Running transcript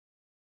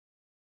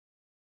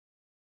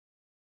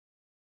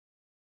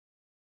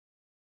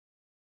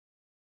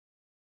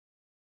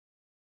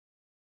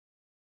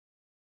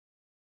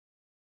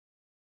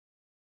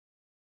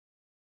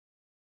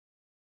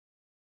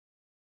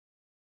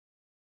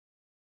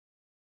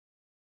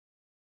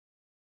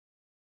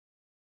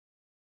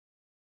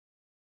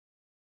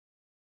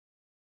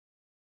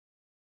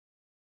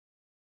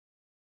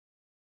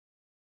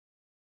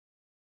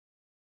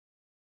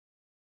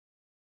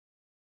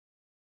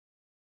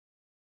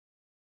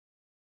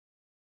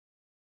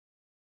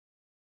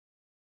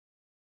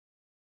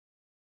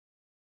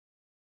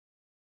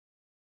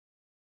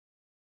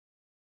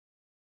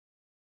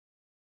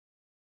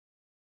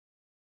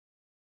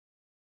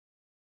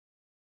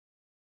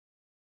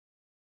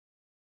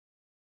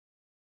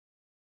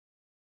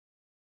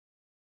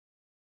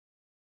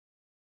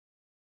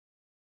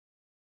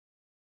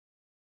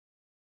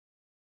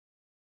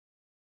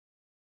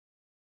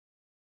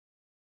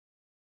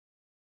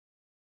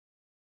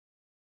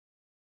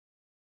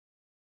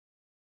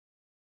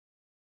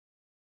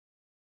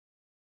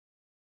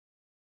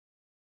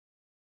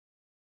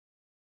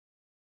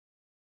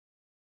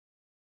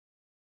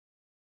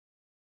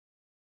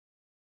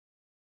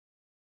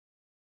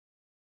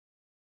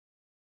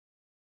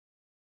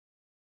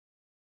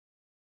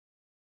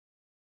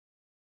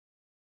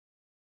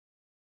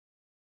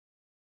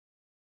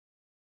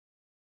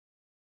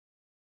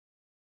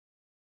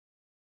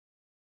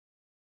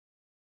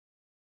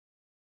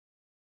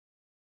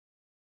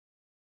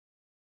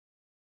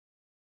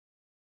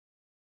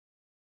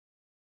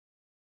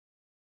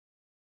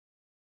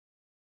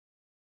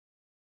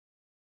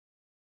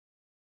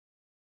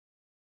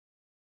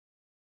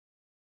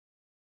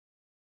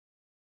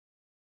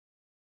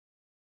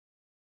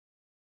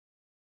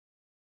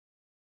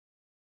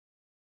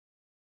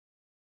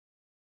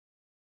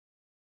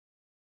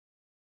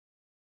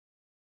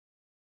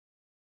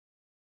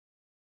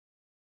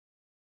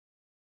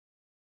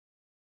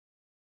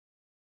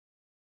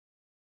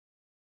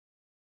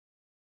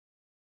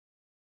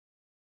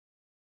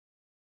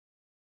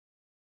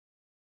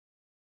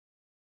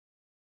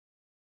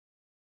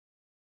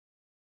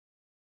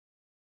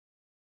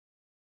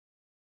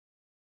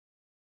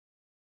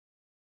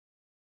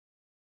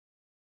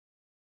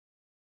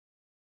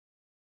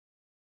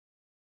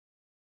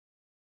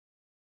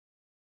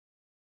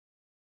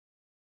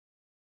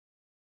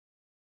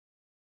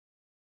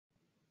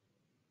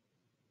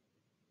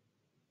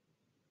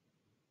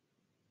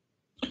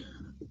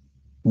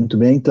Muito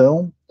bem,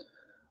 então,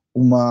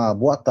 uma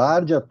boa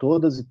tarde a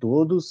todas e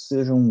todos,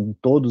 sejam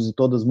todos e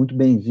todas muito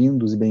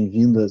bem-vindos e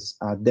bem-vindas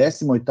à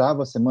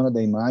 18ª Semana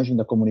da Imagem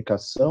da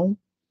Comunicação,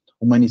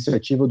 uma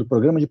iniciativa do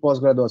Programa de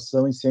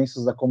Pós-Graduação em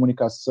Ciências da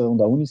Comunicação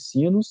da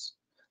Unicinos,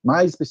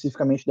 mais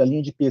especificamente da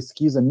linha de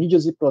pesquisa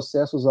Mídias e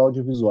Processos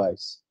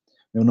Audiovisuais.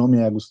 Meu nome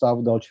é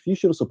Gustavo Daut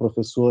Fischer, eu sou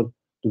professor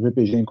do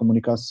VPG em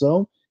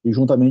Comunicação, e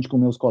juntamente com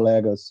meus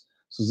colegas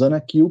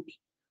Suzana Kilp,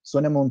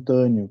 Sônia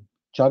Montânio,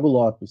 Thiago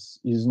Lopes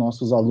e os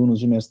nossos alunos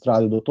de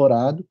mestrado e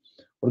doutorado,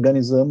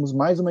 organizamos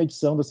mais uma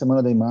edição da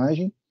Semana da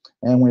Imagem,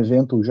 é um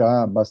evento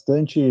já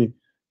bastante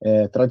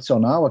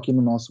tradicional aqui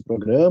no nosso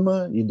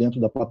programa e dentro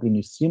da própria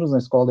Unicinos, na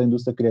Escola da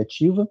Indústria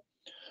Criativa.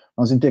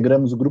 Nós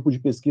integramos o grupo de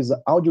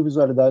pesquisa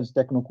Audiovisualidade e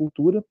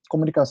Tecnocultura,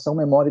 Comunicação,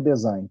 Memória e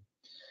Design.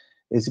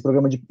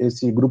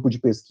 Esse grupo de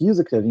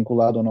pesquisa, que é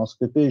vinculado ao nosso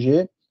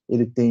PPG,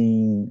 ele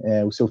tem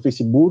o seu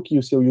Facebook e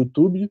o seu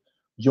YouTube,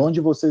 de onde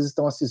vocês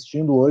estão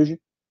assistindo hoje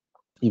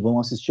e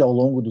vão assistir ao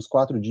longo dos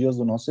 4 dias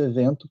do nosso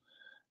evento,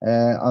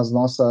 as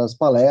nossas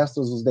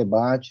palestras, os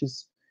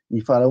debates,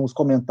 e farão os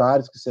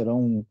comentários que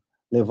serão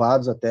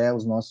levados até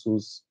os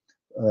nossos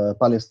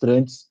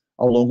palestrantes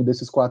ao longo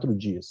desses 4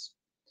 dias.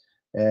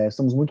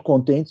 Estamos muito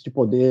contentes de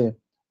poder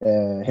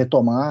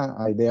retomar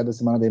a ideia da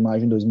Semana da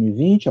Imagem em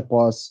 2020,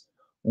 após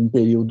um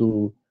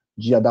período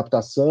de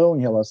adaptação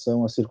em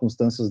relação às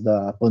circunstâncias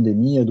da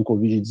pandemia do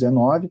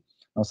Covid-19.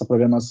 Nossa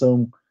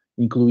programação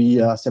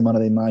incluía a Semana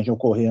da Imagem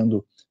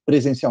ocorrendo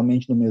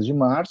presencialmente no mês de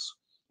março,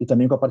 e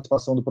também com a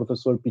participação do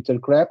professor Peter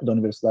Krapp, da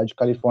Universidade de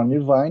Califórnia,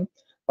 Irvine,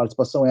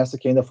 participação essa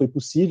que ainda foi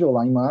possível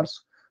lá em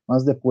março,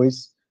 mas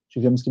depois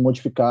tivemos que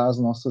modificar as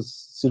nossas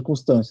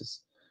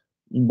circunstâncias,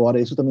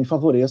 embora isso também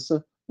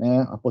favoreça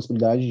a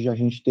possibilidade de a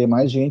gente ter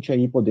mais gente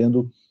aí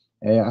podendo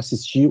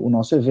assistir o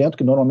nosso evento,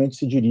 que normalmente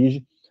se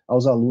dirige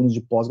aos alunos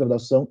de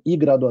pós-graduação e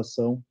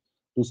graduação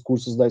dos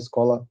cursos da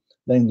Escola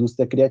da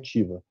Indústria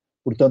Criativa.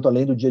 Portanto,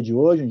 além do dia de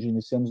hoje, onde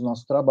iniciamos o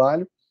nosso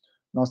trabalho,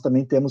 nós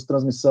também temos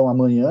transmissão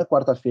amanhã,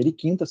 quarta-feira e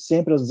quinta,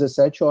 sempre às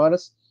 17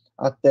 horas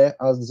até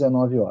às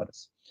 19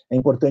 horas. É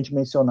importante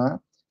mencionar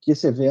que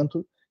esse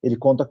evento ele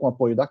conta com o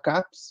apoio da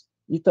CAPES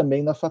e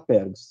também da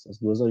FAPERGS, as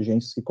duas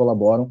agências que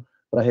colaboram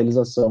para a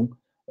realização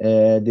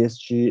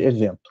deste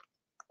evento.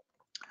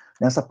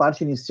 Nessa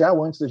parte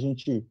inicial, antes da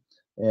gente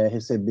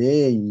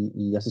receber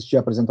e assistir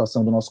a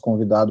apresentação do nosso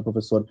convidado, o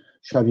professor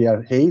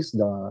Xavier Reyes,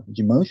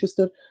 de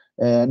Manchester,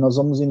 nós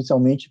vamos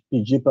inicialmente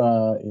pedir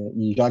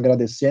e já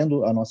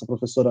agradecendo a nossa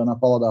professora Ana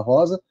Paula da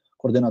Rosa,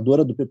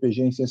 coordenadora do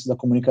PPG em Ciências da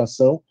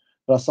Comunicação,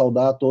 para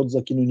saudar a todos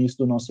aqui no início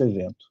do nosso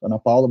evento. Ana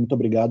Paula, muito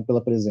obrigado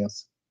pela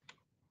presença.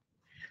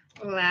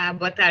 Olá,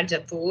 boa tarde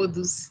a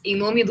todos. Em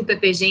nome do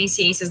PPG em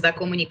Ciências da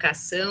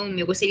Comunicação,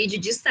 eu gostaria de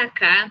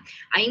destacar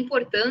a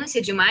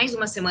importância de mais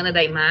uma Semana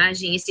da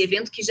Imagem, esse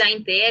evento que já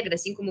integra,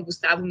 assim como o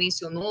Gustavo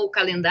mencionou, o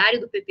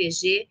calendário do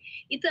PPG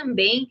e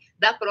também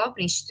da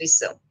própria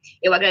instituição.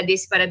 Eu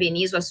agradeço e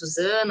parabenizo a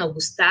Suzana, o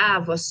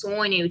Gustavo, a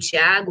Sônia e o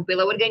Thiago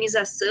pela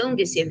organização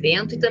desse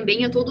evento e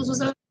também a todos os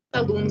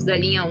alunos da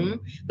linha 1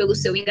 pelo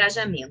seu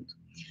engajamento.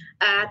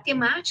 A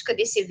temática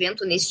desse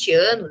evento neste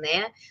ano,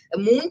 é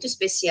muito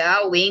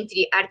especial,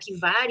 entre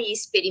arquivar e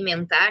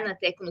experimentar na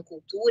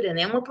tecnocultura,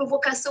 uma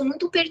provocação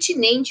muito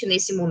pertinente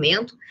nesse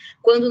momento,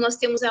 quando nós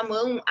temos à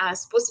mão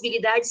as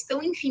possibilidades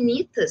tão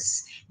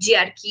infinitas de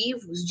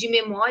arquivos, de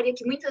memória,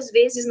 que muitas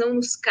vezes não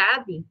nos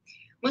cabem,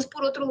 mas,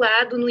 por outro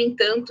lado, no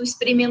entanto,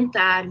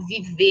 experimentar,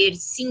 viver,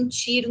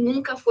 sentir,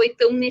 nunca foi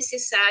tão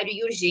necessário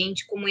e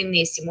urgente como é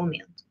nesse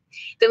momento.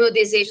 Então, eu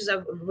desejo a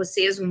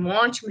vocês um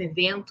ótimo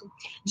evento,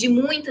 de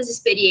muitas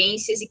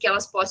experiências e que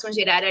elas possam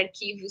gerar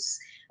arquivos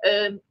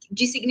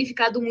de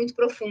significado muito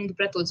profundo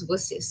para todos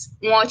vocês.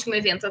 Um ótimo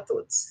evento a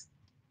todos.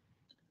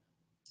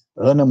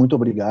 Ana, muito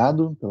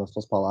obrigado pelas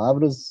suas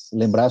palavras.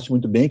 Lembraste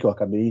muito bem que eu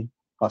acabei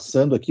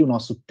passando aqui o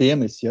nosso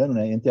tema esse ano,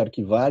 entre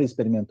arquivar e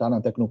experimentar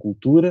na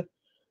tecnocultura.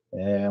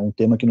 É um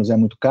tema que nos é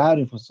muito caro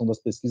em função das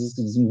pesquisas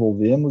que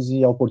desenvolvemos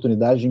e a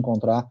oportunidade de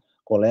encontrar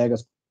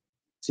colegas,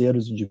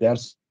 parceiros de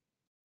diversos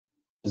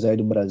aí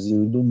do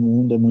Brasil e do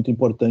mundo é muito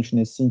importante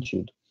nesse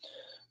sentido.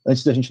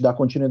 Antes da gente dar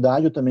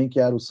continuidade, eu também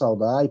quero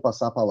saudar e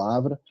passar a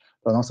palavra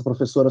para a nossa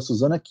professora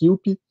Suzana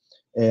Kilp,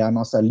 a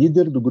nossa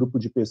líder do grupo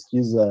de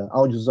pesquisa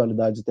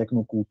Audiovisualidade e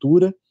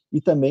Tecnocultura, e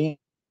também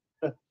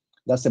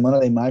da Semana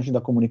da Imagem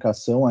da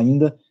Comunicação,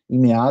 ainda em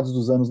meados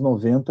dos anos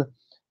 90,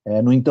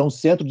 no então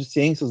Centro de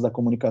Ciências da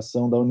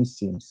Comunicação da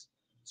Unicinos.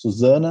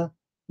 Suzana,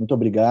 muito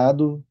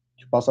obrigado,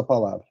 te passo a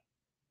palavra.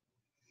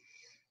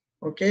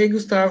 Ok,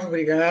 Gustavo,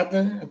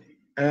 obrigada.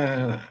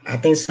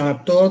 Atenção a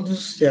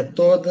todos e a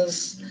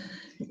todas.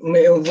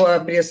 Eu vou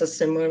abrir essa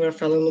semana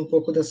falando um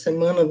pouco da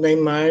Semana da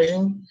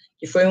Imagem,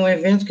 que foi um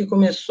evento que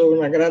começou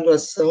na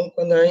graduação,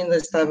 quando eu ainda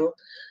estava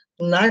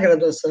na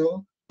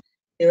graduação.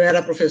 Eu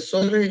era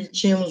professora e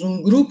tínhamos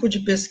um grupo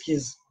de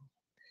pesquisa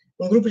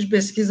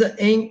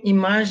em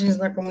imagens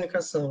na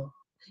comunicação.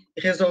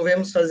 E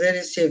resolvemos fazer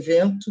esse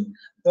evento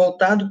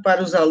voltado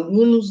para os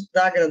alunos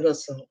da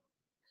graduação.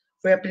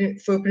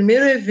 Foi o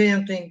primeiro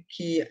evento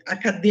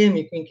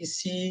acadêmico em que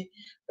se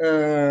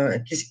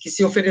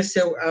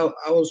ofereceu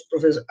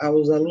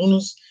aos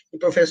alunos e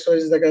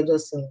professores da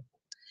graduação.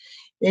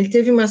 Ele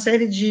teve uma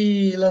série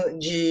de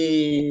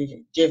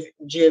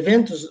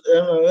eventos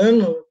ano a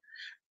ano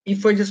e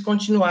foi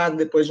descontinuado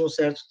depois de um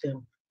certo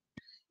tempo.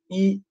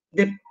 E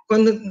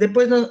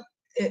depois,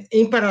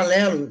 em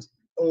paralelo,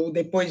 ou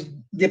depois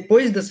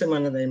da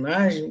Semana da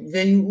Imagem,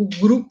 veio o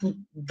grupo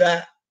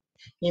da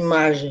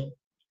imagem.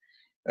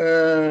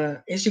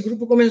 Esse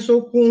grupo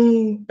começou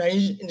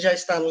aí já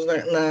estamos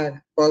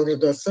na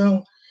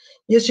pós-graduação,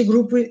 e esse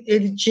grupo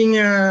ele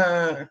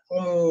tinha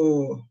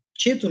como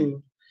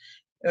título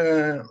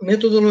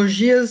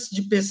Metodologias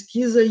de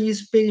Pesquisa e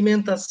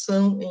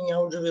Experimentação em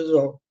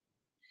Audiovisual.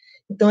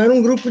 Então, era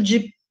um grupo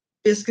de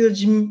pesquisa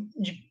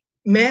de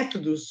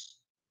métodos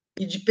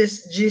e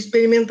de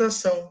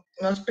experimentação.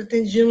 Nós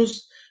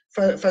pretendíamos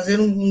fazer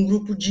um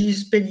grupo de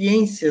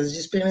experiências, de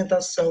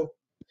experimentação.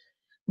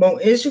 Bom,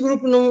 esse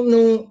grupo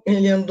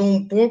ele andou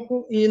um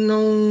pouco e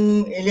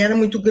ele era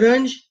muito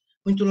grande,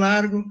 muito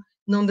largo,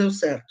 não deu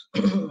certo.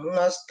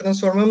 Nós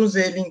transformamos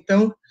ele,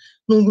 então,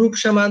 num grupo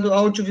chamado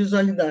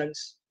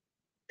Audiovisualidades,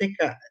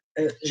 TK,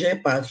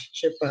 GEPAV.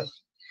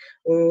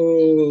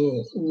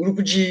 O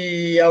grupo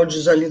de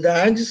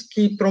audiovisualidades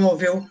que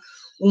promoveu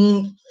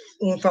um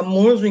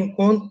famoso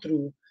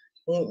encontro,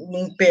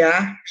 um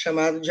PA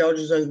chamado de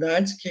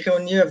audiovisualidades, que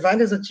reunia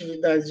várias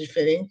atividades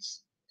diferentes,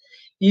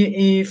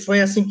 e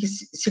foi assim que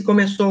se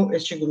começou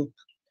este grupo.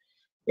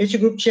 Este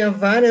grupo tinha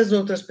várias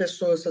outras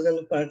pessoas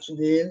fazendo parte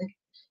dele,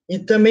 e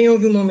também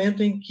houve um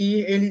momento em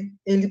que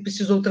ele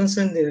precisou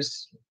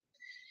transcender-se.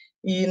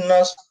 E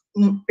nós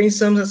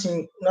pensamos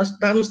assim, nós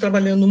estávamos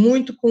trabalhando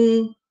muito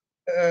com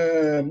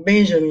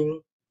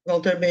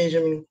Walter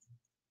Benjamin,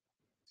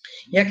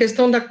 e a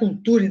questão da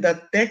cultura e da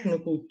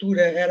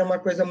tecnocultura era uma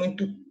coisa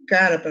muito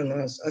cara para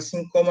nós,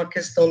 assim como a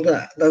questão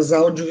das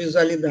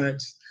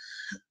audiovisualidades.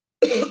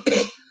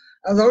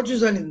 As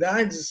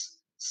audiovisualidades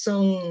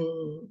são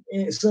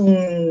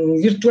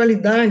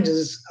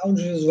virtualidades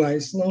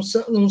audiovisuais,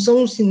 não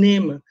são um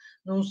cinema,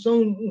 não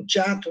são um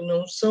teatro,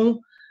 não são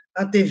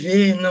a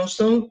TV, não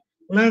são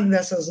nada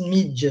dessas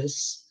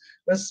mídias,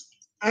 mas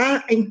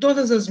em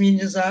todas as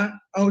mídias há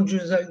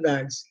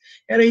audiovisualidades.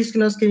 Era isso que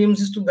nós queríamos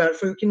estudar,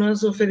 foi o que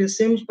nós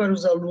oferecemos para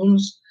os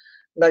alunos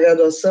da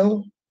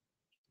graduação,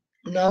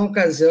 na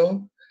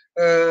ocasião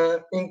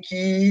em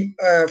que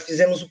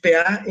fizemos o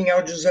PA em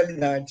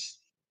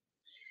audiovisualidades.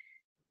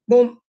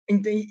 Bom,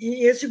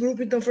 e esse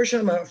grupo, então,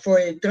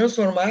 foi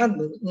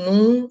transformado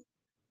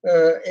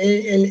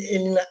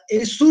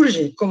ele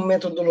surge como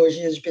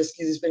metodologia de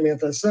pesquisa e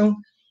experimentação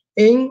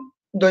em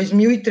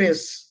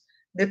 2003.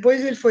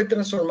 Depois ele foi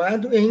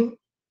transformado em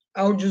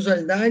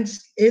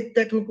audiovisualidades e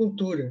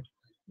tecnocultura,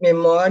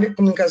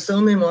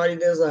 comunicação, memória e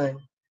design.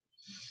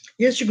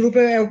 E este grupo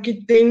é o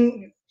que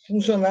tem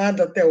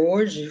funcionado até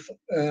hoje,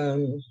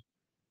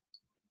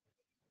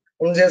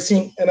 vamos dizer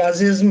assim, às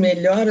vezes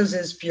melhor, às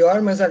vezes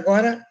pior, mas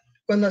agora,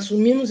 quando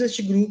assumimos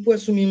este grupo,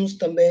 assumimos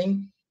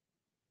também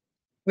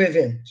o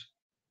evento.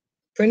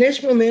 Foi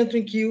neste momento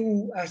em que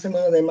a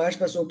Semana da Imagem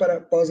passou para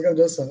a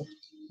pós-graduação.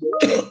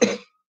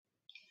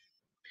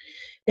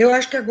 Eu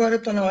acho que agora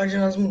está na hora de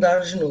nós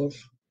mudarmos de novo.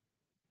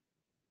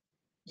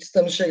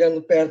 Estamos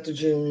chegando perto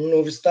de um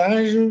novo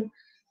estágio,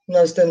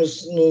 nós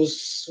temos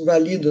nos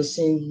valido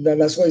assim,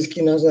 das coisas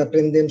que nós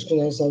aprendemos com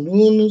nossos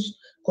alunos,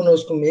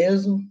 conosco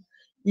mesmo,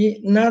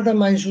 e nada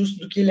mais justo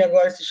do que ele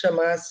agora se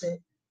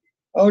chamasse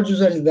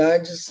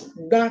Audiovisualidades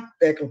da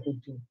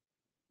Tecnocultura.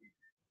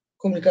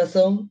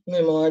 Comunicação,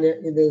 memória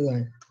e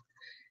design.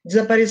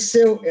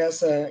 Desapareceu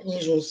essa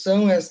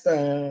injunção,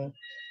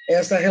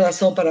 essa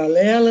relação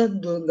paralela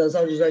das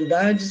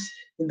audiovisualidades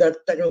e da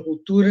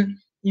tecnocultura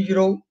e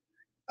virou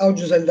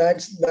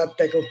audiovisualidades da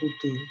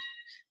tecnocultura.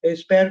 Eu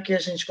espero que a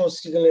gente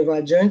consiga levar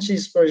adiante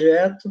esse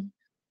projeto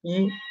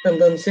e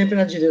andando sempre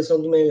na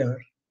direção do melhor.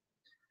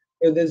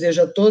 Eu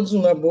desejo a todos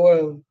uma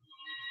boa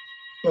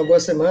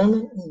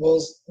semana.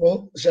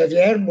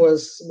 Xavier,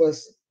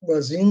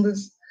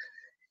 boas-vindas.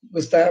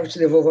 Gustavo, te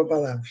devolvo a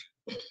palavra.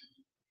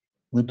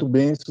 Muito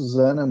bem,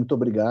 Suzana, muito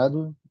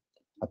obrigado.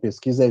 A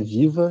pesquisa é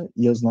viva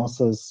e as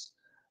nossas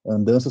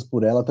andanças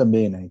por ela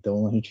também, né?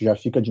 Então a gente já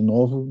fica de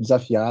novo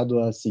desafiado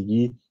a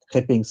seguir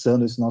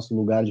repensando esse nosso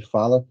lugar de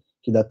fala,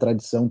 que da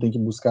tradição tem que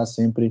buscar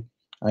sempre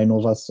a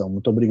inovação.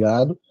 Muito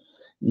obrigado.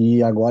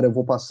 E agora eu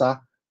vou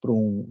passar para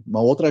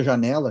uma outra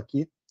janela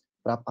aqui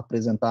para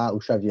apresentar o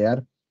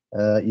Xavier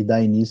e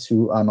dar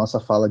início à nossa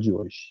fala de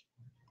hoje.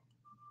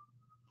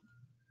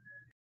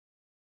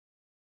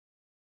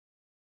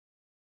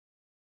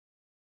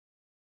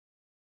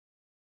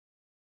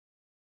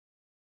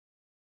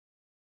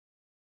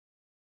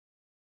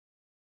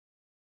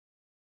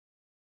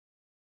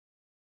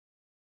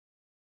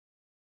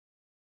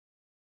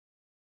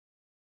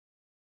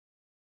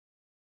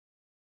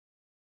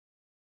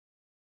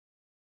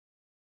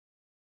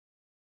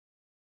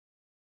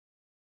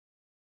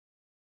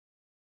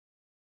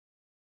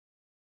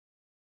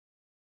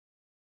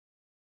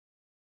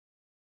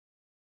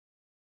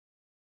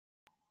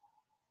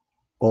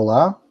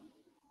 Olá.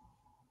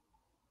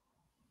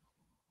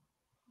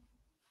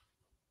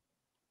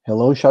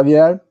 Hello,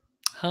 Xavier.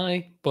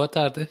 Hi, boa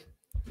tarde.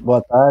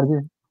 Boa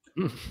tarde.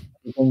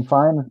 Everything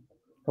fine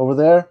over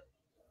there?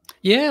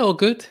 Yeah, all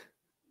good.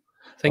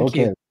 Thank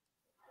you.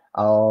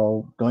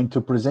 I'm going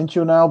to present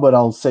you now, but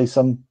I'll say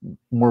some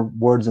more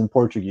words in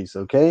Portuguese,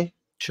 okay?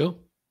 Sure,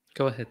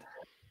 go ahead.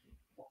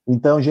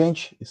 Então,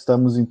 gente,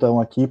 estamos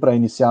então aqui para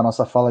iniciar a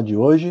nossa fala de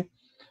hoje,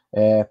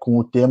 com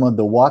o tema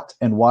The What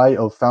and Why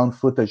of Found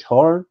Footage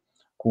Horror,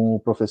 com o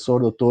professor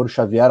Dr.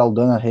 Xavier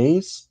Aldana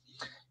Reyes.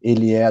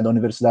 Ele é da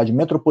Universidade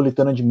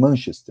Metropolitana de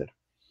Manchester.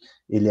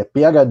 Ele é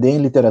PhD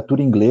em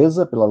Literatura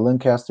Inglesa pela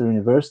Lancaster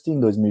University em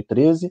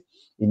 2013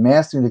 e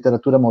mestre em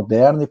Literatura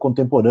Moderna e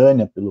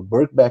Contemporânea pelo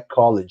Birkbeck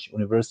College,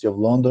 University of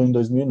London, em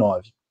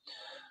 2009.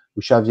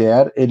 O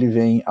Xavier, ele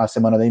vem à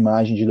Semana da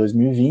Imagem de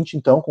 2020,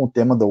 então, com o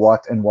tema The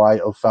What and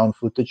Why of Found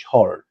Footage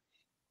Horror.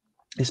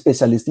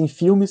 Especialista em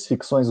filmes,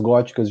 ficções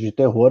góticas de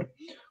terror,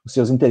 os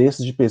seus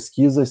interesses de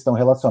pesquisa estão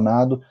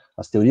relacionados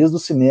às teorias do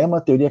cinema,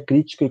 teoria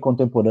crítica e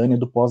contemporânea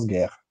do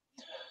pós-guerra.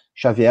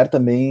 Xavier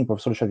também, o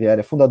professor Xavier,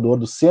 é fundador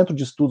do Centro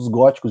de Estudos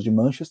Góticos de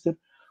Manchester,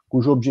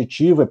 cujo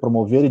objetivo é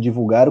promover e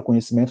divulgar o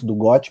conhecimento do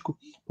gótico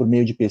por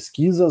meio de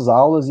pesquisas,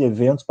 aulas e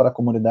eventos para a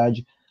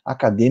comunidade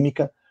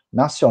acadêmica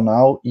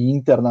nacional e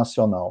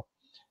internacional.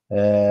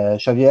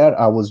 Xavier,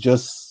 I was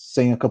just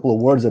saying a couple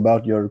of words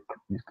about your,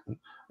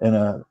 in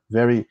a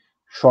very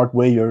short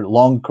way, your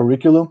long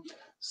curriculum.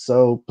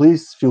 So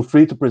please feel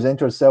free to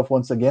present yourself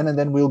once again, and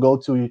then we'll go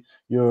to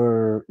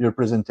your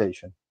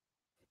presentation.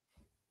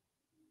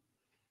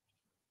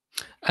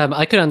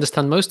 I could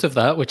understand most of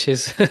that, which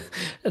is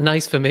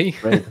nice for me.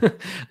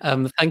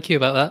 Thank you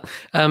about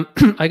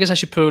that. I guess I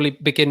should probably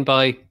begin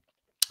by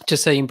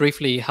just saying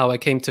briefly how I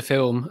came to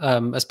film.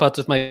 As part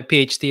of my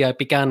PhD, I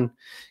began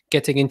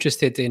getting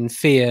interested in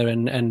fear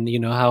and you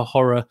know how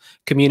horror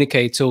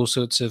communicates all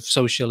sorts of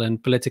social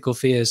and political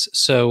fears.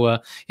 So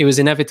it was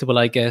inevitable,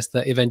 I guess,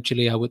 that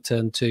eventually I would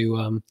turn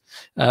to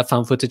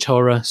found footage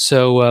horror.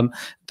 So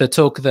the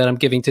talk that I'm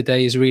giving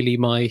today is really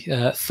my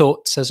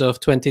thoughts as of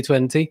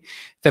 2020.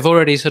 They've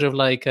already sort of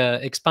like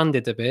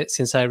expanded a bit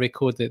since I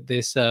recorded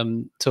this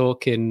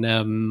talk in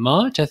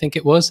March, I think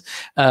it was.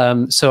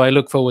 So I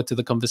look forward to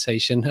the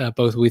conversation,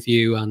 both with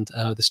you and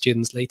the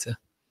students later.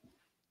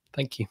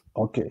 Thank you.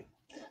 Ok.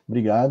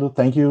 Obrigado.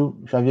 Thank you,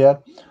 Xavier.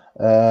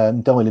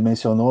 Então, ele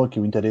mencionou que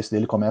o interesse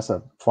dele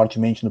começa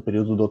fortemente no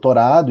período do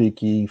doutorado e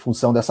que, em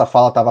função dessa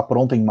fala, estava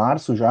pronta em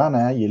março já,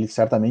 né? E ele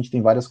certamente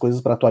tem várias coisas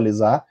para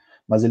atualizar,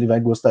 mas ele vai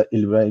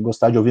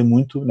gostar de ouvir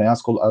muito, né,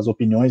 as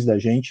opiniões da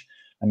gente,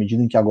 à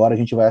medida em que agora a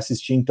gente vai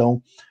assistir,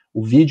 então,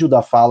 o vídeo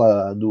da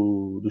fala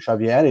do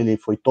Xavier. Ele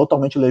foi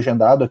totalmente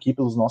legendado aqui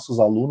pelos nossos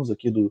alunos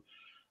aqui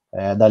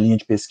da linha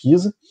de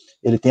pesquisa.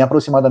 Ele tem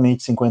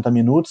aproximadamente 50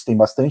 minutos, tem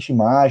bastante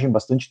imagem,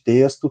 bastante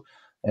texto,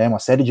 uma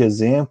série de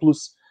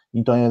exemplos,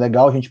 então é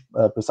legal a gente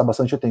prestar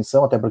bastante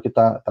atenção, até porque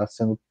está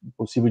sendo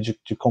possível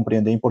de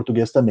compreender em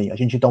português também. A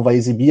gente então vai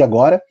exibir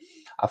agora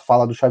a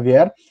fala do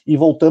Xavier e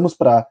voltamos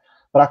para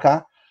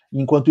cá.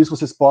 Enquanto isso,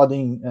 vocês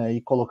podem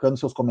ir colocando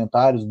seus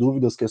comentários,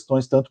 dúvidas,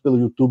 questões, tanto pelo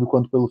YouTube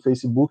quanto pelo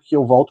Facebook, que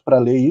eu volto para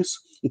ler isso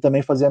e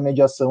também fazer a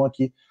mediação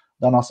aqui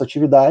da nossa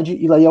atividade,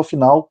 e aí ao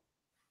final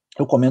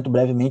eu comento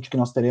brevemente o que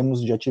nós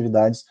teremos de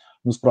atividades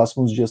nos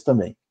próximos dias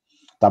também.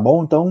 Tá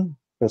bom? Então,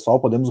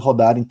 pessoal, podemos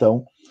rodar,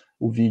 então,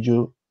 o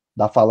vídeo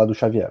da fala do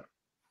Xavier.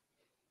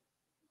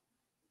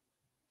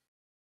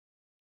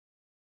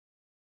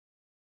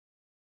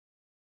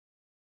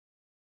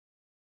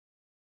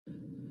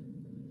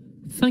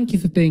 Thank you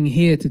for being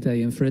here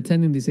today and for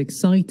attending this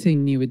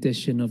exciting new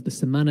edition of the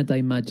Semana da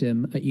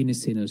Imagem at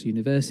Unisinos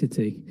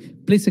University.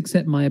 Please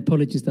accept my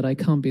apologies that I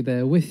can't be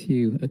there with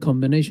you. A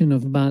combination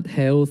of bad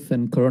health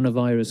and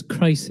coronavirus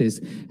crisis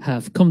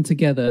have come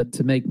together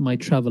to make my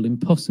travel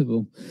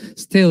impossible.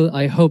 Still,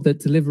 I hope that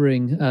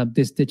delivering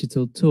this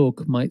digital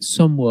talk might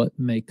somewhat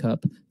make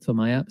up for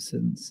my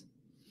absence.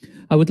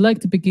 I would like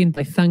to begin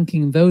by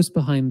thanking those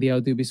behind the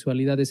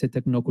Audiovisualidades y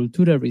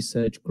Tecnocultura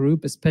research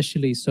group,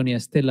 especially Sonia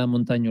Estela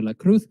Montaño La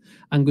Cruz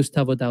and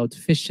Gustavo Daut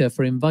Fischer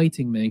for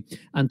inviting me,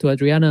 and to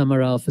Adriana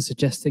Amaral for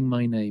suggesting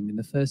my name in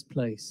the first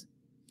place.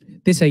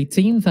 This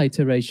 18th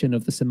iteration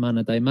of the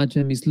Semana da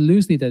Imagem is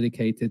loosely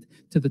dedicated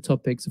to the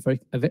topics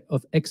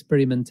of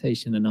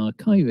experimentation and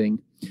archiving.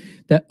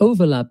 Their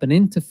overlap and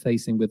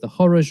interfacing with the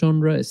horror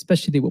genre,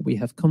 especially what we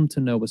have come to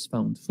know as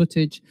found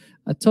footage,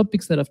 are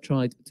topics that I've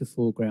tried to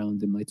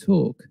foreground in my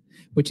talk,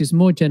 which is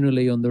more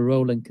generally on the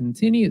role and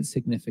continued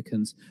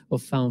significance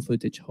of found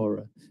footage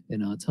horror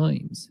in our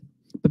times.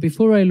 But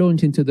before I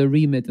launch into the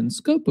remit and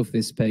scope of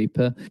this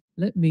paper,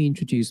 let me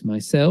introduce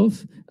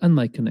myself and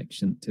my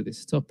connection to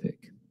this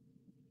topic.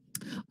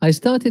 I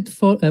started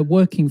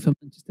working for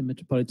Manchester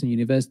Metropolitan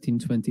University in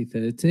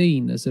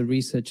 2013 as a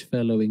research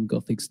fellow in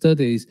Gothic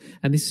Studies,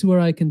 and this is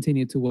where I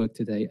continue to work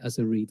today as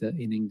a reader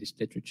in English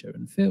literature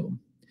and film.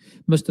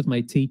 Most of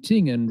my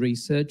teaching and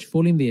research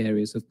fall in the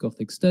areas of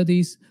Gothic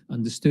studies,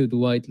 understood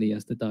widely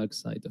as the dark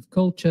side of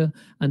culture,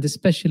 and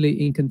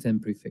especially in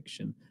contemporary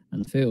fiction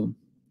and film.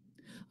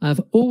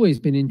 I've always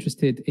been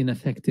interested in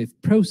affective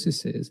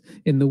processes,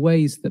 in the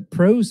ways that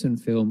prose and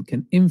film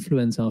can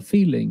influence our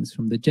feelings,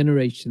 from the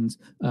generations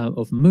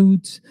of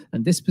moods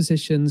and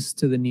dispositions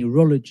to the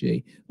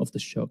neurology of the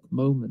shock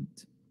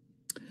moment.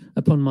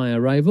 Upon my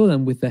arrival,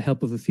 and with the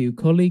help of a few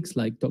colleagues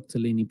like Dr.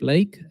 Lini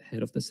Blake,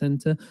 head of the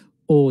Centre,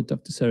 or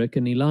Dr. Sarah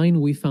Line,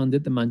 we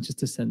founded the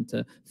Manchester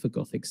Centre for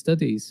Gothic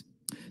Studies.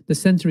 The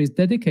Centre is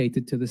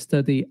dedicated to the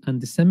study and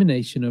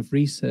dissemination of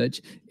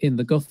research in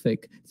the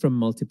Gothic from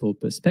multiple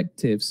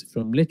perspectives,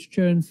 from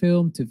literature and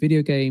film to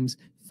video games,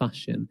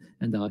 fashion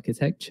and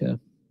architecture.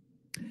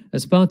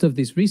 As part of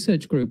this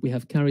research group, we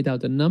have carried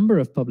out a number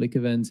of public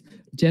events,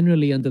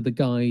 generally under the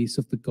guise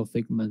of the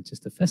Gothic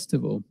Manchester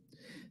Festival.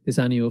 This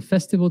annual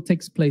festival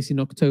takes place in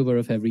October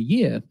of every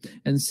year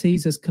and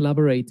sees us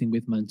collaborating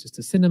with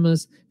Manchester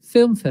cinemas,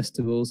 film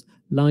festivals,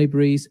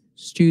 libraries,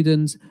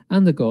 students,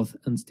 and the goth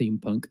and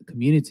steampunk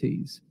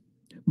communities.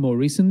 More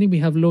recently, we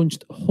have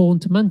launched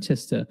Haunt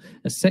Manchester,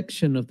 a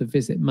section of the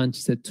Visit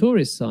Manchester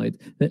tourist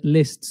site that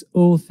lists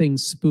all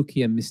things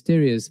spooky and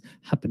mysterious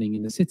happening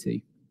in the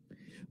city.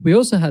 We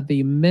also had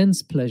the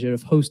immense pleasure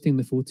of hosting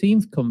the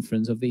 14th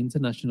conference of the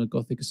International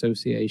Gothic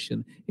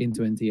Association in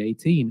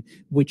 2018,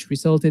 which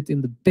resulted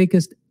in the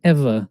biggest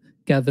ever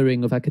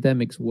gathering of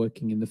academics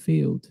working in the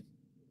field.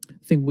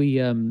 I think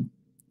we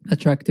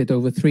attracted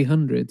over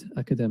 300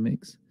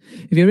 academics.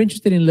 If you're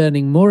interested in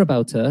learning more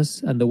about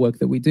us and the work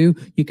that we do,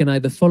 you can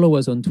either follow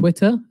us on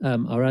Twitter,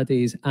 our ad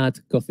is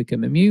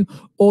 @GothicMMU,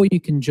 or you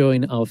can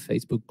join our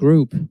Facebook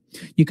group.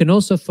 You can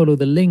also follow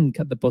the link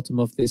at the bottom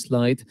of this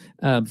slide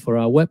for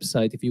our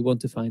website if you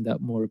want to find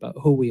out more about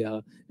who we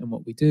are and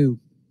what we do.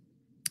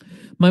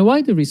 My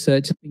wider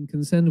research has been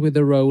concerned with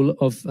the role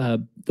of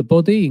the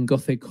body in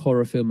Gothic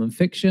horror film and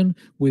fiction,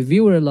 with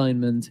viewer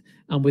alignment,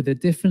 and with the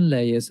different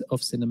layers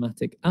of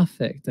cinematic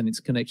affect and its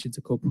connection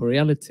to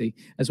corporeality,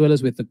 as well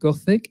as with the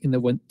Gothic in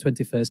the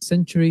 21st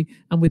century,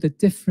 and with the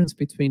difference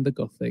between the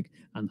Gothic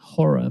and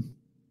horror.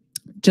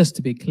 Just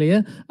to be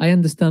clear, I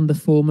understand the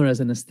former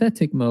as an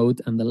aesthetic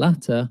mode and the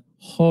latter,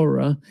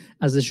 horror,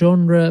 as a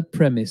genre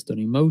premised on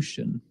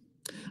emotion.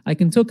 I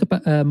can talk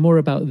about, more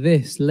about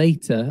this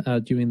later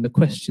during the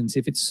questions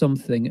if it's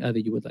something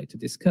that you would like to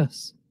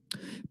discuss.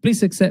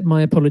 Please accept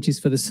my apologies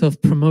for the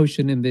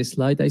self-promotion in this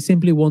slide. I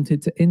simply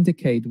wanted to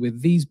indicate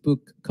with these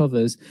book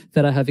covers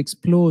that I have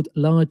explored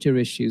larger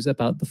issues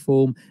about the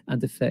form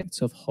and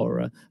effects of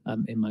horror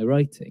in my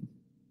writing.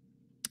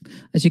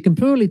 As you can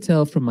probably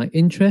tell from my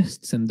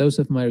interests and those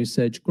of my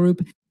research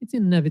group, it's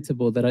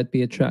inevitable that I'd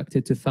be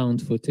attracted to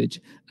found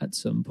footage at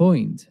some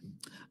point.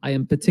 I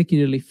am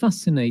particularly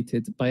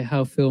fascinated by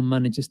how film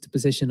manages to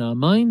position our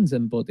minds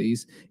and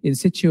bodies in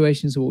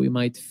situations where we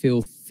might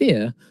feel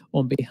fear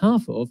on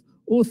behalf of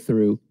or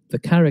through the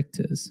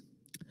characters.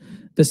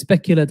 The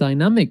specular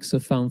dynamics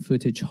of found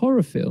footage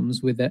horror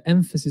films, with their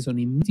emphasis on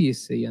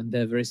immediacy and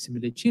their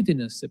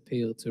verisimilitudinous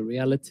appeal to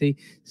reality,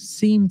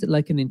 seemed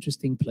like an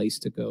interesting place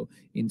to go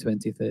in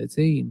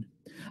 2013.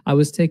 I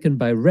was taken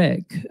by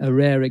Rec, a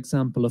rare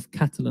example of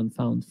Catalan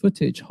found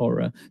footage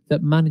horror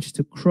that managed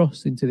to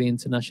cross into the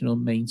international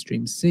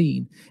mainstream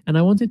scene, and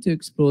I wanted to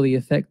explore the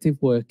effective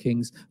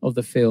workings of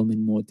the film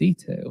in more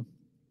detail.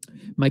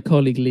 My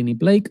colleague Lini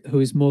Blake, who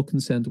is more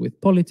concerned with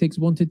politics,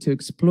 wanted to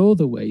explore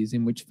the ways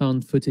in which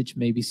found footage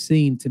may be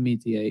seen to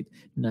mediate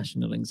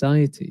national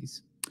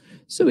anxieties.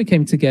 So we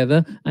came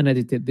together and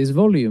edited this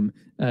volume,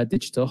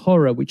 Digital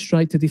Horror, which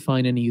tried to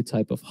define a new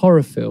type of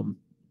horror film,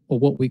 or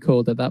what we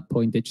called at that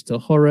point digital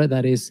horror,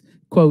 that is,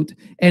 quote,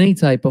 any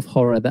type of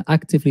horror that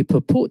actively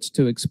purports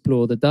to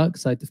explore the dark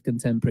side of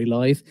contemporary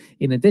life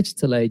in a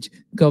digital age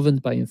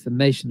governed by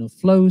informational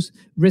flows,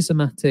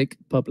 rhizomatic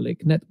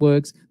public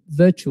networks,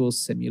 virtual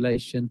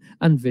simulation,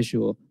 and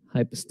visual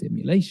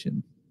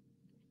hyperstimulation.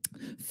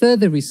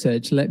 Further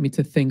research led me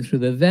to think through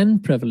the then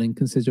prevalent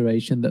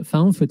consideration that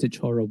found footage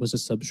horror was a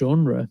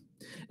subgenre.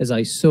 As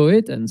I saw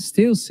it and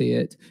still see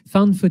it,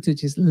 found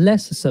footage is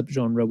less a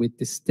subgenre with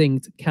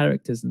distinct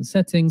characters and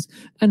settings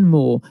and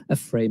more a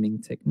framing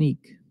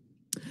technique.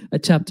 A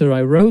chapter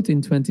I wrote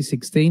in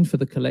 2016 for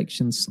the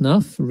collection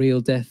Snuff,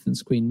 Real Death and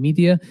Screen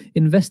Media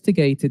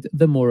investigated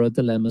the moral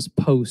dilemmas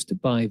posed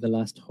by The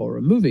Last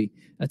Horror Movie,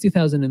 a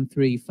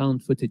 2003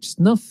 found footage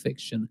snuff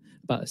fiction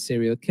about a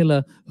serial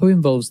killer who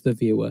involves the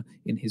viewer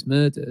in his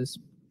murders.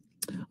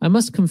 I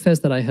must confess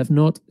that I have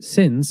not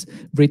since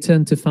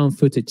returned to found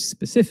footage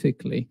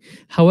specifically.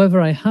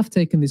 However, I have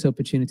taken this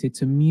opportunity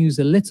to muse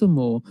a little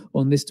more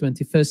on this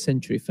 21st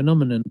century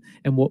phenomenon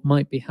and what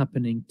might be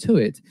happening to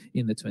it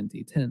in the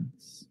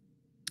 2010s.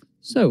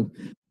 So,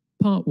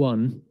 part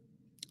one,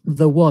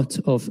 the what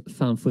of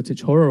found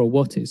footage horror, or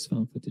what is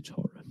found footage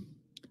horror?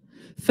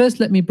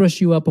 First, let me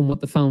brush you up on what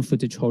the found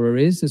footage horror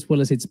is, as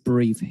well as its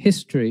brief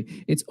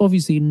history. It's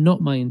obviously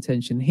not my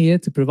intention here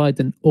to provide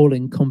an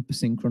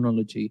all-encompassing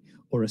chronology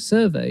or a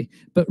survey,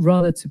 but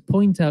rather to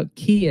point out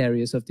key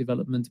areas of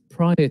development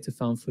prior to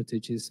found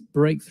footage's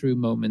breakthrough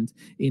moment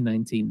in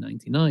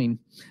 1999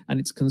 and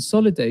its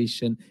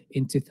consolidation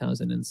in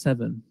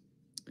 2007.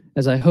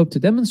 As I hope to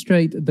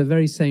demonstrate, the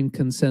very same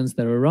concerns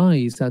that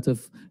arise out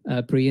of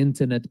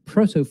pre-internet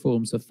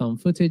proto-forms of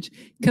found footage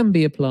can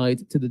be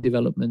applied to the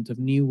development of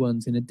new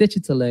ones in a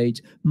digital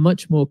age,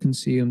 much more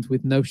consumed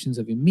with notions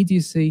of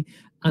immediacy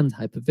and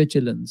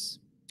hypervigilance.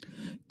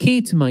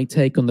 Key to my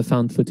take on the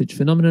found footage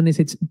phenomenon is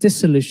its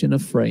dissolution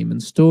of frame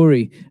and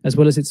story, as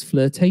well as its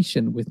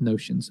flirtation with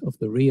notions of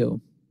the real.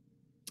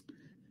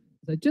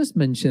 As I just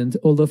mentioned,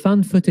 although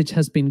found footage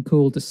has been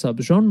called a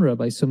subgenre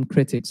by some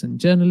critics and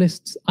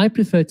journalists, I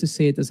prefer to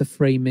see it as a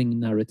framing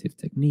narrative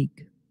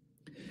technique.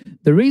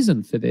 The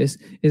reason for this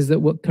is that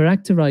what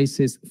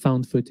characterizes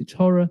found footage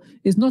horror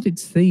is not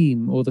its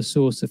theme or the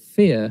source of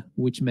fear,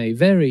 which may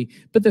vary,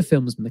 but the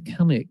film's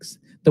mechanics,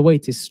 the way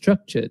it is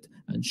structured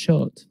and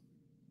shot.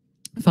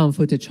 Found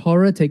footage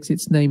horror takes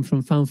its name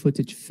from found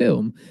footage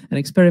film, an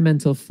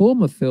experimental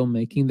form of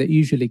filmmaking that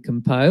usually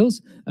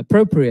compiles,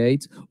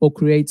 appropriates, or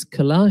creates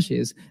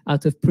collages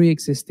out of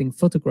pre-existing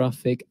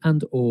photographic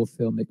and/or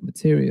filmic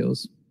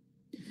materials.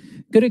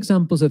 Good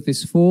examples of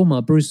this form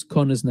are Bruce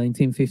Conner's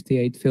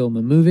 1958 film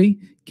A Movie,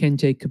 Ken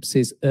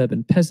Jacobs'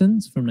 Urban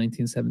Peasants from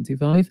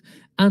 1975,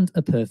 and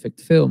A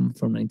Perfect Film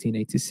from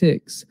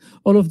 1986.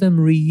 All of them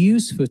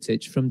reuse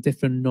footage from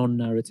different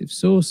non-narrative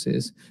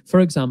sources. For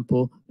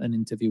example, an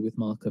interview with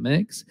Malcolm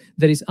X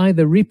that is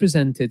either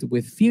represented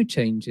with few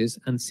changes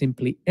and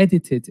simply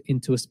edited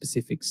into a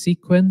specific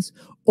sequence,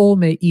 or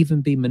may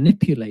even be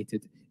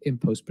manipulated in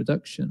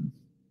post-production.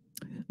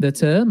 The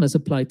term, as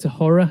applied to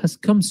horror, has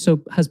become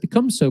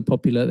so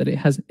popular that it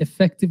has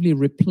effectively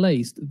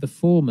replaced the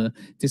former,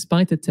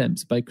 despite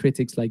attempts by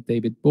critics like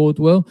David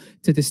Bordwell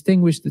to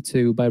distinguish the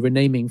two by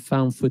renaming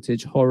found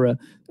footage horror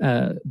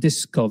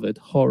discovered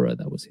horror.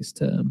 That was his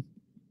term.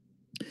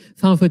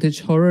 Found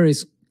footage horror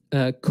is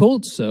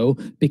called so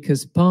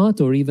because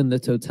part or even the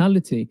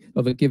totality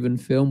of a given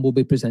film will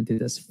be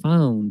presented as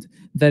found,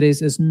 that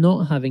is, as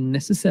not having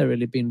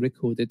necessarily been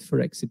recorded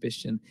for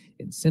exhibition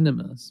in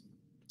cinemas.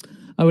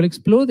 I will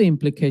explore the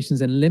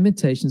implications and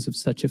limitations of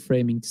such a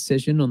framing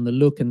decision on the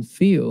look and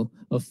feel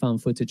of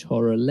found footage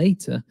horror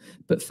later,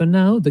 but for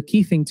now, the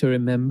key thing to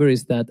remember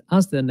is that,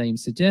 as their name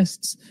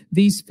suggests,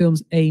 these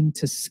films aim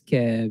to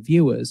scare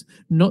viewers,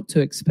 not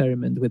to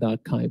experiment with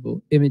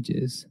archival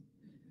images.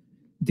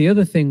 The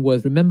other thing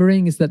worth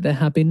remembering is that there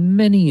have been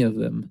many of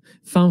them.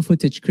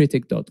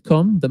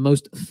 Foundfootagecritic.com, the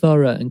most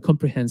thorough and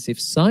comprehensive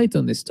site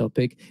on this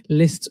topic,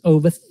 lists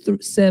over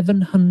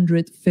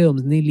 700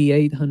 films, nearly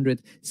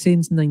 800,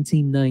 since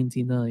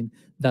 1999.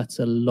 That's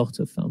a lot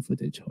of found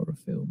footage horror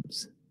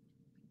films.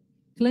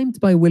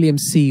 Claimed by William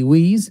C.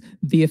 Wees,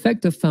 the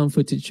effect of found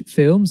footage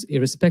films,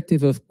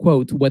 irrespective of,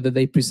 quote, whether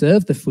they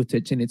preserve the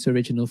footage in its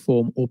original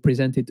form or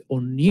present it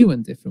on new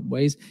and different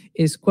ways,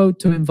 is, quote,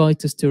 to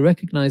invite us to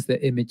recognize their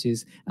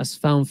images as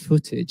found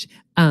footage,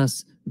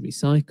 as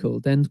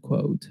recycled, end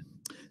quote.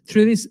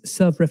 Through this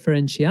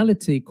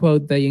self-referentiality,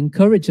 quote, they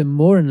encourage a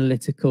more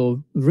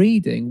analytical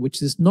reading, which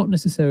does not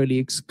necessarily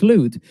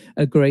exclude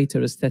a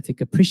greater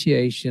aesthetic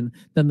appreciation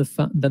than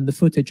the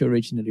footage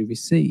originally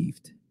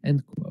received,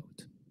 end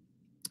quote.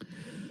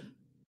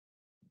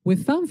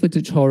 With found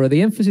footage horror,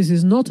 the emphasis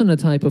is not on a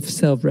type of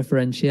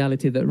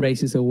self-referentiality that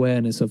raises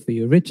awareness of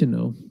the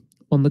original.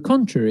 On the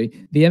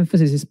contrary, the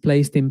emphasis is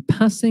placed in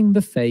passing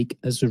the fake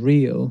as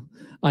real,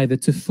 either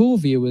to fool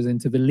viewers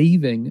into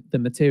believing the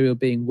material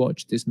being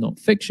watched is not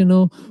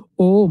fictional,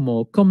 or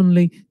more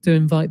commonly, to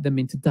invite them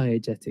into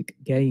diegetic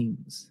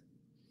games.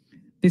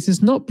 This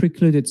has not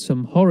precluded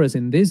some horrors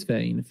in this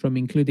vein from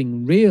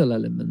including real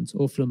elements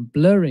or from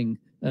blurring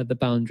the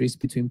boundaries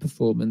between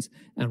performance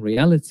and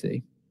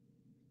reality.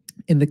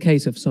 In the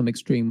case of some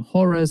extreme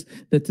horrors,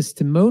 the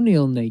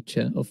testimonial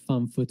nature of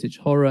found footage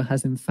horror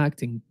has in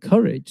fact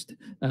encouraged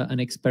an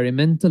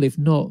experimental, if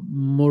not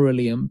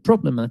morally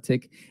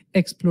unproblematic,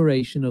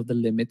 exploration of the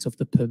limits of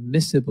the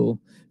permissible,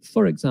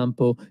 for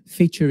example,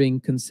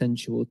 featuring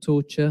consensual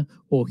torture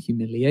or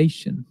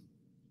humiliation.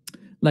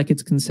 Like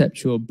its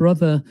conceptual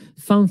brother,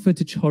 found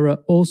footage horror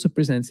also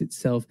presents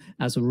itself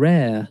as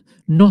rare,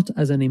 not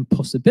as an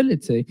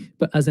impossibility,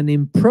 but as an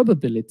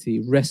improbability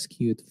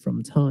rescued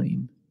from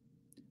time.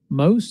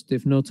 Most,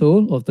 if not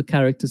all, of the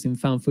characters in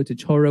found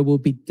footage horror will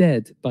be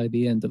dead by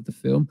the end of the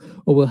film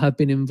or will have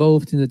been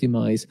involved in the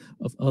demise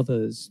of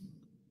others.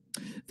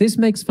 This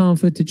makes found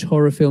footage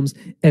horror films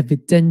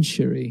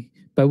evidentiary,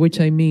 by which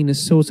I mean a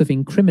source of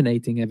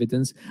incriminating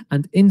evidence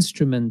and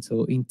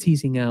instrumental in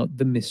teasing out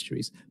the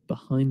mysteries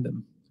behind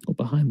them or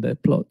behind their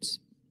plots.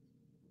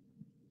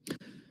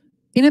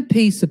 In a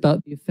piece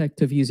about the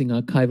effect of using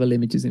archival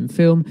images in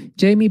film,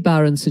 Jamie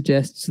Barron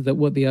suggests that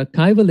what the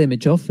archival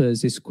image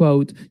offers is,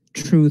 quote,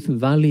 truth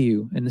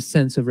value and a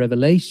sense of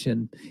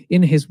revelation.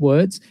 In his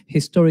words,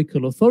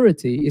 historical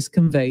authority is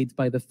conveyed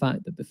by the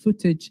fact that the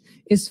footage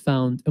is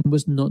found and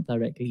was not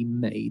directly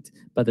made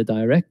by the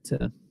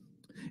director.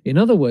 In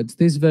other words,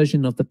 this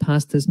version of the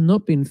past has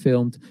not been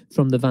filmed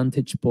from the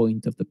vantage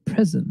point of the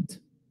present.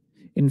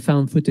 In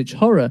found footage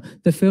horror,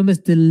 the film is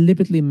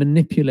deliberately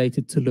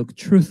manipulated to look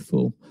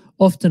truthful,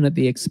 often at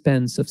the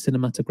expense of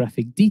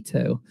cinematographic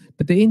detail,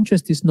 but the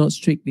interest is not,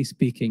 strictly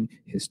speaking,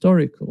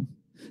 historical.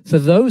 For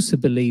those who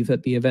believe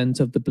that the event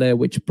of the Blair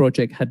Witch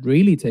Project had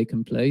really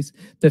taken place,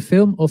 the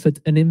film offered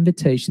an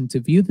invitation to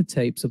view the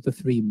tapes of the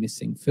 3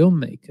 missing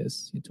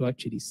filmmakers, to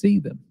actually see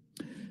them.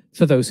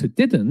 For those who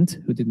didn't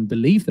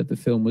believe that the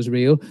film was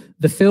real,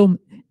 the film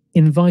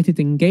invited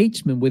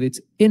engagement with its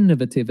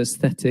innovative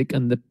aesthetic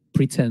and the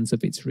pretense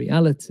of its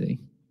reality.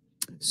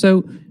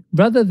 So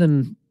rather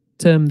than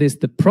term this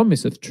the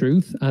promise of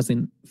truth, as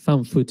in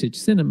found footage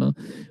cinema,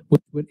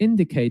 which would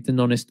indicate an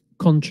honest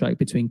contract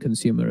between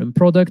consumer and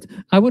product,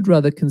 I would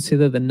rather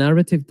consider the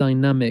narrative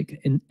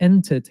dynamic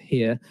entered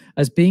here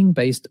as being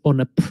based on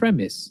a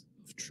premise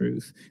of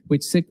truth,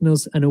 which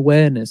signals an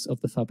awareness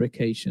of the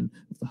fabrication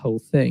of the whole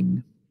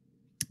thing.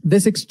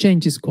 This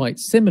exchange is quite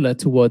similar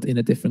to what, in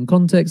a different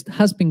context,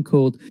 has been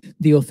called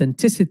the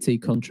authenticity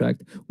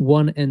contract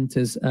one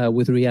enters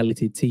with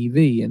reality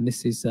TV, and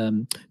this is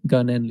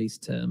Gunn Enley's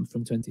term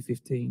from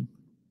 2015.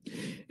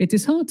 It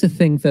is hard to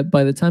think that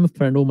by the time of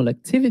Paranormal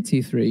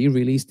Activity 3,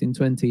 released in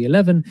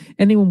 2011,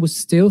 anyone was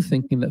still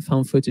thinking that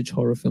found footage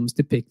horror films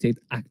depicted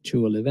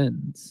actual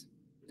events.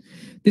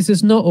 This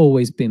has not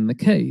always been the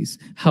case.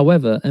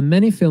 However, and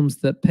many films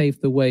that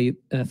paved the way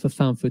for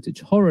found footage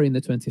horror in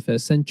the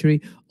 21st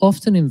century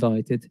often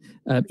invited,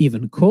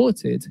 even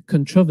courted,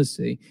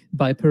 controversy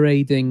by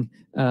parading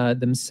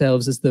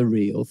themselves as the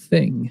real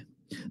thing.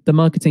 The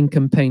marketing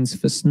campaigns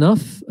for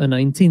Snuff, a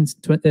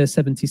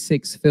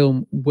 1976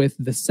 film with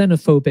the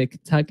xenophobic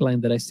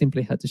tagline that I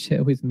simply had to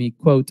share with you,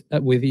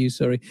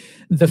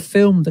 the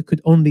film that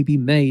could only be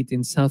made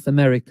in South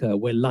America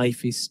where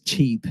life is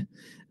cheap,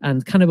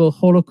 and Cannibal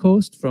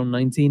Holocaust from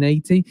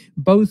 1980,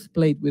 both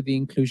played with the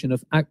inclusion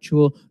of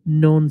actual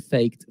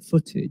non-faked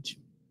footage.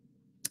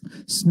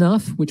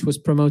 Snuff, which was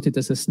promoted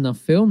as a snuff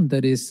film,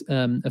 that is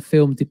a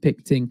film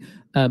depicting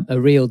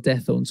a real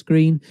death on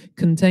screen,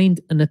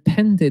 contained an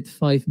appended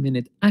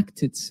 5-minute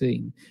acted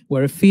scene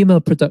where a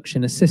female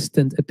production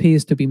assistant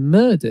appears to be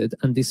murdered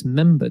and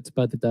dismembered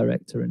by the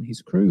director and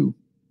his crew.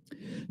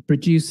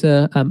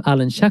 Producer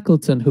Alan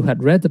Shackleton, who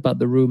had read about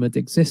the rumored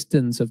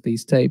existence of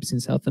these tapes in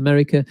South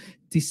America,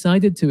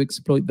 decided to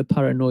exploit the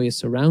paranoia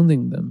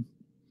surrounding them.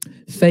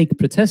 Fake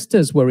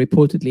protesters were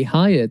reportedly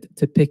hired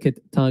to picket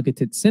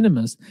targeted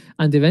cinemas,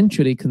 and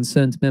eventually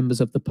concerned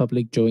members of the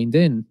public joined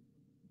in.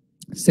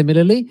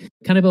 Similarly,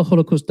 Cannibal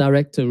Holocaust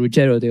director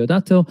Ruggero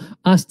Deodato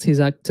asked his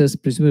actors,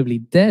 presumably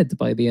dead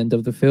by the end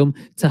of the film,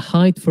 to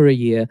hide for a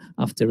year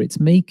after its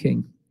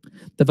making.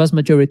 The vast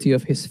majority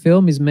of his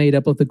film is made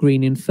up of The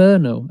Green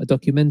Inferno, a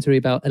documentary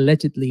about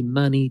allegedly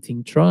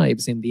man-eating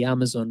tribes in the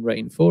Amazon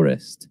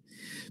rainforest.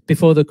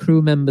 Before the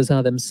crew members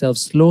are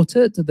themselves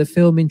slaughtered, the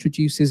film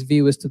introduces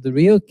viewers to the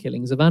real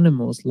killings of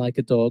animals like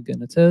a dog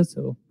and a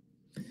turtle.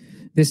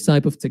 This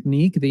type of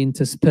technique, the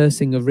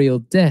interspersing of real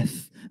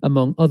death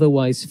among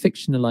otherwise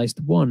fictionalized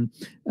one,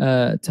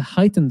 to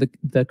heighten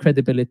the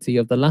credibility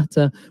of the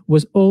latter,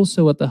 was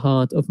also at the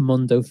heart of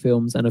Mondo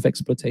films and of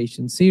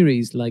exploitation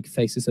series like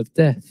Faces of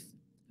Death.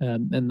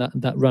 And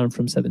that ran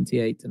from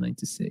 78 to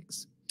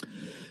 96.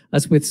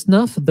 As with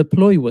Snuff, the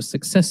ploy was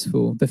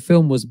successful. The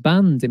film was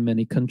banned in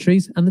many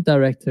countries, and the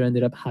director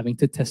ended up having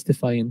to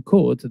testify in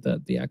court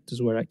that the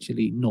actors were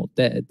actually not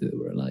dead, they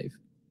were alive.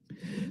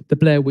 The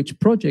Blair Witch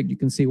Project, you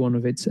can see one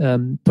of its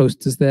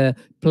posters there,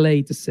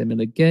 played a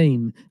similar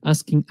game,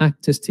 asking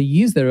actors to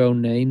use their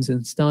own names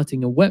and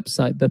starting a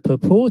website that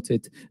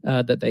purported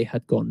that they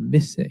had gone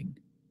missing.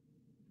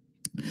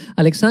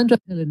 Alexandra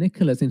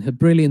Heller-Nicholas, in her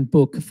brilliant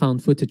book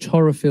Found Footage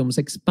Horror Films,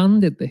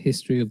 expanded the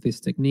history of this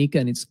technique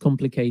and its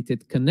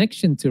complicated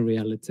connection to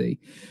reality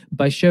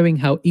by showing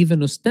how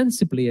even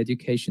ostensibly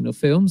educational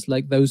films,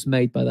 like those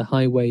made by the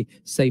Highway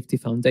Safety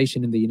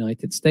Foundation in the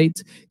United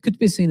States, could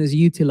be seen as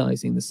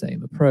utilizing the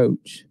same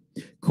approach.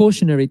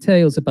 Cautionary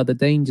tales about the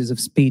dangers of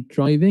speed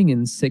driving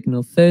in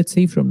Signal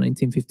 30 from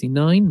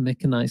 1959,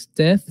 Mechanized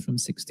Death from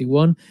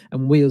 61,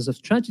 and Wheels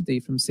of Tragedy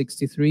from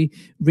 63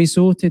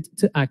 resorted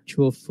to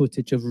actual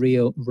footage of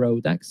real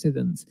road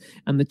accidents.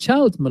 And The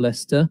Child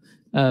Molester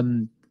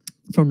from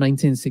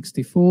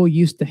 1964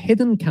 used a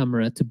hidden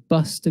camera to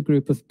bust a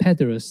group of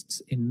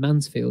pederasts in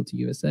Mansfield,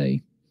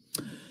 USA.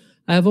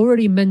 I have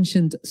already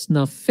mentioned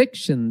snuff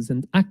fictions,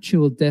 and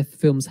actual death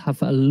films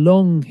have a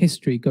long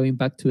history going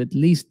back to at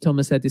least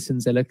Thomas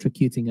Edison's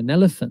Electrocuting an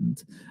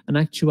Elephant, an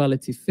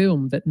actuality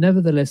film that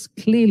nevertheless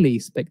clearly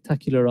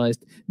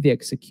spectacularized the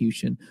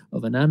execution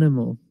of an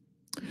animal.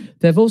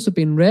 There have also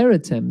been rare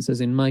attempts, as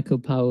in Michael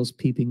Powell's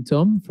Peeping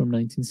Tom from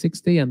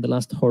 1960 and The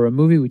Last Horror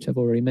Movie, which I've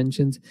already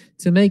mentioned,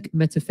 to make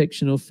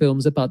metafictional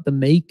films about the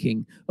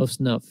making of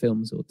snuff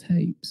films or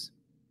tapes.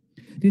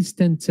 These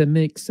tend to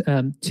mix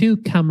two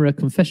camera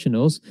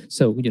confessionals,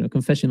 so,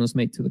 confessionals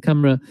made to the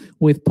camera,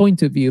 with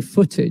point of view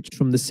footage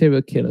from the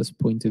serial killer's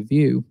point of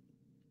view.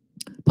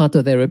 Part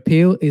of their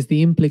appeal is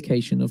the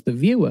implication of the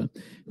viewer,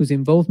 whose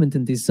involvement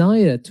and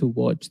desire to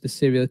watch the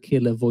serial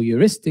killer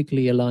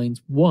voyeuristically aligns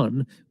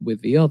one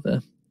with the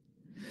other.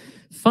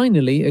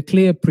 Finally, a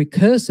clear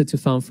precursor to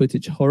found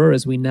footage horror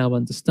as we now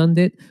understand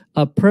it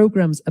are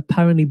programs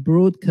apparently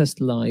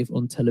broadcast live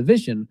on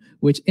television,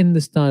 which in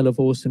the style of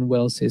Orson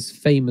Welles'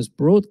 famous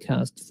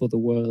broadcast for the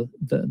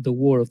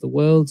War of the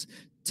Worlds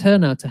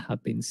turn out to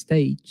have been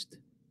staged.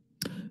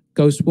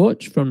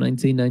 Ghostwatch from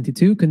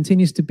 1992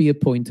 continues to be a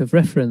point of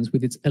reference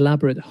with its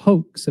elaborate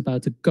hoax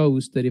about a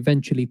ghost that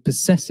eventually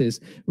possesses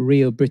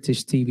real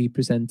British TV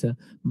presenter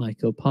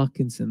Michael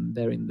Parkinson,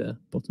 there in the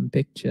bottom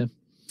picture.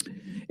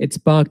 It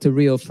sparked a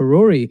real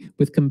furore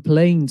with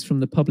complaints from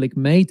the public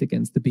made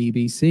against the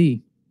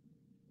BBC.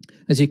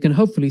 As you can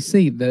hopefully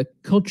see, the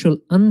cultural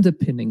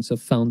underpinnings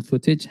of found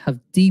footage have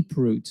deep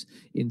roots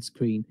in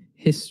screen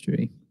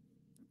history.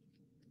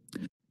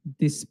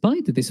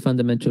 Despite this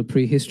fundamental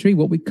prehistory,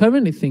 what we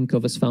currently think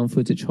of as found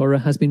footage horror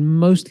has been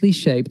mostly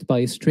shaped by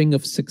a string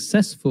of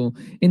successful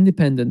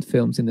independent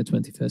films in the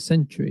 21st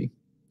century.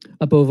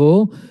 Above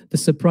all, the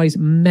surprise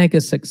mega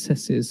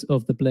successes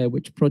of the Blair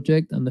Witch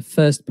Project and the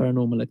first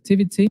Paranormal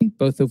Activity,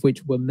 both of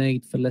which were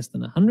made for less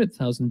than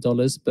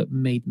 $100,000 but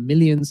made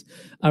millions,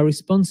 are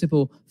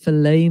responsible for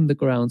laying the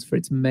grounds for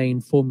its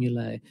main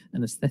formulae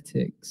and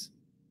aesthetics.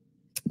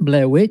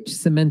 Blair Witch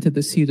cemented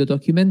the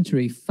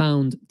pseudo-documentary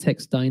found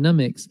text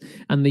dynamics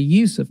and the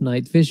use of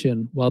night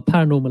vision, while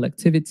Paranormal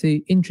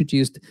Activity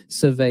introduced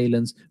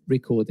surveillance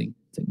recording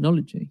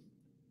technology.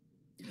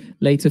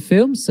 Later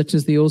films, such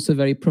as the also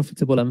very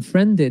profitable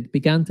Unfriended,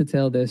 began to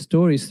tell their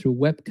stories through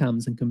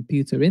webcams and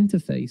computer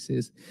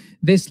interfaces.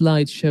 This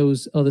slide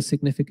shows other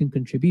significant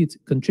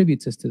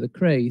contributors to the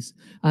craze.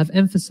 I've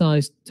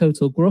emphasized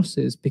total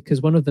grosses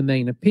because one of the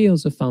main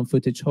appeals of found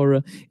footage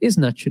horror is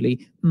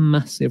naturally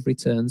massive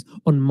returns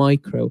on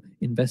micro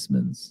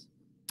investments.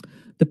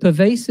 The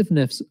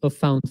pervasiveness of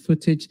found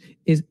footage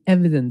is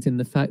evident in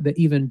the fact that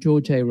even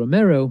George A.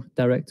 Romero,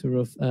 director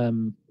of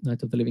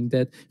Night of the Living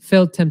Dead,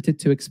 felt tempted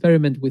to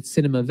experiment with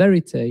cinema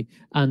verite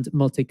and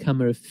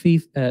multi-camera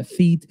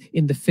feed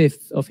in the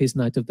fifth of his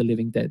Night of the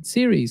Living Dead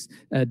series,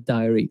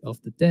 Diary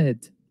of the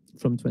Dead,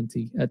 from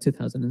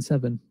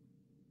 2007.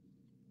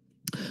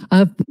 I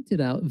have pointed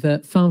out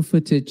that found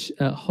footage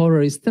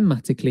horror is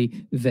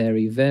thematically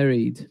very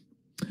varied.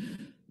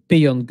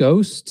 Beyond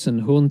ghosts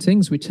and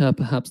hauntings, which are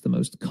perhaps the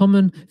most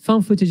common,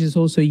 found footage has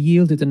also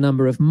yielded a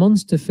number of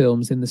monster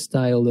films in the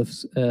style of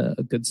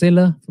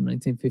Godzilla from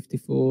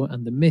 1954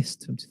 and The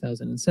Mist from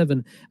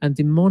 2007, and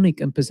demonic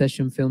and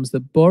possession films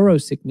that borrow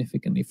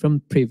significantly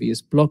from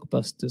previous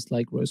blockbusters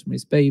like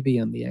Rosemary's Baby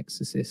and The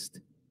Exorcist.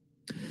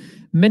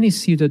 Many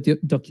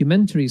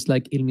pseudo-documentaries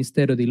like Il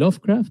Mistero di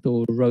Lovecraft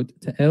or Road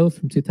to Hell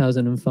from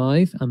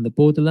 2005 and The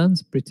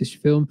Borderlands, British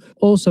film,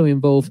 also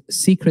involve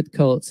secret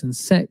cults and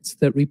sects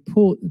that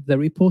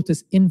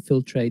reporters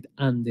infiltrate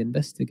and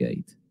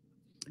investigate.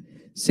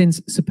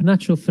 Since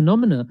supernatural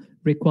phenomena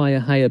require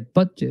higher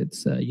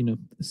budgets,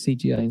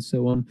 CGI and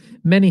so on,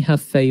 many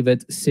have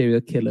favored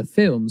serial killer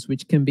films,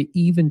 which can be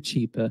even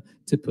cheaper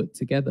to put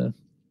together.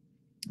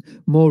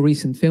 More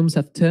recent films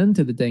have turned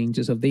to the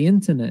dangers of the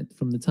internet,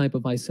 from the type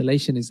of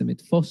isolationism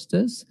it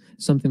fosters,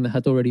 something that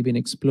had already been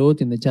explored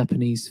in the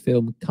Japanese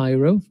film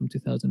Cairo from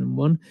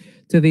 2001,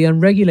 to the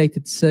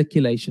unregulated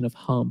circulation of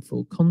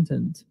harmful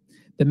content,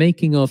 the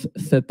making of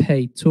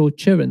for-pay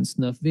torture and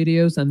snuff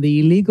videos, and the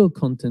illegal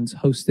content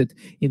hosted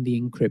in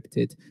the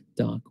encrypted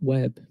dark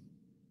web.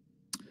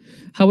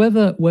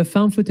 However, where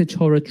found footage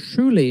horror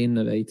truly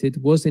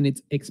innovated was in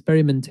its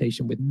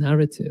experimentation with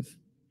narrative.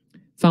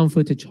 Found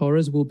footage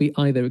horrors will be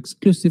either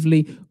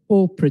exclusively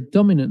or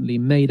predominantly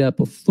made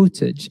up of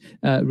footage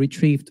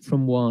retrieved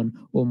from one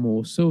or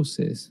more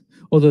sources,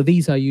 although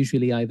these are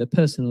usually either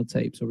personal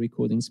tapes or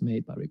recordings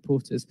made by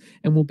reporters,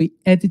 and will be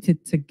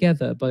edited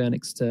together by an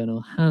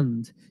external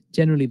hand,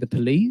 generally the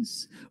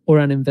police or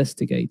an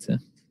investigator.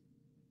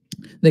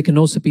 They can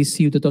also be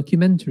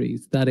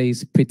pseudo-documentaries, that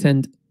is,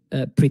 pretend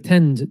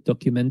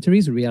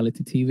documentaries,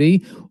 reality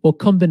TV, or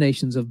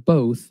combinations of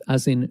both,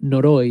 as in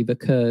Noroi, the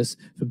Curse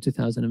from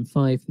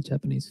 2005, the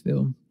Japanese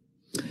film.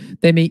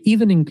 They may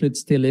even include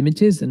still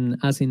images, and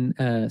as in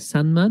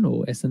Sandman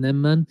or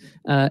S&M Man,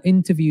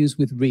 interviews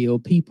with real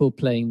people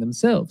playing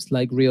themselves,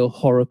 like real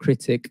horror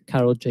critic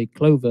Carol J.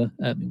 Clover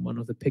in one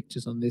of the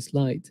pictures on this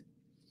slide.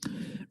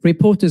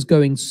 Reporters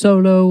going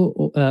solo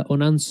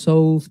on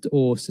unsolved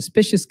or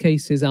suspicious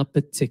cases are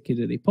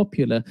particularly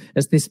popular,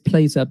 as this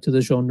plays up to the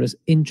genre's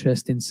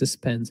interest in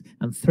suspense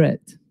and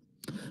threat.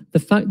 The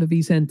fact that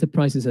these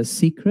enterprises are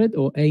secret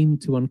or aim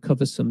to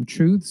uncover some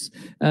truths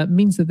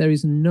means that there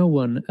is no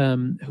one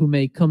who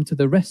may come to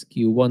the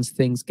rescue once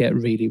things get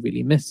really,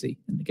 really messy.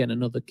 And again,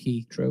 another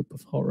key trope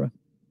of horror.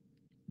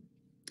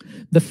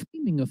 The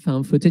framing of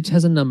found footage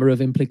has a number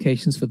of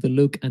implications for the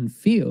look and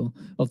feel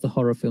of the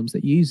horror films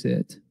that use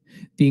it.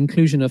 The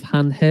inclusion of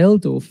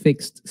handheld or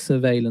fixed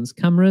surveillance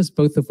cameras,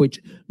 both of which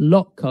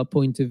lock our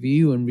point of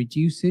view and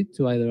reduce it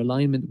to either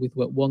alignment with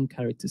what one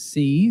character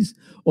sees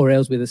or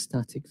else with a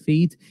static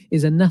feed,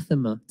 is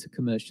anathema to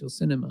commercial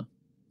cinema.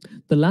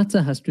 The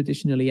latter has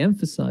traditionally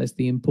emphasized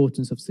the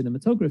importance of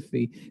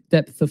cinematography,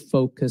 depth of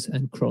focus,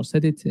 and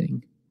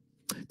cross-editing.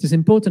 It is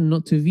important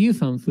not to view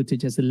found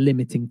footage as a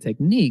limiting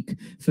technique,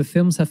 for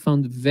films have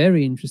found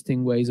very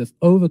interesting ways of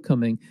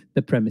overcoming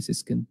the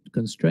premise's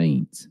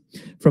constraints.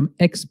 From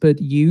expert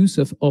use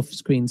of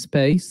off-screen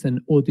space and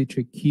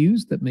auditory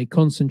cues that may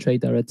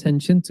concentrate our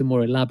attention to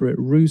more elaborate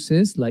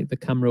ruses, like the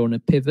camera on a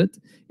pivot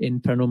in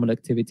Paranormal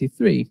Activity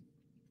 3.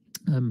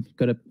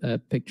 Got a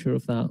picture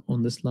of that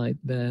on the slide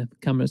there. The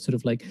camera sort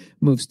of like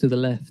moves to the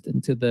left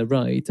and to the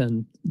right,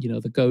 and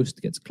the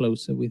ghost gets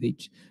closer with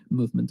each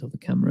movement of the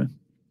camera.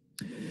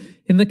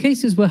 In the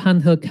cases where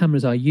handheld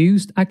cameras are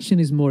used, action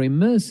is more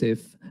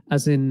immersive,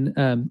 as in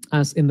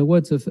the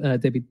words of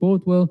David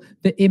Bordwell,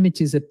 the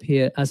images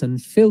appear as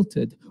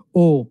unfiltered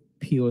or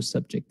pure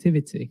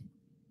subjectivity.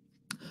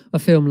 A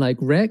film like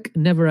Rec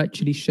never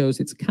actually shows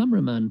its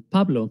cameraman,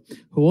 Pablo,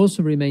 who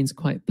also remains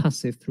quite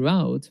passive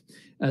throughout,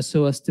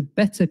 so as to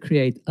better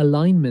create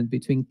alignment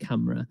between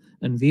camera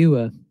and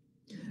viewer.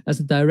 As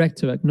the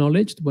director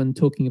acknowledged when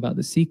talking about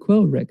the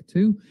sequel, Rec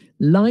 2,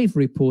 live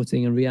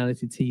reporting and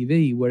reality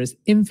TV were as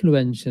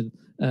influential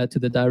to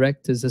the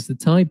directors as the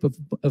type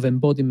of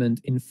embodiment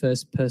in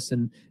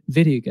first-person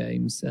video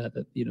games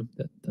that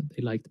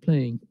they liked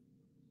playing.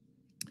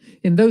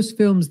 In those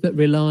films that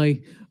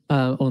rely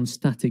on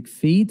static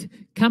feed,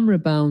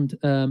 camera-bound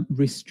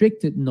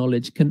restricted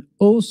knowledge can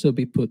also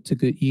be put to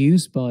good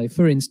use by,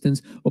 for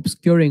instance,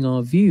 obscuring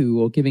our view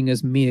or giving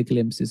us mere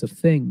glimpses of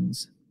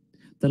things.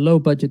 The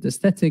low-budget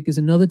aesthetic is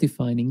another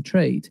defining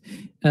trait.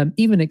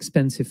 Even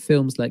expensive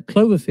films like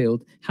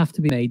Cloverfield have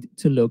to be made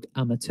to look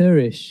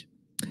amateurish.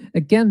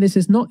 Again, this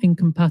is not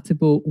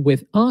incompatible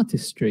with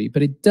artistry,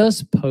 but it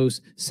does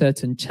pose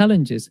certain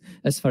challenges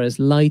as far as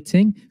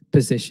lighting,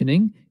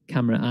 positioning,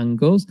 camera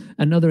angles,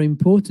 and other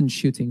important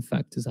shooting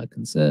factors are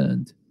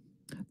concerned.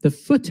 The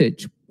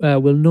footage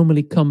will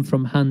normally come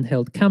from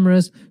handheld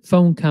cameras,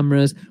 phone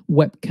cameras,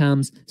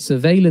 webcams,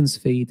 surveillance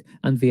feed,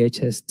 and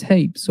VHS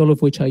tapes, all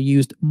of which are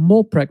used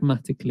more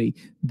pragmatically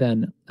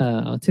than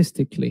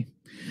artistically.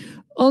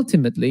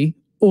 Ultimately,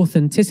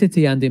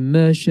 authenticity and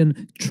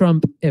immersion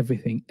trump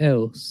everything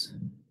else.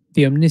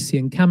 The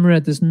omniscient camera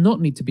does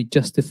not need to be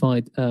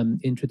justified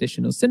in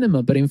traditional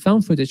cinema, but in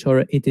found footage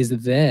horror, it is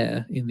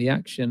there in the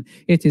action.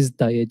 It is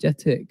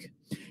diegetic.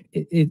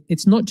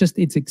 It's not just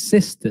its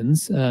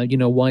existence,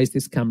 why is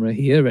this camera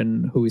here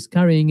and who is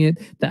carrying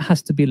it, that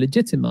has to be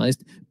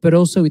legitimized, but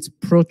also its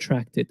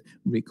protracted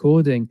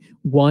recording.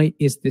 Why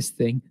is this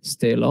thing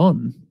still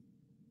on?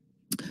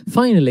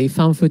 Finally,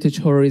 found footage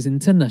horror is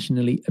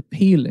internationally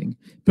appealing,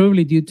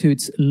 probably due to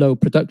its low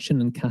production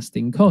and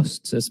casting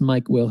costs, as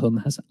Mike Wilhelm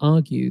has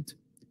argued.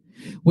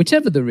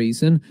 Whichever the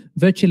reason,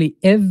 virtually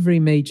every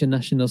major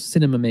national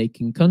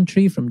cinema-making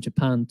country, from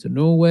Japan to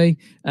Norway,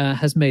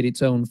 has made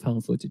its own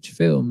found footage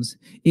films.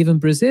 Even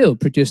Brazil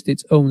produced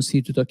its own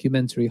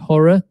pseudo-documentary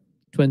horror,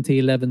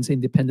 2011's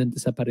Independent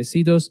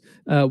Desaparecidos,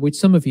 which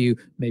some of you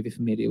may be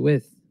familiar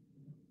with.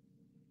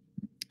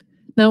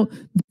 Now,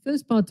 the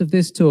first part of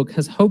this talk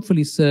has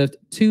hopefully served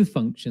two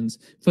functions.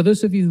 For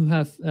those of you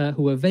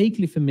who are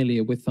vaguely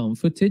familiar with found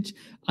footage,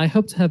 I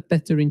hope to have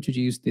better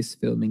introduced this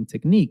filming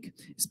technique,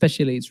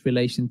 especially its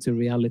relation to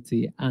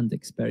reality and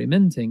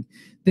experimenting.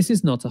 This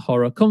is not a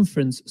horror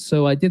conference,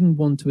 so I didn't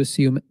want to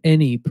assume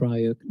any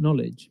prior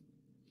knowledge.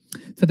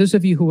 For those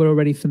of you who are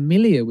already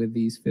familiar with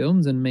these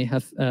films and may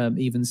have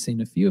even seen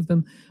a few of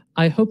them,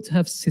 I hope to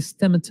have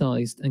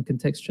systematized and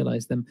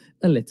contextualized them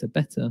a little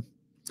better.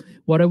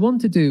 What I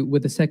want to do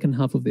with the second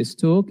half of this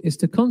talk is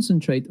to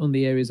concentrate on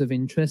the areas of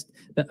interest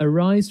that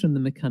arise from the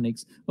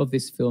mechanics of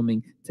this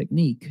filming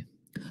technique.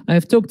 I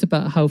have talked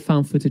about how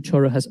found footage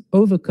horror has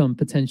overcome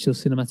potential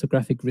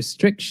cinematographic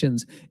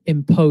restrictions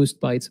imposed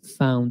by its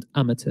found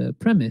amateur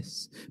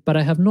premise, but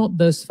I have not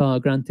thus far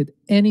granted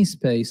any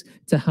space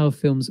to how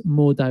films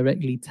more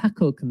directly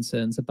tackle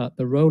concerns about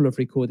the role of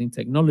recording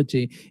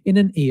technology in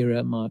an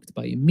era marked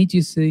by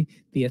immediacy,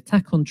 the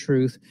attack on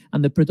truth,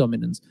 and the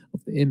predominance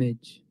of the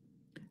image.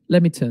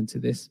 Let me turn to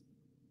this.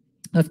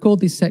 I've called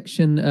this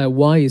section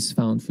Why is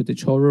Found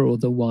Footage Horror, or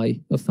the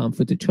Why of Found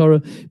Footage Horror,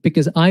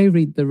 because I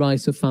read the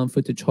rise of found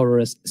footage horror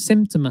as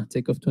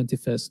symptomatic of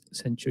 21st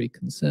century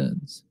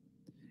concerns.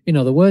 In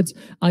other words,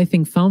 I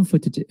think found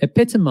footage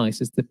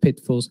epitomizes the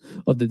pitfalls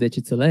of the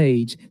digital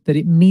age, that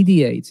it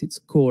mediates its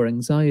core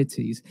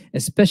anxieties,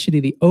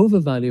 especially the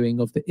overvaluing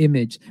of the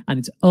image and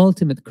its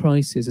ultimate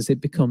crisis as it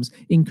becomes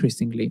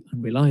increasingly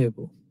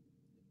unreliable.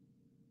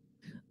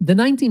 The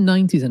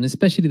 1990s and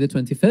especially the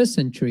 21st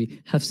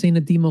century have seen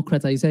a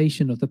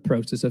democratization of the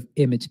process of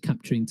image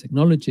capturing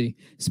technology,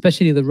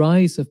 especially the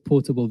rise of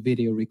portable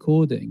video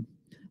recording.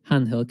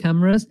 Handheld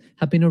cameras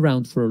have been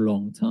around for a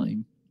long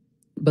time.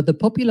 But the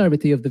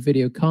popularity of the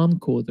video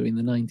camcorder in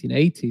the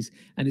 1980s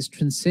and its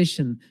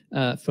transition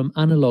from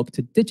analog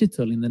to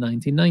digital in the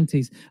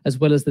 1990s, as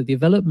well as the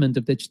development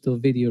of digital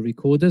video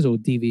recorders, or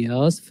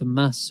DVRs, for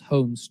mass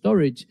home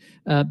storage,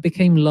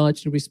 became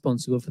largely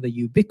responsible for the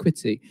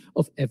ubiquity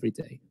of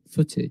everyday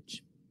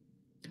footage.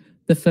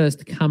 The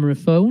first camera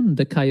phone,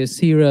 the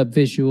Kyocera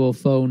Visual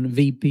Phone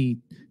VP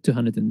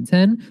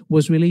 210,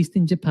 was released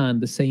in Japan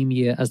the same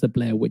year as the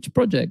Blair Witch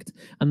Project,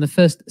 and the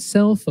first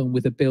cell phone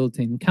with a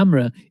built-in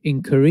camera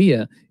in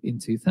Korea in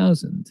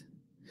 2000.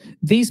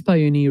 These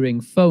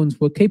pioneering phones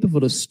were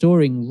capable of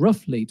storing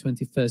roughly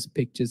 21st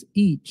pictures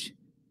each.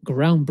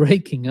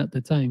 Groundbreaking at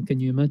the time, can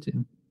you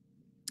imagine?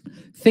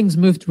 Things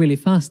moved really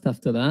fast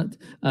after that.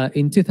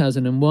 In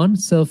 2001,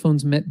 cell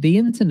phones met the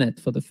internet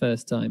for the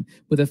first time,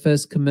 with the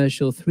first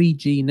commercial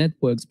 3G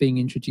networks being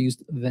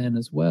introduced then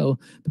as well.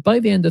 But by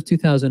the end of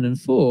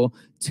 2004,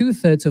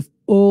 2/3 of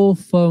all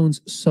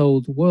phones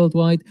sold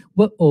worldwide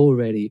were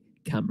already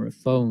camera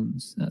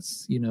phones.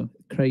 That's, you know,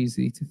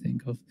 crazy to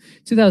think of.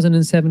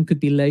 2007 could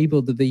be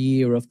labeled the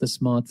year of the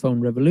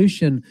smartphone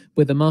revolution,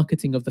 with the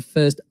marketing of the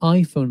first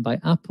iPhone by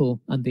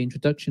Apple and the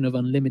introduction of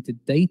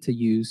unlimited data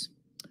use.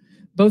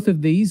 Both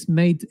of these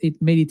made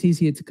it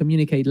easier to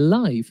communicate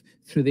live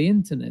through the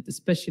internet,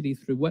 especially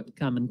through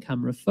webcam and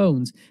camera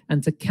phones,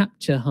 and to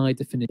capture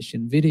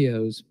high-definition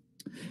videos.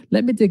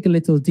 Let me dig a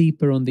little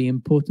deeper on the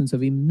importance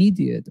of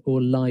immediate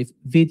or live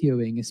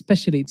videoing,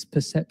 especially its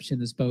perception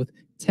as both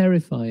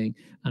terrifying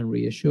and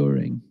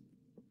reassuring.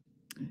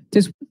 It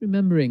is worth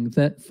remembering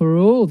that for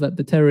all that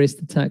the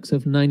terrorist attacks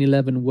of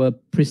 9/11 were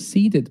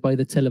preceded by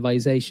the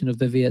televisation of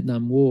the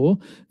Vietnam War,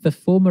 the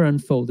former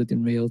unfolded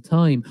in real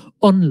time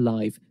on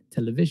live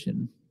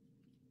television.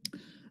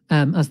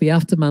 As the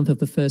aftermath of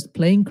the first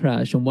plane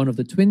crash on one of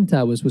the Twin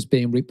Towers was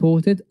being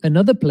reported,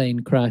 another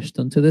plane crashed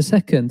onto the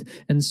second,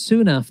 and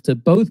soon after,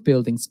 both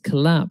buildings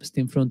collapsed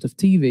in front of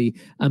TV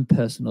and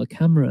personal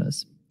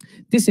cameras.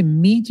 This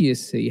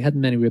immediacy had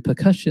many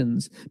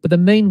repercussions, but the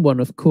main one,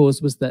 of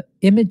course, was that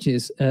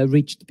images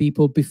reached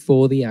people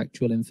before the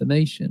actual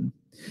information.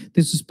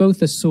 This was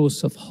both a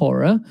source of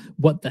horror,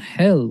 what the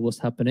hell was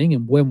happening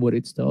and when would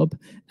it stop,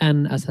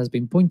 and, as has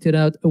been pointed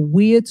out, a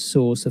weird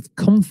source of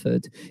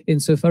comfort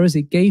insofar as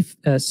it gave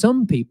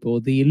some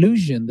people the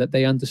illusion that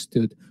they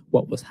understood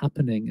what was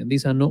happening. And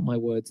these are not my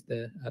words,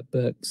 they're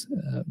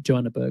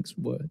Joanna Berg's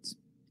words.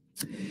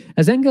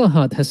 As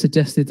Engelhardt has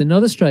suggested,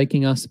 another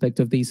striking aspect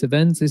of these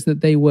events is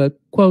that they were,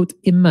 quote,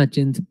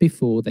 imagined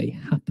before they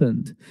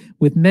happened,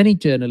 with many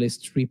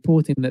journalists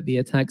reporting that the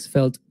attacks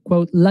felt,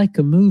 quote, like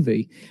a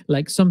movie,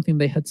 like something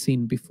they had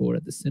seen before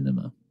at the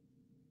cinema.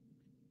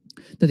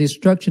 The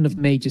destruction of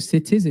major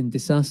cities in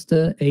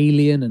disaster,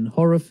 alien, and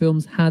horror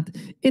films had,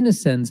 in a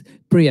sense,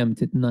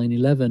 preempted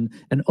 9/11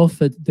 and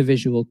offered the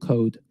visual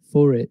code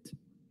for it.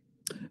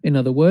 In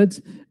other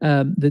words,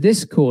 the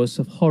discourse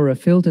of horror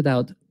filtered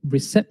out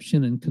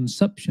reception and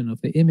consumption of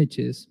the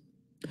images.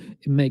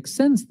 It makes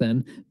sense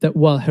then that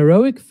while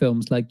heroic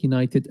films like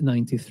United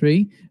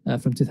 93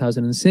 from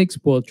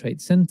 2006, World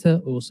Trade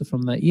Center also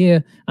from that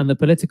year, and the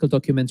political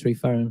documentary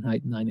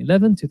Fahrenheit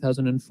 9/11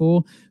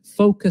 2004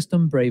 focused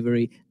on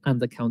bravery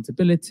and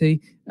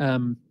accountability,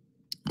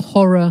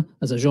 horror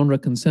as a genre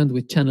concerned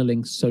with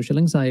channeling social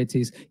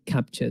anxieties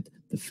captured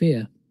the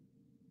fear.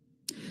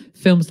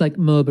 Films like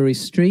Mulberry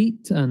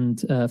Street and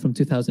from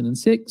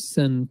 2006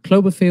 and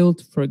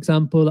Cloverfield, for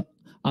example,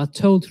 are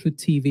told through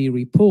TV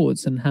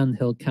reports and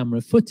handheld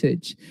camera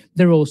footage.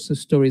 They're also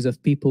stories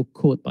of people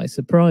caught by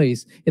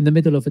surprise in the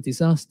middle of a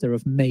disaster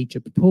of major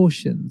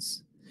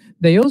proportions.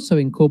 They also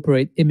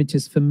incorporate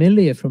images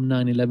familiar from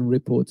 9/11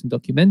 reports and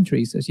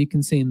documentaries, as you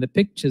can see in the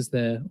pictures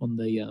there on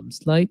the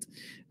slide.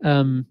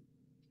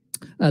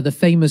 The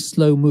famous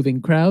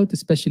slow-moving crowd,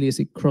 especially as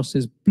it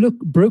crosses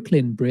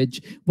Brooklyn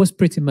Bridge, was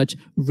pretty much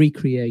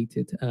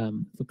recreated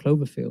for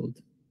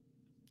Cloverfield.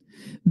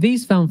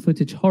 These found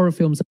footage horror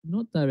films are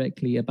not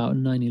directly about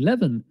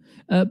 9/11,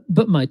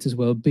 but might as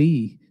well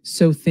be.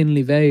 So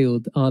thinly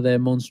veiled are their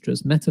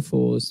monstrous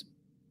metaphors.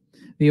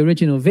 The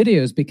original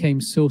videos became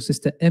sources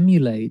to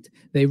emulate.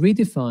 They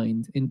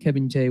redefined, in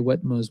Kevin J.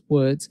 Wetmore's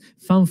words,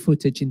 found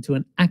footage into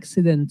an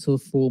accidental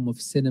form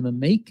of cinema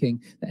making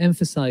that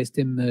emphasized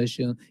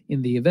immersion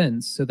in the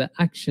events, so that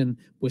action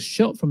was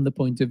shot from the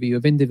point of view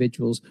of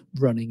individuals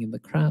running in the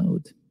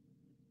crowd.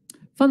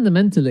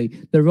 Fundamentally,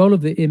 the role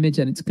of the image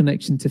and its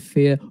connection to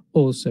fear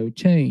also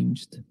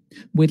changed.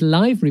 With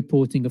live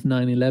reporting of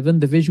 9/11,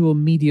 the visual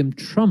medium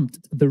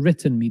trumped the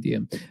written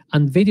medium,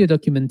 and video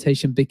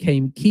documentation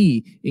became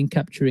key in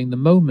capturing the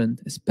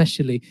moment,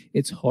 especially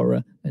its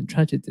horror and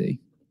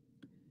tragedy.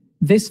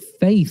 This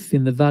faith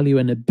in the value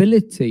and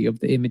ability of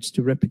the image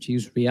to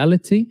reproduce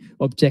reality,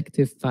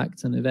 objective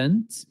facts and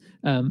events,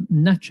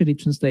 naturally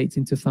translates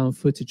into found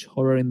footage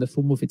horror in the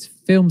form of its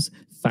film's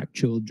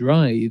factual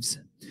drives.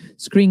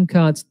 Screen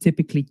cards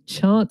typically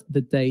chart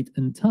the date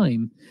and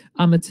time.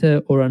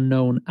 Amateur or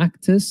unknown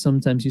actors,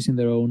 sometimes using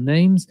their own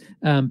names,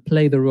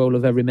 play the role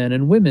of every man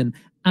and women,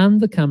 and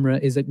the camera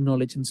is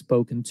acknowledged and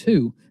spoken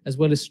to, as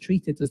well as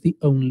treated as the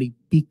only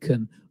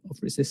beacon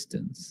of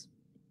resistance.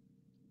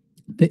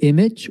 The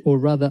image, or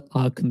rather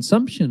our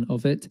consumption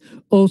of it,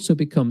 also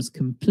becomes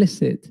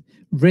complicit,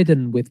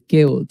 ridden with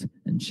guilt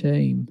and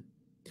shame.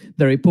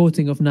 The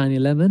reporting of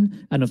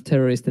 9/11 and of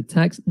terrorist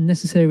attacks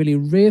necessarily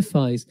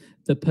reifies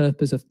the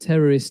purpose of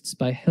terrorists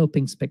by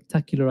helping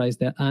spectacularize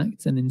their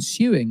acts and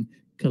ensuing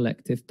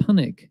collective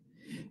panic.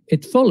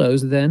 It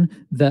follows then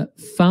that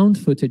found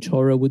footage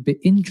horror would be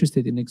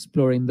interested in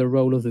exploring the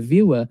role of the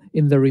viewer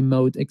in the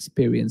remote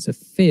experience of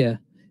fear,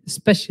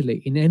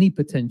 especially in any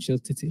potential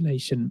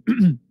titillation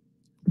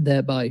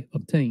thereby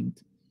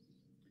obtained.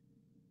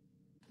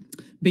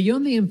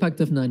 Beyond the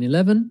impact of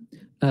 9/11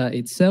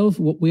 itself,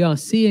 what we are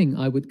seeing,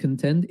 I would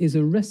contend, is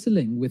a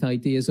wrestling with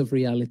ideas of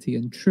reality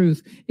and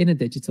truth in a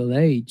digital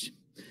age.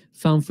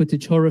 Found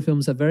footage horror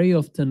films are very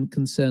often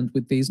concerned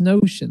with these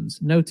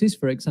notions. Notice,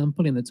 for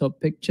example, in the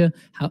top picture,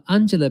 how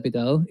Angela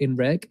Vidal in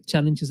Rec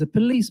challenges a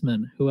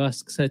policeman who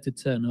asks her to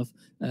turn off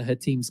her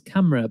team's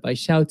camera by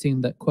shouting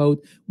that,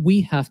 quote,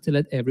 "We have to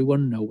let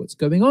everyone know what's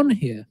going on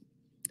here."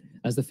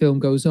 As the film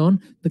goes on,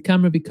 the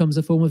camera becomes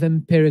a form of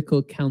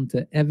empirical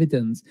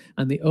counter-evidence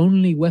and the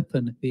only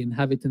weapon the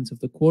inhabitants of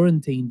the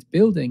quarantined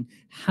building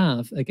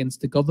have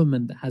against a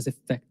government that has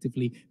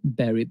effectively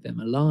buried them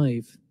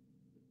alive.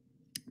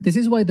 This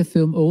is why the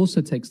film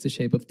also takes the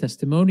shape of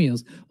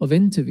testimonials of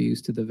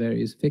interviews to the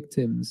various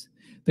victims.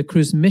 The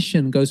crew's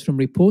mission goes from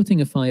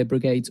reporting a fire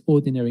brigade's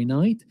ordinary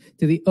night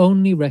to the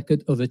only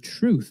record of a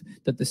truth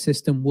that the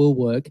system will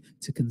work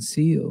to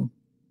conceal.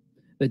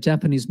 The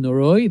Japanese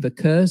Noroi, The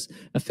Curse,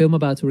 a film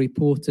about a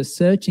reporter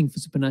searching for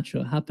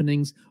supernatural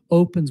happenings,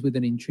 opens with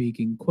an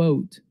intriguing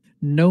quote,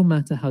 "No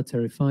matter how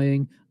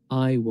terrifying,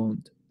 I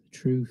want the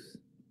truth."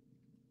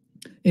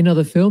 In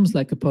other films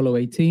like Apollo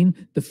 18,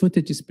 the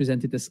footage is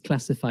presented as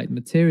classified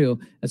material,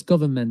 as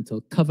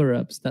governmental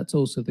cover-ups. That's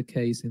also the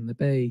case in The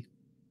Bay.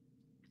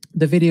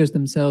 The videos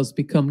themselves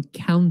become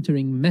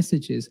countering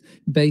messages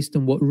based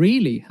on what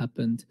really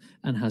happened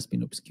and has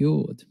been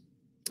obscured.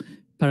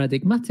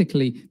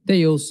 Paradigmatically,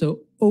 they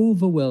also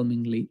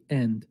overwhelmingly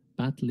end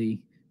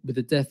badly, with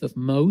the death of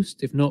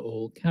most, if not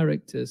all,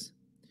 characters.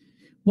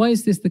 Why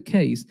is this the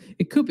case?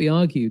 It could be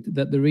argued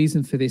that the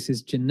reason for this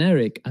is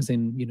generic, as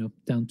in,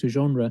 down to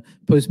genre.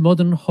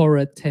 Postmodern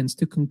horror tends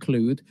to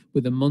conclude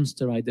with a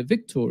monster either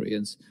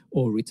victorious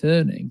or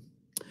returning.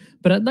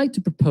 But I'd like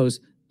to propose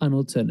an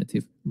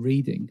alternative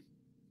reading.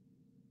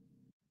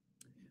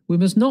 We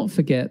must not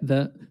forget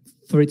that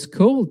for its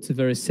call to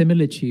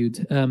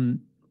verisimilitude,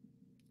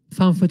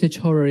 found footage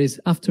horror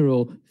is, after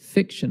all,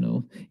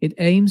 fictional. It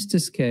aims to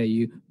scare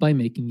you by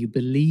making you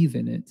believe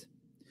in it.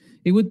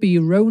 It would be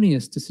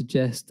erroneous to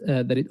suggest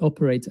that it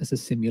operates as a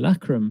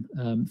simulacrum,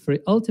 for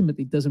it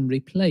ultimately doesn't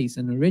replace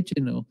an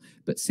original,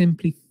 but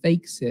simply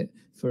fakes it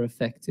for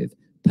effective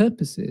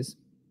purposes.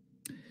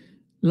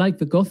 Like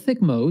the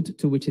Gothic mode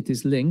to which it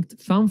is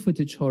linked, found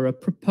footage horror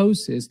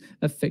proposes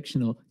a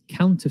fictional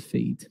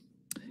counterfeit.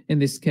 In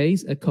this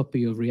case, a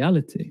copy of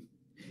reality.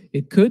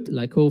 It could,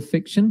 like all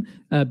fiction,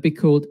 be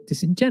called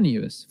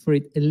disingenuous, for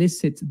it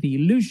elicits the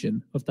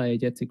illusion of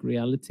diegetic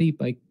reality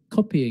by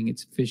copying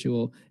its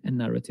visual and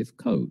narrative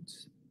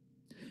codes.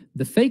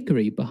 The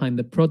fakery behind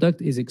the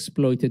product is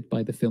exploited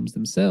by the films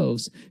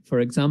themselves. For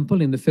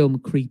example, in the film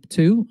Creep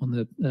 2, on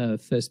the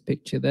first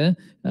picture there,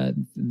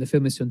 the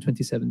film is from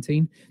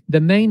 2017,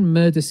 the main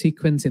murder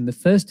sequence in the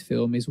first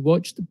film is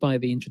watched by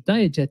the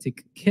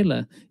intradiegetic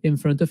killer in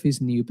front of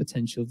his new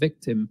potential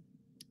victim,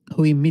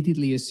 who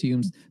immediately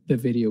assumes the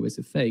video is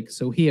a fake.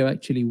 So here,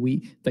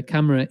 actually, the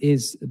camera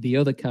is the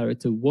other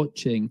character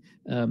watching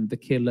the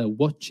killer,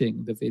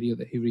 watching the video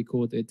that he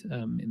recorded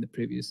in the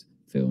previous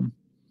film.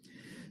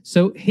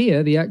 So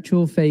here, the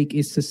actual fake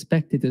is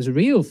suspected as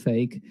real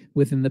fake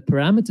within the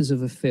parameters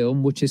of a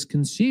film which is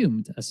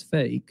consumed as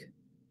fake.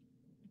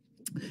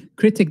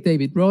 Critic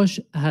David Roche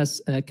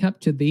has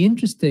captured the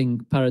interesting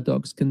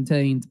paradox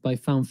contained by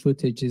found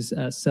footage's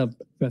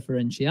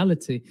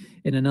self-referentiality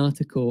in an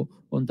article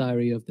on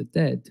Diary of the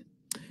Dead.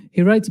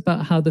 He writes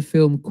about how the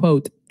film,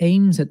 quote,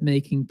 aims at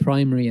making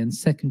primary and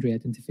secondary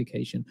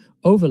identification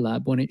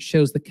overlap when it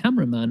shows the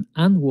cameraman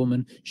and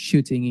woman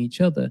shooting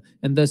each other,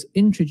 and thus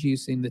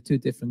introducing the two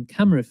different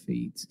camera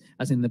feeds,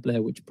 as in the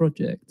Blair Witch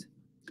Project.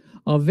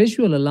 Our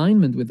visual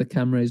alignment with the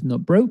camera is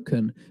not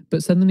broken,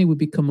 but suddenly we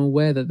become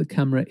aware that the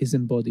camera is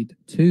embodied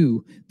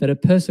too, that a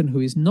person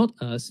who is not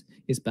us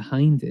is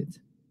behind it.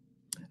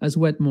 As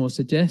Wetmore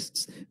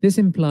suggests, this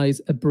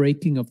implies a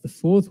breaking of the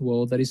fourth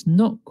wall that is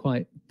not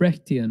quite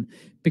Brechtian,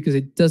 because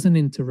it doesn't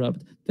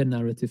interrupt the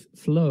narrative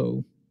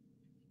flow.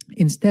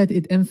 Instead,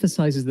 it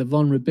emphasizes the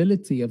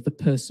vulnerability of the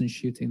person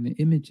shooting the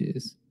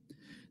images.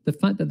 The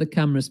fact that the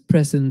camera's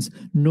presence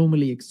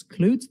normally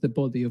excludes the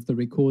body of the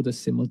recorder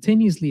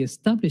simultaneously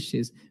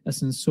establishes a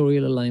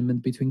sensorial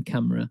alignment between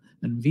camera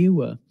and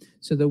viewer,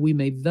 so that we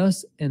may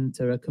thus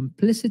enter a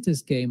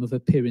complicitous game of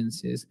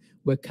appearances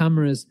where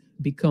cameras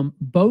become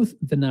both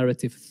the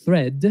narrative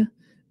thread,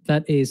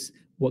 that is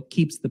what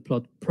keeps the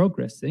plot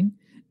progressing,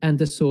 and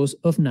the source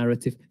of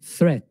narrative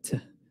threat,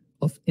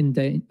 of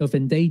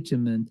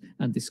endangerment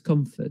and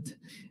discomfort.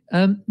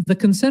 The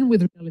concern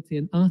with reality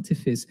and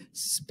artifice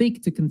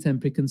speak to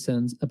contemporary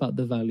concerns about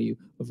the value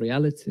of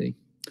reality.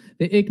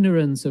 The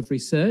ignorance of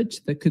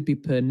research that could be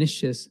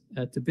pernicious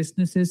to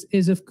businesses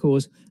is, of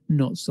course,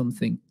 not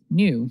something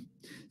new.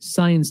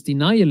 Science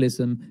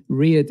denialism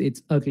reared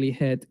its ugly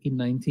head in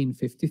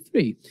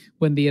 1953,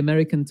 when the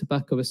American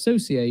Tobacco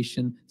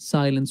Association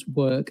silenced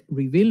work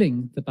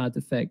revealing the bad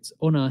effects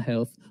on our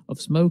health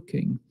of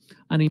smoking,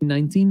 and in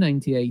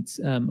 1998's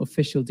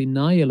official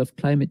denial of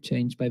climate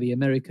change by the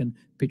American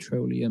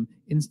Petroleum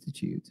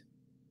Institute.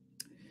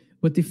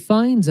 What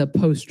defines our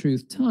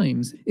post-truth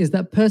times is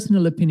that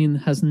personal opinion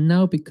has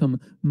now become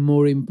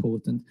more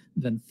important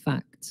than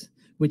facts,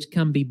 which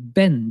can be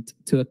bent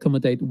to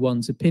accommodate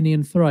one's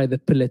opinion for either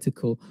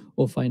political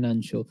or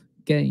financial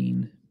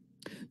gain.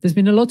 There's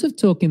been a lot of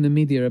talk in the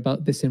media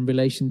about this in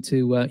relation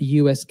to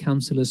US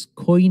councillors'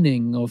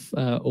 coining of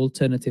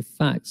alternative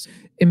facts.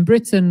 In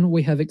Britain,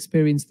 we have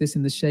experienced this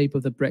in the shape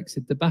of the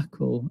Brexit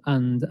debacle,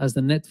 and as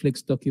the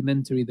Netflix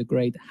documentary The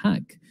Great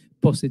Hack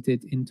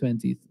posited in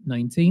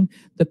 2019,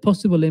 the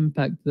possible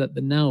impact that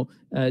the now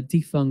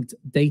defunct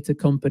data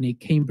company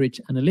Cambridge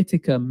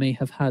Analytica may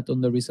have had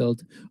on the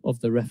result of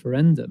the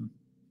referendum.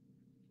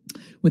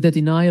 With the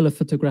denial of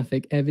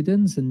photographic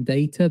evidence and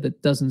data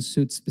that doesn't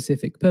suit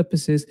specific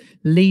purposes,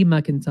 Lee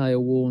McIntyre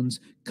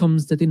warns,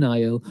 comes the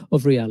denial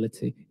of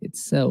reality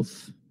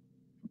itself,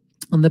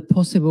 and the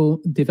possible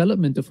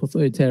development of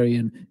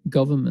authoritarian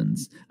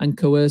governments and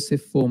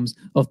coercive forms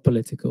of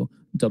political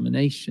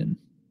domination.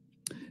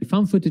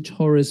 Found footage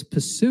horror's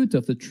pursuit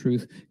of the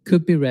truth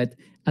could be read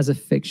as a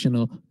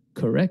fictional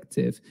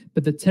corrective,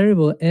 but the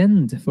terrible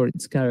end for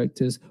its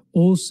characters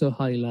also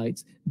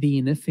highlights the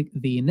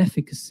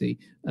inefficacy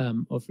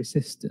of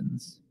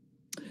resistance.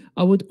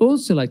 I would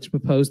also like to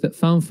propose that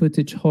found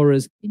footage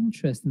horror's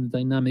interest in the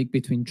dynamic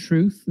between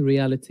truth,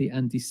 reality,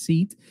 and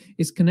deceit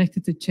is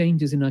connected to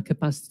changes in our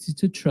capacity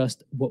to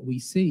trust what we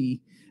see,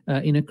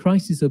 in a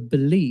crisis of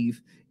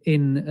belief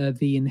in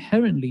the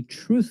inherently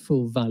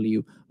truthful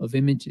value of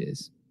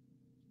images.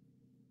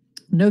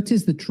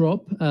 Notice the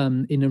drop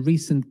in a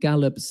recent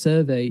Gallup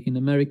survey in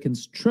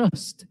Americans'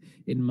 trust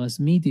in mass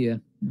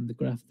media, in the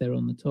graph there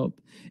on the top.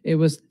 It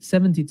was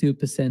 72%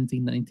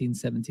 in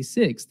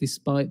 1976,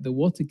 despite the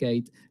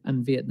Watergate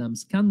and Vietnam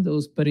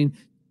scandals, but in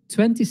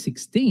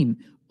 2016,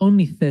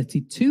 only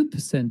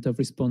 32% of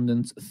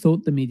respondents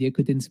thought the media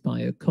could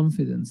inspire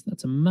confidence.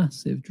 That's a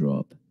massive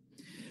drop.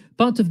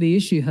 Part of the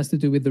issue has to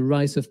do with the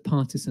rise of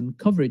partisan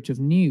coverage of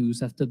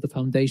news after the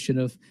foundation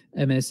of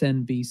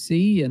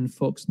MSNBC and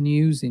Fox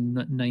News in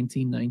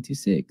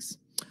 1996.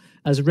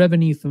 As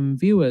revenue from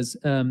viewers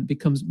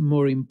becomes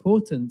more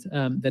important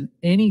than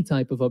any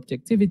type of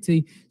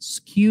objectivity,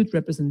 skewed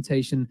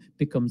representation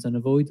becomes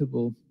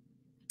unavoidable.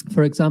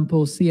 For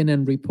example,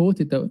 CNN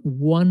reported that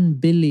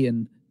 $1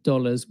 billion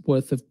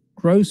worth of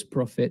gross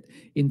profit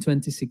in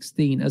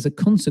 2016 as a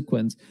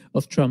consequence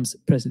of Trump's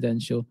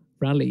presidential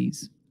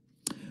rallies.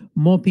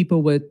 More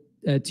people were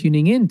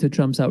tuning in to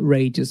Trump's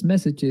outrageous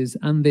messages,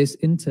 and this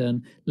in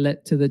turn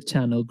led to the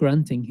channel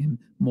granting him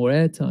more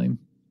airtime.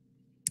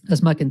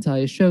 As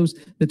McIntyre shows,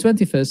 the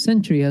 21st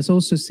century has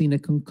also seen a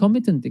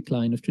concomitant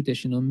decline of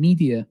traditional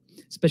media,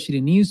 especially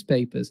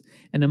newspapers,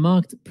 and a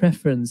marked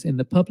preference in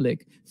the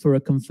public for a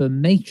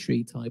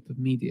confirmatory type of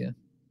media.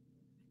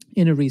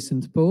 In a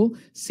recent poll,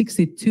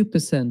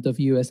 62% of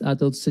US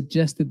adults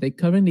suggested they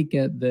currently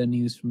get their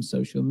news from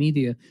social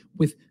media,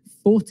 with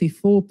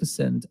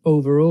 44%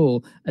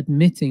 overall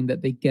admitting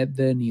that they get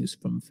their news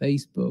from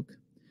Facebook.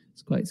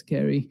 It's quite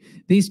scary.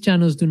 These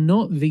channels do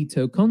not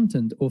veto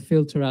content or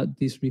filter out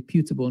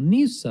disreputable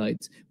news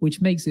sites,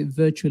 which makes it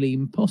virtually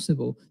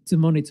impossible to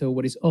monitor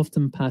what is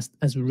often passed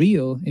as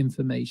real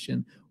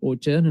information or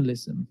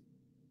journalism.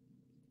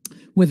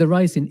 With the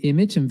rise in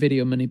image and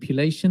video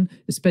manipulation,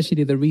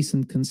 especially the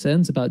recent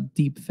concerns about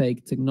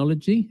deepfake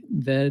technology,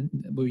 there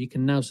where you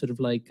can now sort of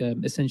like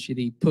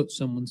essentially put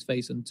someone's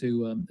face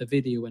onto a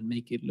video and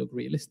make it look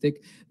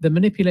realistic, the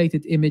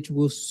manipulated image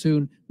will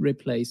soon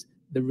replace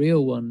the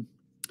real one.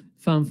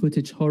 Found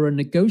footage horror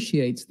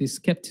negotiates this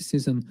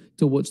skepticism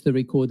towards the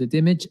recorded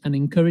image and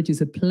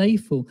encourages a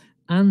playful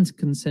and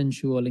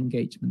consensual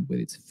engagement with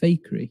its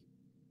fakery.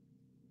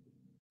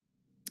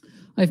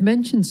 I've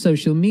mentioned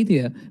social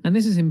media, and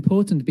this is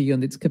important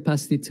beyond its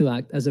capacity to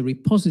act as a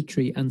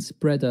repository and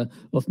spreader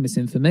of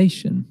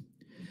misinformation.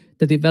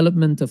 The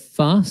development of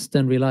fast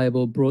and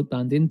reliable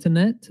broadband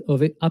internet,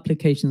 of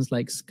applications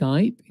like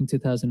Skype in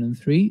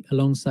 2003,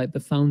 alongside the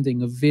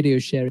founding of video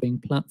sharing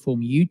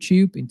platform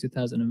YouTube in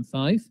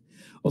 2005,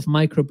 of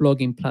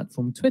microblogging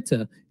platform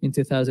Twitter in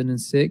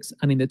 2006,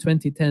 and in the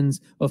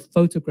 2010s of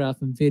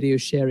photograph and video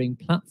sharing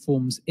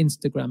platforms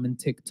Instagram and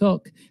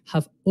TikTok,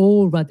 have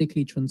all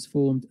radically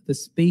transformed the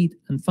speed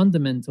and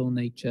fundamental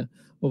nature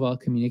of our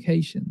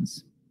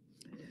communications.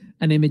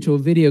 An image or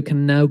video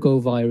can now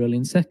go viral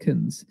in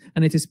seconds,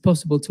 and it is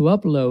possible to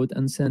upload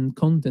and send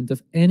content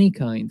of any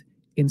kind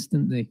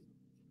instantly.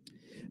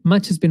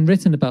 Much has been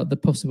written about the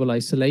possible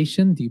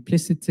isolation,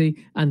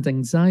 duplicity, and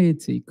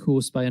anxiety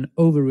caused by an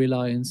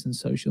over-reliance on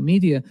social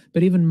media,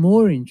 but even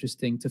more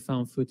interesting to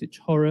found footage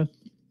horror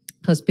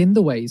has been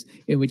the ways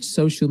in which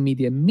social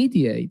media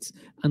mediates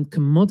and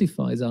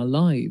commodifies our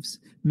lives,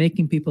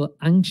 making people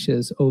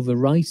anxious over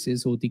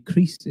rises or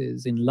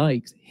decreases in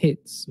likes,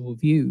 hits, or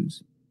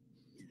views.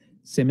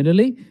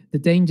 Similarly, the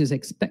dangers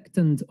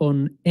expectant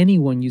on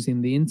anyone using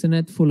the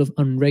internet, full of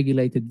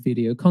unregulated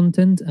video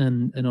content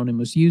and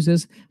anonymous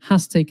users,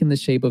 has taken the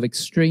shape of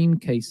extreme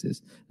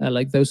cases,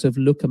 like those of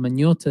Luca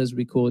Magnotta's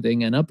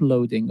recording and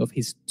uploading of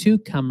his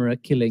 2-camera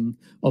killing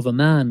of a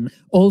man.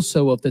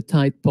 Also of the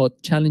Tide Pod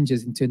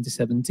challenges in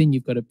 2017,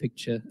 you've got a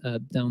picture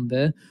down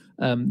there.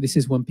 This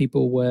is when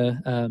people were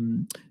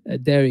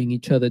daring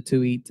each other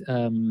to eat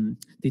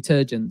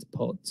detergent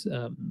pods,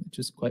 which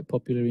was quite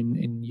popular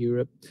in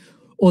Europe.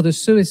 Or the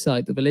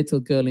suicide of a little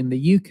girl in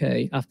the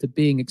UK after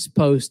being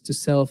exposed to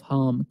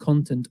self-harm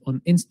content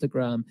on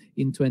Instagram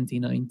in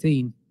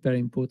 2019. Very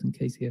important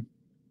case here.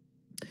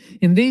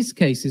 In these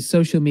cases,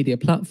 social media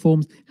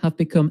platforms have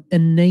become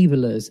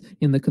enablers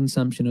in the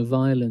consumption of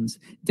violence,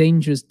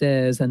 dangerous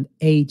dares, and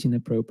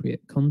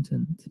age-inappropriate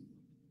content.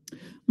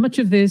 Much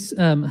of this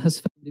has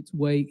found its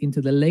way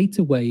into the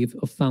later wave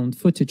of found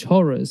footage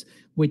horrors,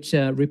 which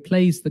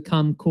replace the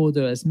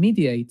camcorder as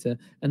mediator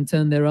and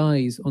turn their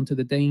eyes onto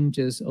the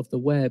dangers of the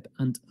web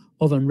and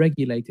of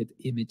unregulated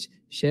image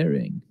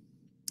sharing.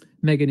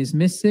 Megan is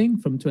Missing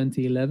from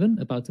 2011,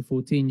 about a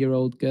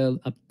 14-year-old girl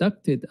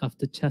abducted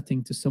after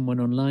chatting to someone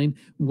online,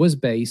 was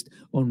based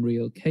on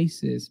real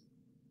cases.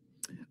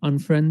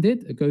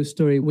 Unfriended, a ghost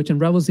story which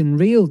unravels in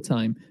real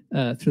time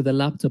through the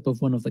laptop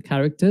of one of the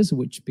characters,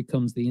 which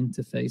becomes the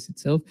interface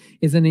itself,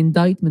 is an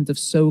indictment of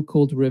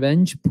so-called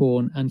revenge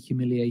porn and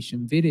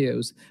humiliation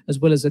videos, as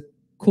well as a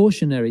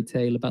cautionary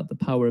tale about the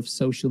power of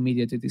social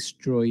media to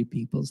destroy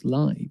people's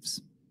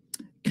lives.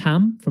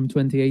 Cam from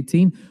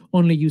 2018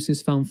 only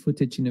uses found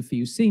footage in a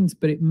few scenes,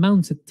 but it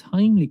mounts a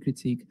timely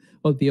critique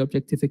of the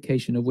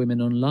objectification of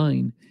women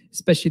online,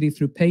 especially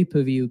through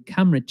pay-per-view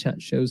camera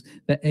chat shows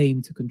that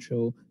aim to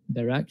control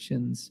their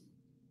actions.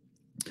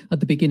 At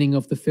the beginning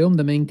of the film,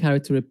 the main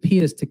character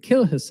appears to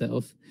kill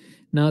herself.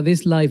 Now,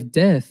 this live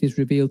death is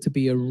revealed to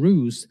be a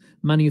ruse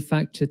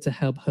manufactured to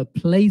help her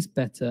place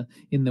better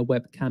in the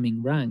webcamming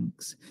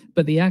ranks.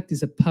 But the act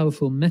is a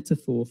powerful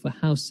metaphor for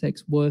how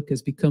sex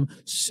workers become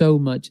so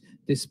much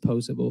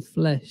disposable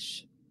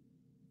flesh.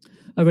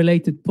 A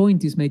related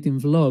point is made in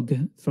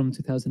Vlog from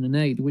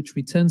 2008, which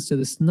returns to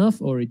the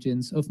snuff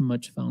origins of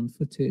much found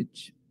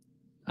footage.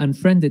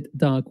 Unfriended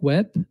Dark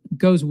Web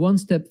goes one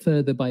step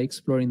further by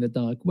exploring the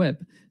dark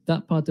web,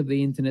 that part of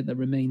the internet that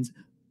remains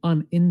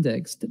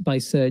unindexed by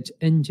search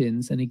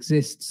engines and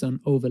exists on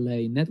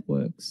overlay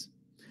networks.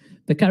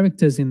 The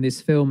characters in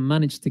this film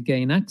manage to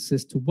gain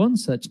access to one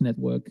such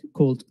network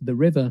called The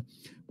River,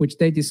 which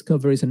they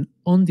discover is an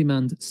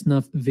on-demand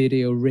snuff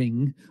video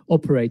ring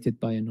operated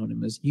by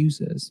anonymous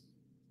users.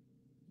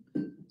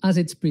 As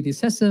its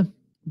predecessor,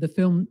 the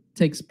film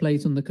takes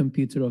place on the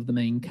computer of the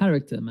main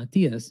character,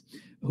 Matthias,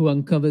 who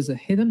uncovers a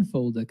hidden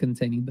folder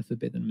containing the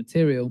forbidden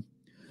material.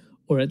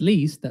 Or at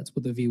least that's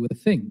what the viewer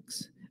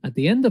thinks. At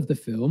the end of the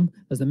film,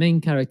 as the main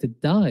character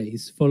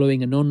dies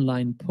following an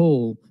online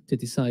poll to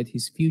decide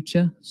his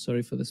future,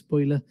 sorry for the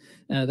spoiler,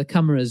 the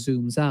camera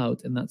zooms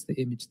out and that's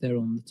the image there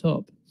on the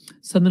top.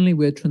 Suddenly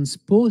we're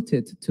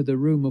transported to the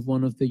room of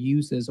one of the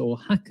users or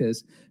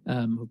hackers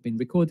who've been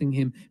recording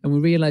him, and we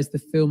realize the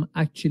film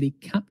actually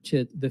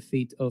captured the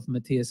feat of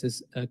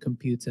Matthias's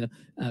computer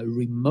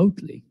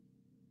remotely.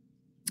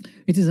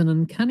 It is an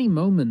uncanny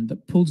moment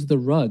that pulls the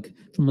rug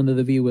from under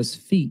the viewer's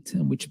feet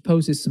and which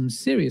poses some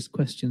serious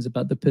questions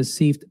about the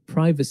perceived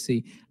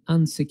privacy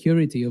and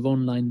security of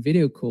online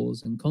video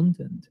calls and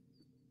content.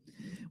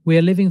 We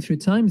are living through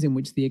times in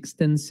which the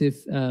extensive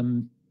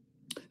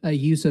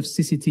use of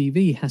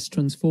CCTV has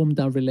transformed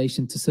our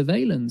relation to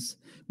surveillance.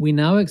 We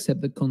now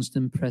accept the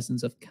constant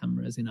presence of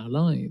cameras in our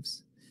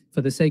lives. For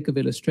the sake of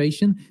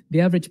illustration,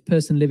 the average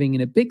person living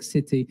in a big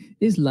city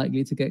is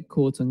likely to get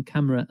caught on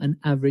camera an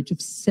average of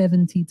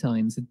 70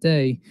 times a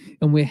day,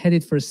 and we're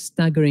headed for a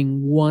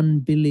staggering 1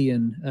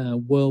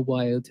 billion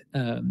worldwide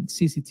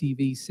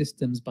CCTV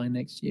systems by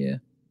next year.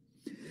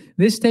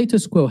 This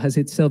status quo has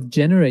itself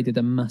generated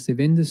a massive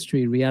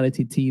industry,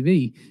 reality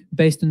TV,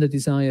 based on the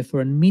desire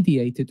for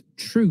unmediated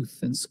truth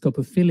and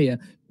scopophilia,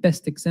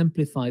 best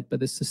exemplified by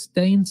the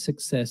sustained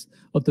success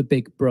of the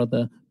Big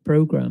Brother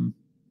program.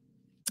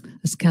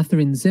 As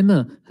Catherine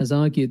Zimmer has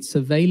argued,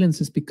 surveillance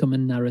has become a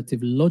narrative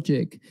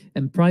logic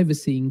and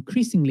privacy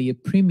increasingly a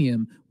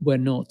premium where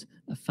not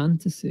a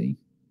fantasy.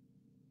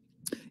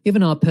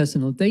 Even our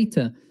personal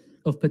data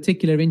of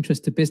particular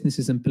interest to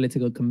businesses and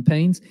political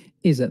campaigns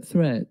is at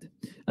threat,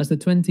 as the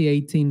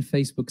 2018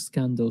 Facebook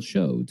scandal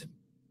showed.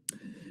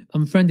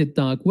 Unfriended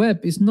Dark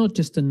Web is not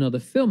just another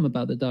film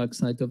about the dark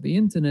side of the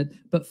internet,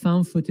 but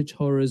found footage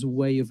horror's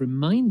way of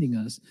reminding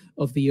us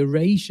of the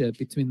erasure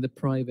between the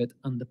private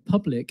and the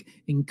public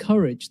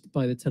encouraged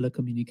by the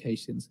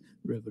telecommunications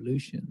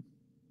revolution.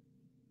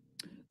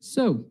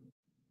 So,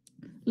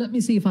 let me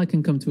see if I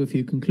can come to a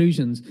few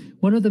conclusions.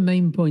 One of the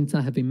main points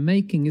I have been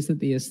making is that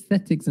the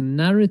aesthetics and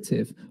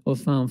narrative of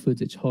found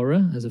footage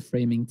horror as a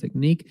framing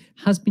technique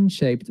has been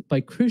shaped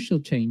by crucial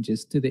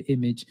changes to the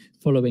image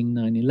following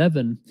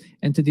 9/11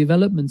 and to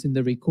developments in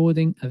the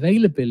recording,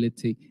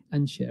 availability,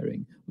 and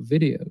sharing of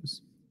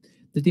videos.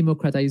 The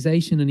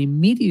democratization and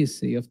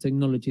immediacy of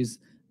technologies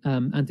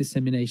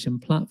anti-dissemination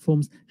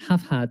platforms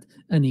have had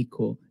an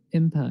equal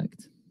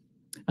impact.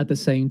 At the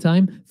same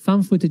time,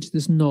 found footage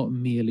does not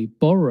merely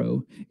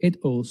borrow, it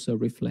also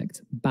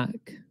reflects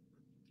back.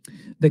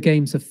 The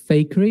games of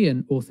fakery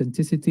and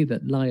authenticity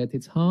that lie at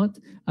its heart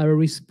are a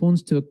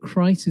response to a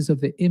crisis of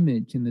the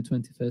image in the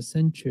 21st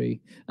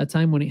century, a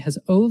time when it has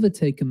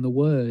overtaken the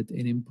word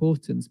in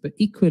importance, but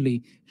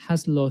equally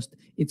has lost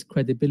its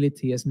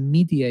credibility as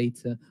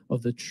mediator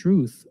of the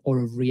truth or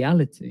of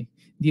reality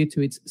due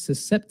to its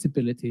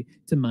susceptibility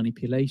to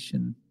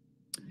manipulation.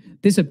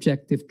 This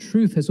objective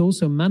truth has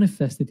also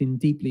manifested in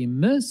deeply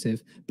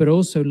immersive, but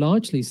also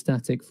largely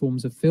static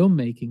forms of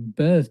filmmaking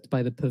birthed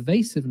by the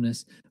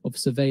pervasiveness of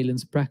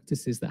surveillance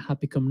practices that have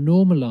become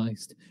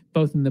normalized,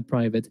 both in the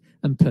private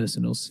and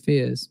personal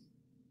spheres.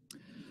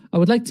 I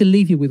would like to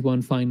leave you with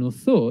one final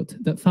thought,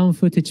 that found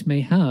footage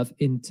may have,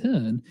 in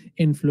turn,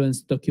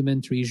 influenced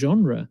documentary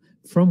genre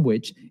from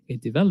which it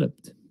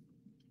developed.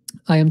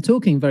 I am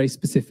talking very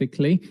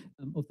specifically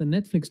of the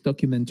Netflix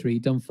documentary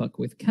Don't Fuck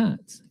With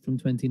Cats from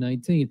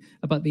 2019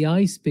 about the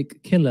ice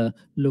pick killer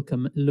Luc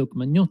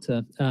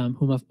Magnotta,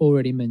 whom I've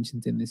already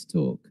mentioned in this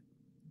talk.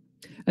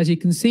 As you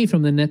can see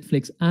from the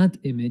Netflix ad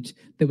image,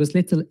 there was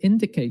little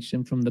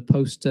indication from the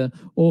poster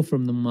or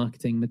from the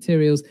marketing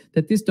materials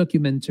that this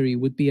documentary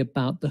would be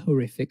about the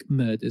horrific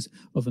murders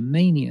of a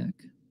maniac.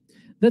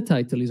 The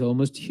title is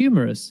almost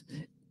humorous,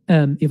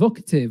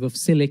 evocative of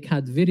silly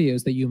cat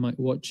videos that you might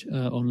watch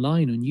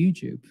online on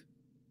YouTube.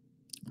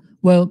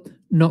 Well,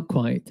 not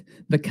quite.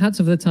 The cats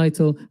of the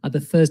title are the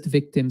first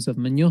victims of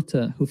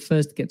Magnotta, who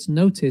first gets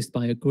noticed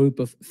by a group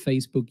of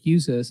Facebook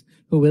users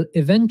who will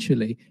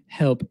eventually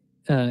help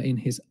in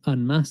his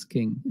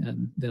unmasking.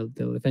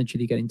 They'll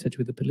eventually get in touch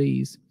with the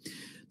police.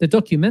 The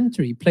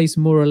documentary plays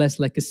more or less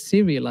like a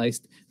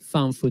serialized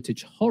found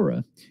footage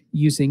horror,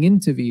 using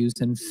interviews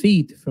and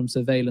feed from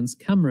surveillance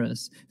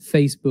cameras,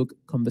 Facebook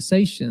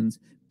conversations,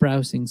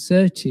 browsing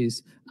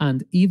searches,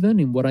 and even,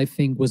 in what I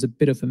think was a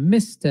bit of a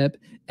misstep,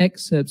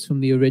 excerpts from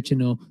the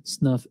original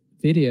snuff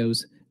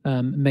videos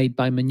made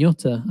by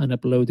Magnotta and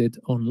uploaded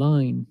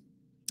online.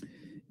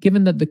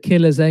 Given that the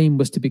killer's aim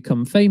was to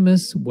become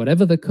famous,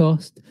 whatever the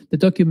cost, the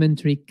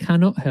documentary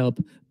cannot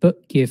help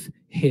but give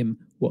him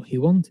what he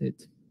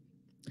wanted.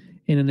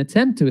 In an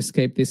attempt to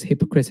escape this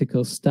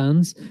hypocritical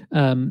stance,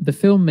 the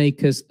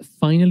filmmakers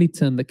finally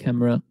turned the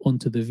camera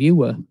onto the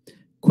viewer,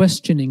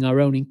 questioning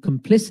our own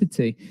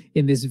complicity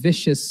in this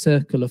vicious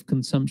circle of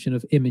consumption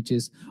of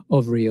images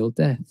of real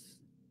death.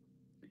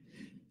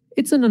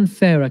 It's an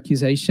unfair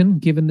accusation,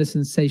 given the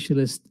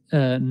sensationalist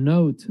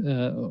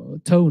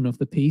tone of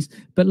the piece,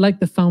 but like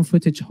the found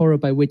footage horror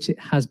by which it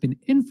has been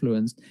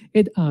influenced,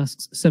 it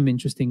asks some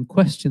interesting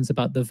questions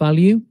about the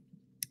value,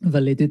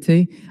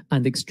 validity,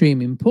 and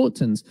extreme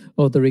importance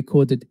of the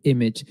recorded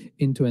image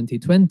in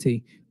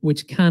 2020,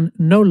 which can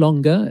no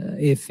longer,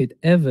 if it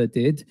ever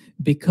did,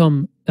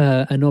 become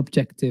an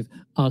objective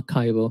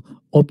archival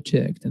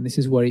object. And this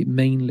is where it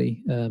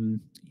mainly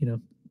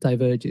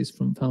diverges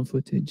from found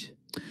footage.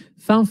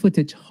 Found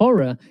footage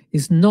horror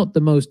is not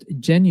the most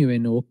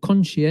genuine or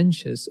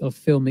conscientious of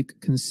filmic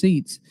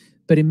conceits,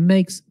 but it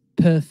makes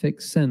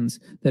perfect sense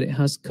that it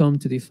has come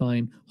to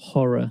define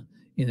horror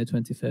in the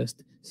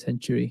 21st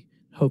century.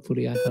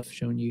 Hopefully I have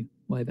shown you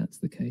why that's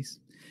the case.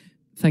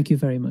 Thank you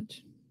very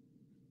much.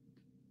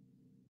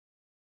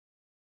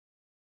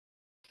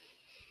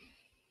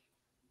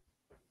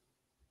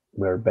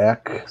 We're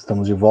back.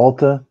 Estamos de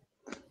volta.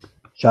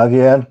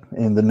 Xavier,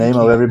 in the name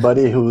of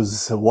everybody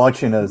who's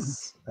watching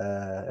us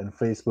on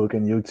Facebook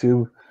and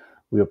YouTube,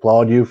 we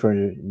applaud you for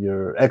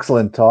your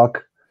excellent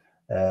talk.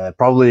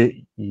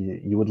 Probably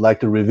you would like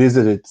to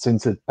revisit it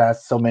since it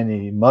passed so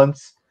many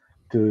months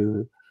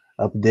to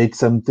update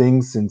some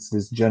things, since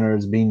this genre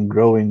has been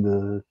growing in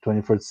the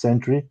 21st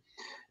century.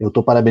 Eu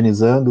estou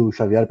parabenizando o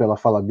Xavier pela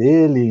fala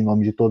dele, em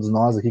nome de todos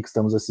nós aqui que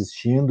estamos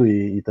assistindo,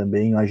 e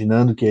também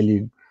imaginando que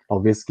ele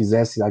talvez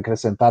quisesse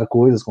acrescentar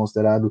coisas,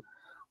 considerado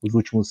os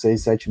últimos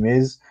 6, 7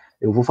 meses.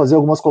 Eu vou fazer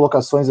algumas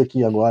colocações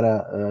aqui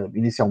agora,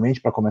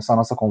 inicialmente, para começar a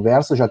nossa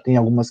conversa. Já tem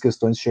algumas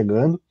questões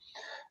chegando.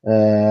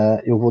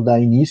 Eu vou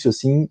dar início,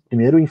 assim,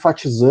 primeiro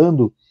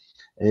enfatizando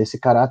esse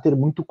caráter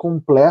muito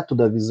completo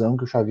da visão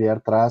que o Xavier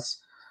traz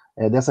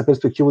dessa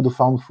perspectiva do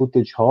found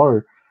footage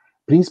horror,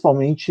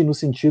 principalmente no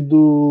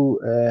sentido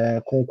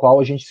com o qual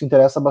a gente se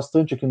interessa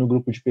bastante aqui no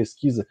grupo de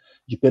pesquisa,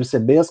 de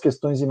perceber as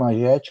questões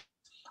imagéticas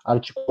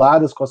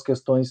articuladas com as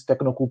questões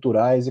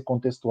tecnoculturais e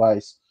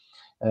contextuais.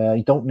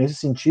 Então, nesse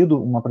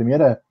sentido, uma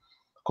primeira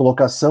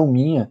colocação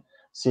minha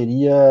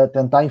seria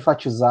tentar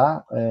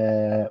enfatizar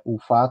o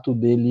fato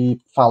dele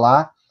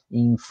falar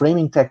em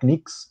framing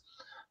techniques,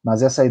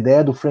 mas essa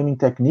ideia do framing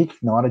technique,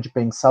 na hora de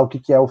pensar o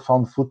que é o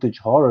found footage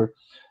horror,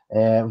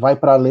 vai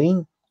para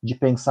além de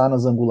pensar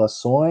nas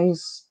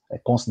angulações,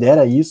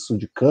 considera isso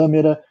de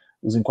câmera,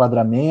 os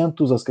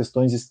enquadramentos, as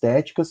questões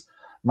estéticas,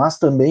 mas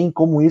também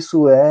como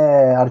isso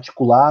é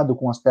articulado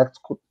com aspectos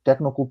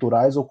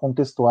tecnoculturais ou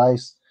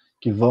contextuais,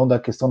 que vão da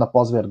questão da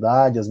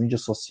pós-verdade, as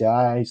mídias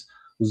sociais,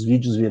 os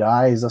vídeos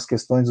virais, as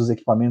questões dos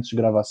equipamentos de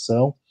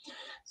gravação.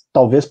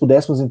 talvez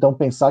pudéssemos, então,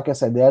 pensar que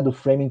essa ideia do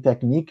framing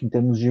technique, em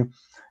termos de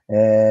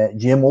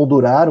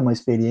emoldurar uma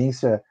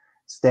experiência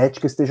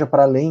estética, esteja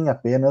para além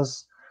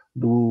apenas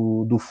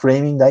do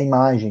framing da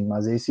imagem,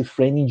 mas esse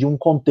framing de um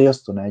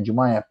contexto, né, de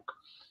uma época.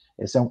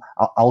 Esse é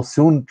I'll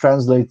soon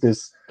translate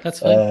this. That's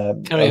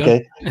fine. Carry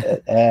okay.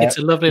 on. It's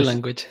a lovely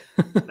language.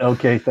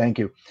 Okay, thank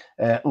you.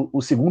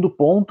 O segundo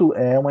ponto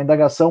é uma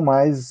indagação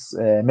mais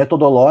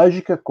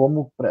metodológica,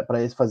 como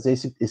para fazer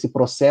esse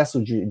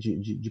processo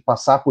de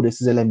passar por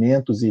esses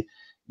elementos e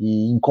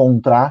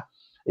encontrar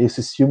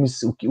esses filmes,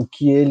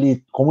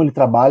 como ele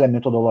trabalha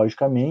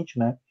metodologicamente,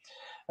 né?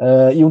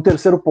 E um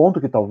terceiro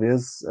ponto que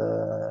talvez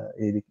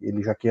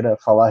ele já queira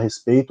falar a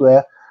respeito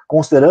é,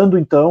 considerando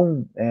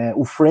então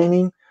o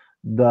framing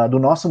do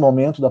nosso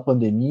momento da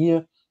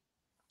pandemia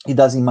e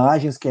das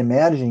imagens que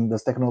emergem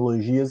das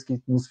tecnologias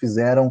que nos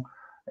fizeram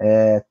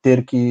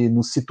ter que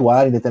nos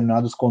situar em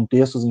determinados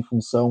contextos em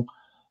função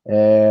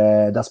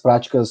das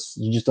práticas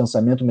de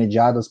distanciamento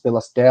mediadas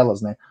pelas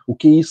telas, né? O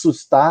que isso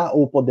está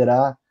ou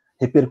poderá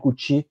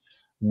repercutir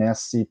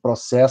nesse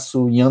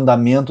processo em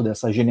andamento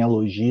dessa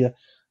genealogia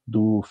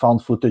do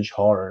found footage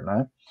horror,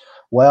 né?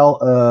 Well,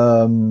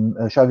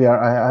 Xavier,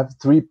 I have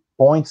 3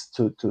 points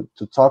to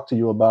talk to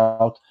you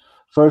about.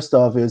 First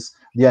off is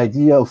the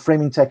idea of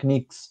framing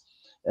techniques.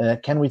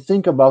 Can we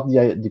think about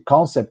the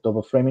concept of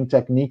a framing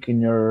technique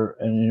in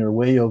your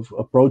way of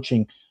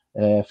approaching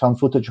found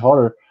footage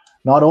horror,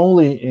 not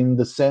only in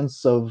the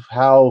sense of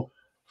how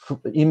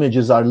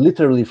images are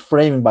literally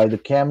framed by the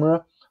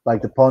camera,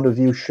 like the point of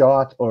view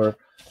shot, or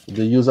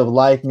the use of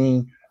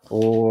lighting,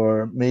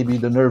 or maybe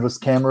the nervous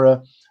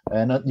camera,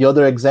 and the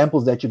other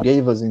examples that you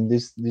gave us in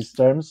these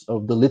terms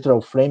of the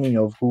literal framing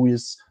of who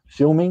is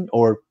filming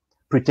or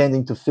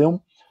pretending to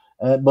film,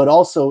 but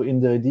also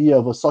in the idea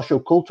of a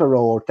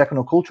socio-cultural or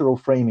technocultural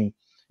framing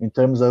in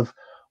terms of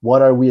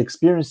what are we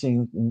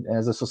experiencing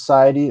as a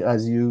society,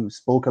 as you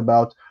spoke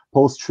about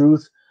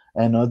post-truth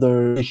and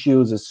other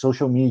issues as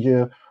social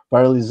media,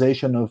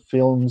 viralization of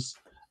films,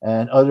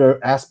 and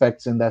other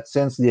aspects in that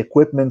sense, the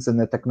equipments and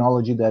the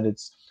technology that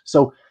it's.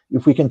 So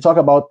if we can talk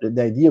about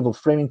the idea of a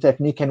framing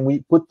technique, can we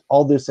put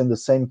all this in the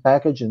same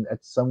package and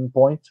at some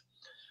point?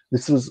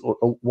 This is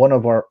one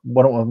of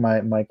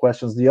my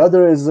questions. The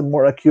other is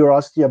more a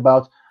curiosity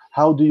about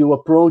how do you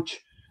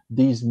approach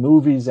these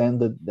movies and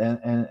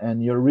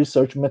your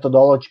research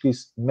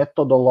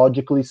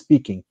methodologically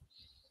speaking.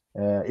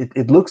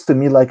 It looks to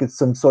me like it's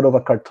some sort of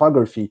a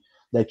cartography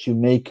that you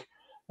make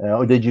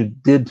or that you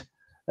did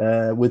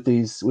with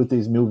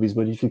these movies.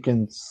 But if you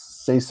can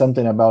say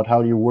something about how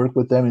you work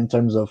with them in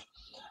terms of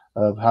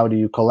how do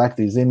you collect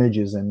these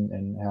images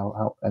and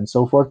how and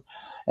so forth.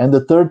 And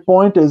the third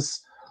point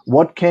is,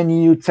 what can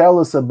you tell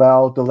us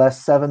about the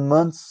last 7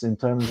 months in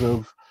terms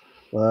of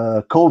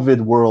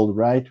COVID world,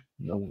 right?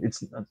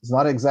 It's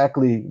not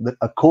exactly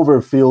a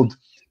cover-filled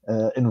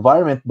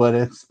environment, but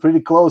it's pretty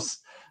close.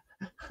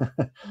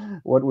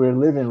 What we're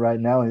living right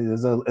now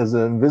is an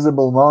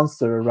invisible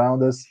monster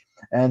around us.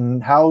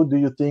 And how do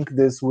you think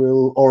this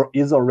will, or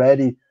is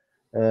already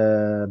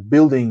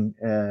building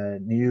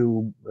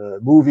new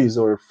movies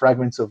or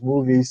fragments of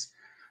movies?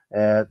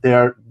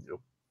 There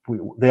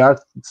are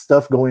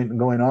stuff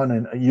going on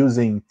and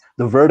using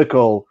the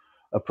vertical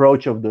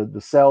approach of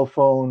the cell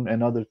phone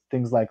and other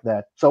things like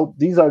that. So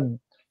these are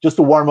just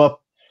to warm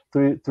up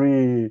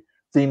three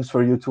themes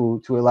for you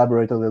to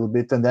elaborate a little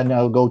bit, and then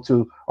I'll go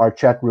to our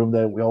chat room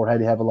that we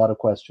already have a lot of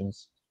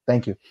questions.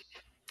 Thank you.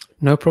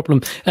 No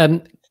problem.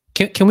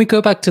 Can we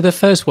go back to the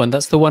first one?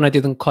 That's the one I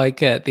didn't quite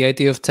get, the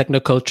idea of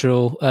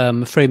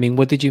technocultural framing.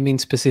 What did you mean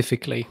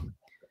specifically?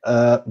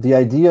 The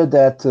idea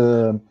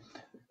that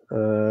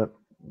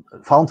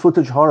found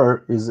footage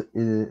horror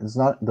is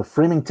not the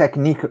framing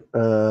technique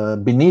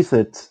beneath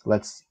it,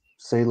 let's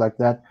say like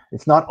that.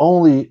 It's not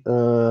only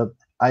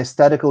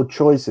aesthetical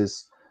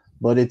choices,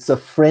 but it's a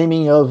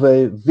framing of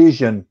a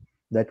vision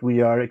that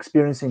we are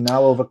experiencing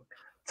now of a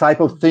type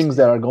of things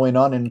that are going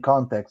on in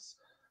context.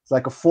 It's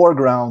like a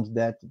foreground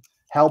that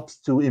helps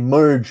to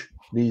emerge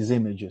these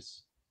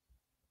images.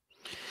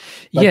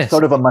 Like yes.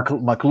 Sort of a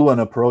McLuhan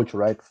approach,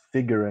 right?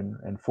 Figure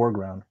and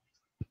foreground.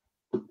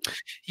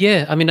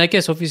 Yeah, I mean, I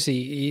guess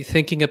obviously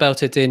thinking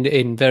about it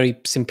in very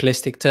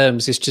simplistic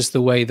terms is just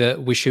the way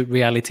that we shoot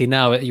reality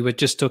now. You were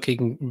just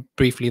talking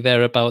briefly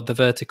there about the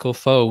vertical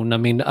phone. I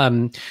mean,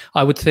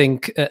 I would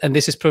think, and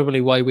this is probably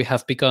why we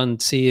have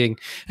begun seeing,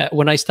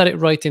 when I started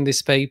writing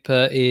this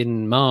paper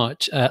in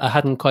March, I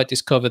hadn't quite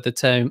discovered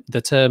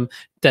the term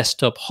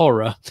desktop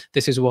horror.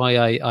 This is why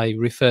I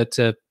referred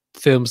to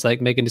films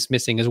like Megan is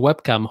Missing as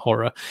webcam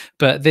horror,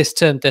 but this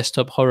term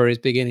desktop horror is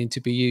beginning to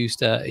be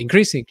used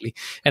increasingly,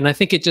 and I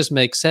think it just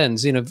makes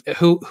sense. You know,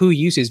 who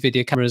uses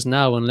video cameras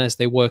now unless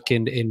they work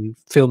in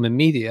film and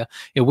media?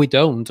 You know, we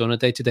don't on a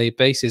day-to-day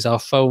basis. Our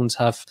phones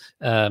have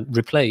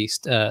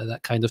replaced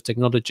that kind of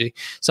technology.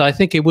 So I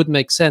think it would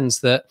make sense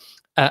that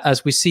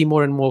as we see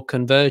more and more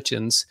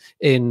convergence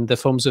in the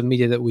forms of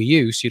media that we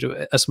use,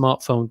 a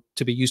smartphone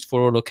to be used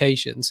for all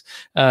occasions,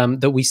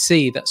 that we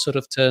see that sort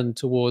of turn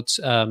towards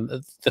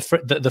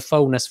the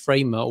phone as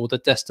framer, or the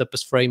desktop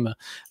as framer,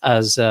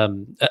 as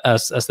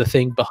the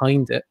thing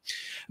behind it.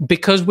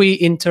 Because we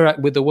interact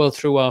with the world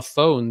through our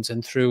phones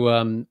and through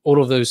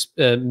all of those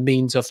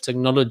means of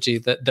technology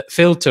that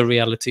filter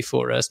reality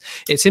for us,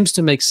 it seems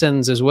to make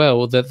sense as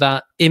well that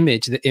the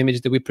image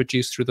that we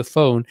produce through the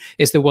phone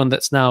is the one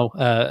that's now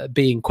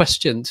being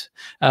questioned.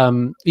 I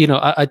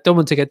don't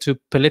want to get too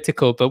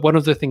political, but one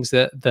of the things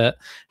that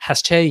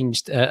has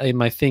changed in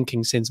my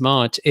thinking since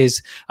March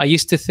is I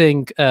used to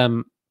think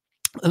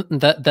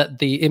that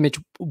the image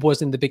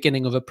was in the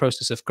beginning of a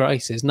process of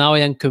crisis. Now I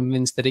am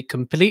convinced that it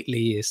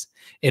completely is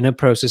in a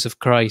process of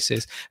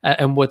crisis.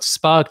 And what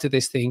sparked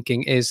this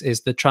thinking is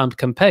the Trump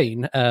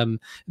campaign.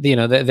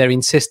 Their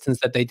insistence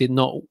that they did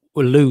not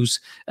lose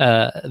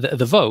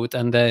the vote,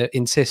 and their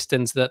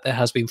insistence that there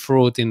has been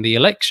fraud in the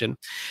election.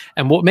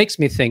 And what makes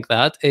me think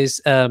that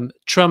is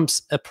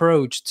Trump's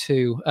approach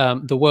to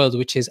the world,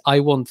 which is, I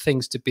want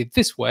things to be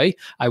this way,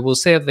 I will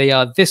say they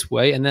are this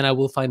way, and then I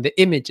will find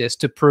the images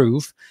to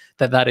prove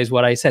that is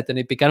what I said. And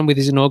it began with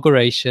his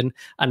inauguration,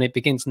 and it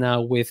begins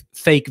now with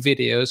fake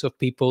videos of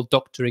people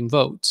doctoring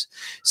votes.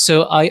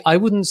 So I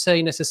wouldn't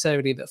say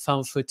necessarily that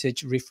found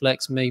footage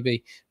reflects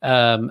maybe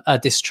a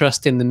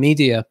distrust in the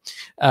media,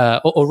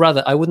 or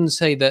rather, I wouldn't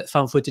say that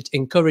found footage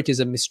encourages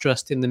a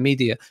mistrust in the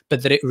media,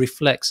 but that it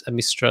reflects a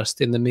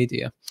mistrust in the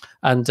media,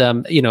 and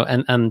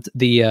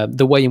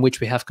the way in which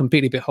we have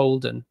completely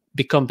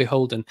become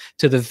beholden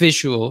to the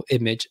visual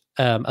image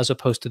as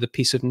opposed to the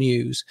piece of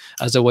news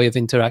as a way of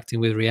interacting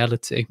with reality.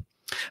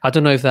 I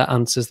don't know if that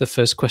answers the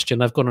first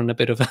question. I've gone on a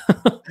bit of a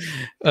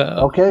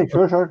okay,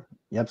 sure,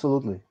 yeah,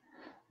 absolutely.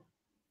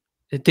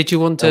 Did you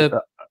want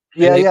to?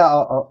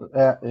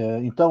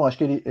 Então, acho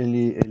que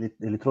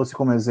ele trouxe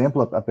como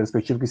exemplo a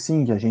perspectiva que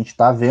sim, que a gente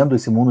está vendo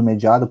esse mundo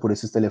mediado por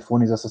esses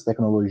telefones, essas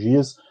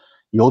tecnologias,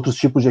 e outros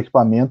tipos de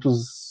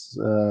equipamentos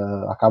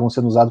acabam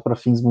sendo usados para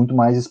fins muito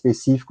mais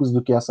específicos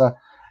do que essa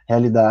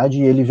realidade.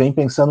 E ele vem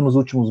pensando nos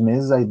últimos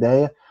meses a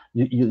ideia.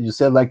 You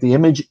said like the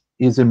image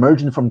is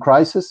emerging from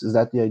crisis. Is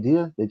that the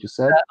idea that you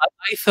said?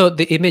 I thought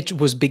the image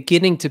was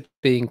beginning to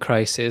be in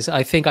crisis.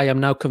 I think I am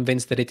now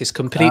convinced that it is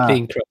completely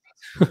in crisis.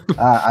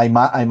 A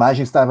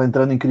imagem estava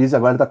entrando em crise,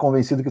 agora está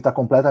convencido que está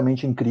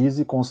completamente em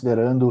crise,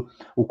 considerando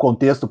o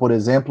contexto, por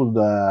exemplo,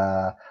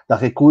 da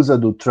recusa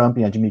do Trump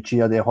em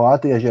admitir a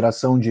derrota e a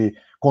geração de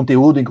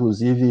conteúdo,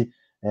 inclusive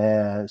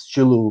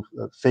estilo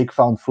fake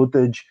found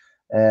footage,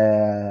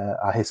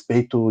 a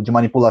respeito de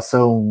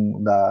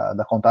manipulação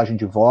da contagem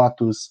de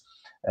votos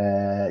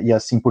e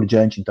assim por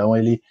diante. Então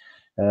ele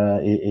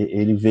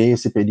vê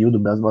esse período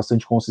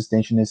bastante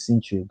consistente nesse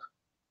sentido.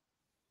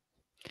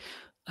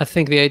 I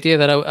think the idea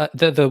that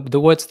the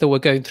words that were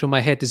going through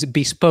my head is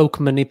bespoke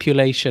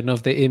manipulation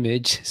of the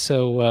image.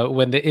 So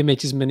when the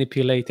image is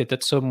manipulated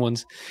at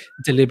someone's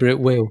deliberate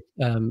will,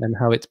 and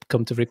how it's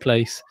come to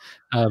replace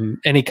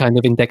any kind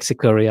of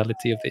indexical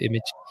reality of the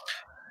image.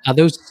 Are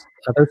those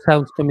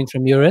sounds coming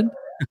from your end?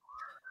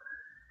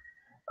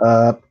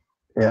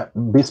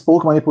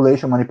 Bespoke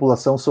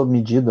manipulação sob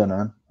medida,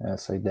 né?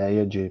 Essa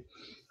ideia de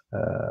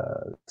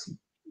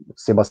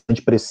ser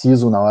bastante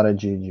preciso na hora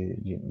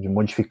de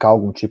modificar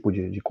algum tipo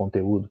de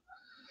conteúdo.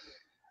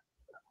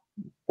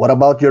 What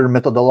about your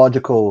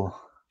methodological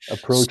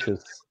approaches?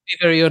 To be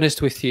very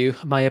honest with you,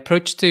 my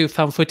approach to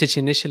found footage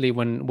initially,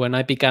 when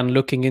I began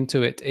looking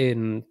into it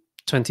in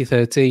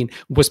 2013,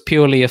 was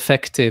purely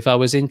effective. I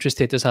was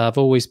interested, as I've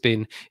always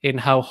been, in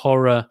how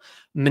horror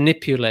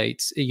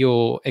manipulates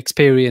your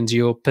experience,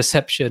 your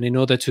perception, in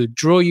order to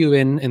draw you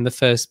in the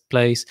first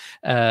place,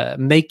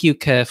 make you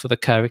care for the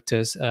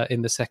characters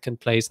in the second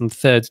place, and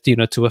third,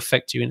 to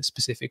affect you in a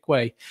specific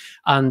way.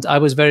 And I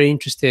was very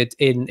interested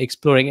in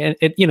exploring it.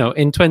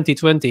 In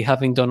 2020,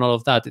 having done all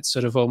of that, it's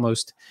sort of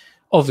almost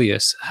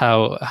obvious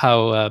how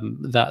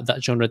that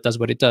genre does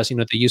what it does.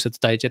 The use of the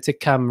diegetic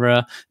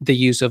camera, the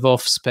use of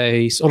off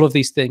space, all of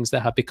these things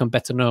that have become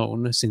better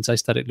known since I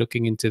started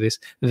looking into this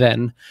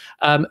then.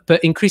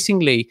 But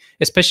increasingly,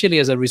 especially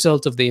as a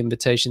result of the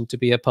invitation to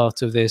be a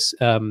part of this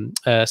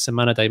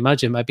Semana da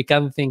Imagem, I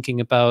began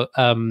thinking about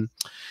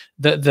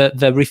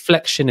the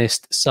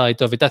reflectionist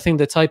side of it. I think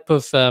the type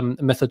of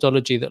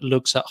methodology that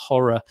looks at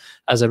horror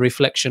as a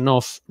reflection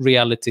of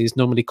reality is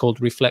normally called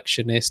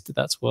reflectionist.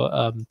 That's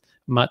what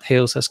Matt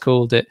Hales has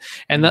called it,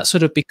 and that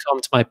sort of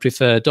becomes my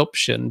preferred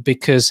option,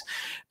 because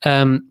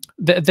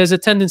there's a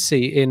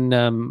tendency in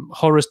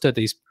horror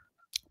studies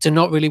to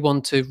not really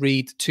want to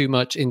read too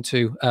much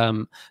into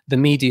the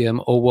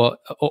medium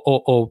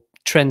or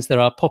trends that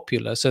are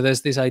popular. So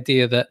there's this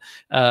idea that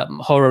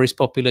horror is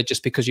popular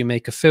just because you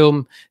make a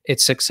film,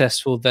 it's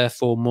successful,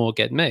 therefore more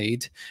get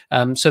made.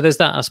 So there's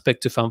that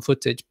aspect to found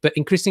footage. But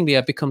increasingly,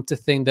 I've become to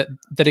think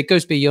that it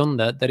goes beyond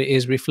that it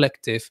is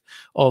reflective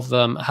of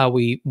how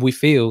we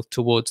feel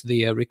towards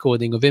the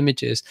recording of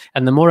images.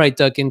 And the more I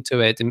dug into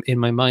it in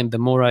my mind, the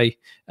more I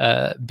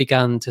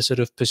began to sort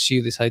of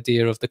pursue this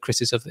idea of the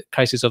crisis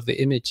of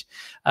the image.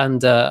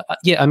 And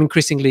yeah, I'm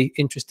increasingly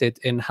interested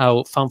in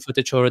how found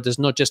footage horror does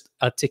not just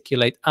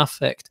articulate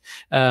affect,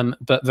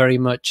 but very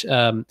much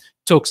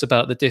talks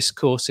about the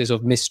discourses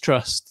of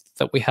mistrust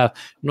that we have,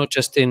 not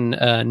just in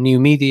new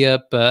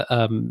media, but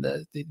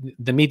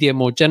the media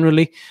more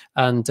generally,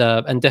 and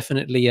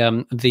definitely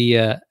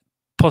the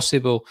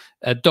possible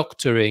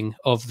doctoring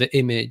of the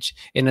image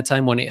in a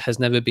time when it has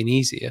never been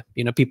easier.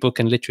 You know, people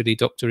can literally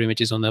doctor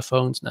images on their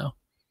phones now.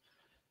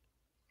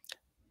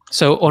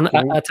 So at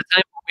a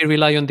time when we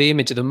rely on the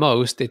image the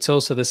most, it's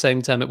also the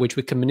same time at which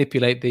we can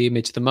manipulate the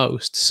image the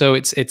most. So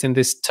it's in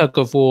this tug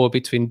of war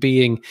between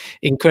being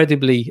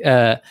incredibly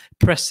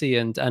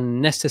prescient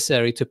and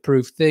necessary to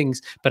prove things,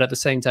 but at the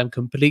same time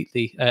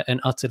completely and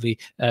utterly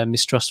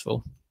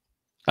mistrustful.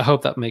 I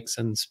hope that makes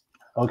sense.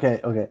 Ok.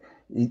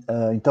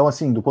 Então,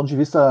 assim, do ponto de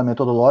vista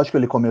metodológico,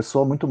 ele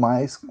começou muito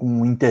mais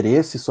com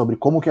interesse sobre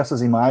como que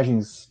essas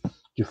imagens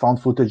de found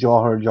footage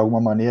horror, de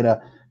alguma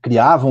maneira,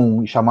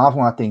 criavam e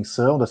chamavam a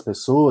atenção das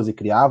pessoas e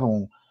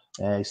criavam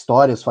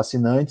histórias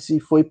fascinantes,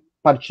 e foi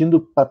partindo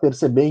para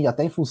perceber, e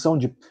até em função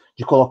de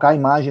colocar a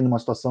imagem numa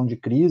situação de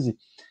crise,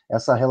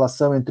 essa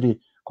relação entre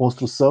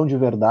construção de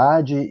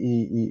verdade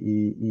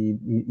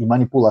e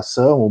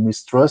manipulação, ou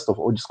mistrust,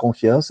 ou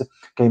desconfiança,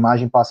 que a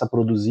imagem passa a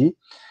produzir.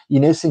 E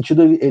nesse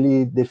sentido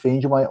ele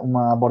defende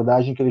uma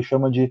abordagem que ele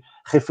chama de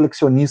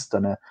reflexionista,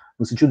 né?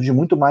 No sentido de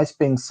muito mais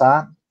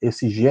pensar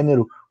esse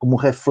gênero como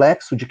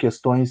reflexo de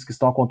questões que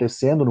estão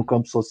acontecendo no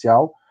campo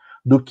social,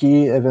 do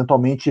que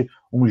eventualmente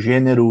um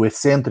gênero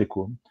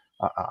excêntrico.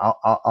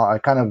 I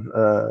kind of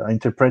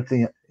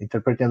interpreting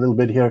a little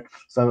bit here.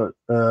 So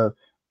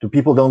the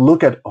people don't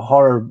look at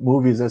horror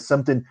movies as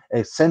something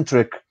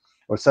eccentric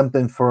or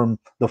something from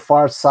the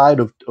far side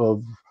of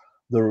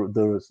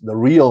the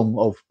realm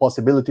of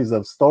possibilities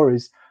of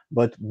stories,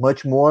 but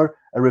much more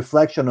a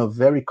reflection of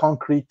very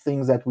concrete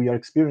things that we are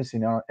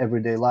experiencing in our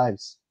everyday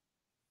lives.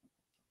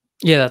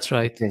 Yeah, that's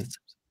right.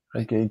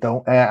 Okay.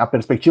 Então, a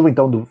perspectiva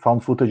então do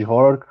found footage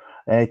horror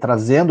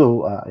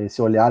trazendo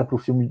esse olhar para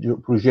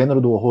o gênero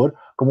do horror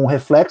como um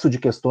reflexo de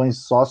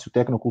questões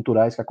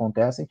socio-tecnoculturais que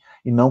acontecem,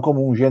 e não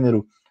como um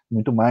gênero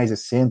muito mais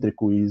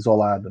excêntrico e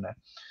isolado, né?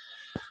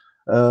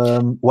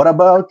 What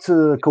about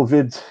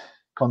COVID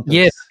context?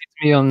 Yeah,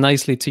 leads me on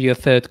nicely to your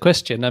third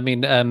question. I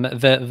mean,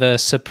 the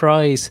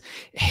surprise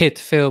hit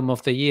film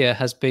of the year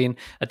has been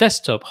a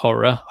desktop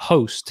horror,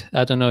 Host.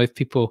 I don't know if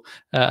people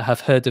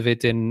have heard of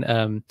it in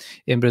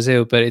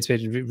Brazil, but it's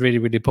been really,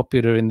 really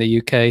popular in the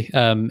UK.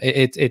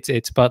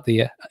 It's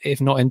partly, if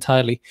not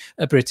entirely,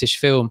 a British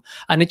film,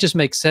 and it just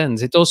makes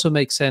sense. It also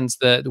makes sense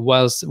that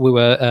whilst we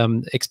were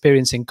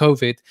experiencing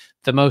COVID,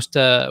 the most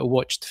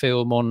watched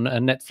film on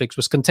Netflix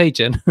was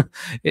Contagion,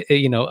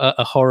 you know,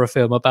 a horror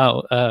film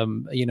about,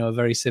 you know, a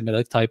very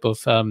similar type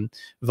of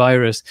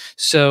virus.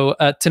 So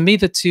to me,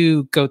 the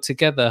two go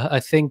together.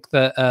 I think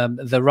that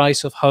the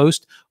rise of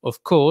Host,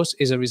 of course,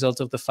 is a result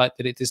of the fact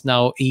that it is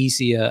now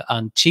easier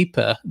and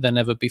cheaper than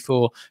ever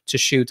before to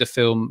shoot a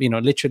film. You know,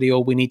 literally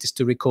all we need is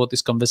to record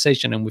this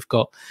conversation and we've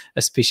got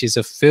a species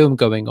of film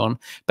going on.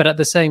 But at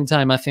the same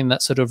time, I think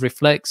that sort of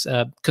reflects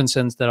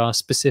concerns that are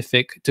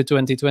specific to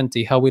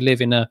 2020, how we live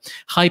in a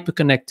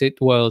hyper-connected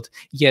world,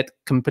 yet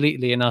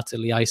completely and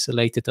utterly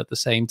isolated at the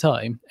same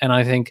time. And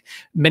I think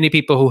many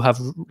people who have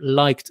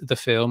liked the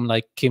film,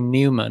 like Kim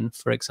Newman,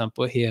 for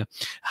example, here,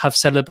 have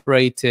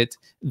celebrated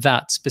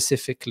that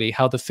specifically,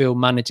 how the film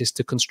manages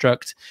to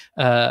construct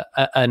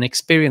an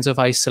experience of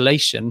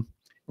isolation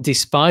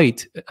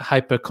despite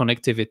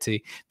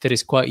hyper-connectivity that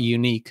is quite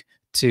unique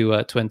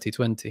to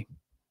 2020.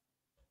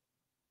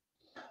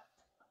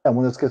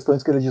 Uma das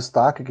questões que ele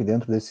destaca aqui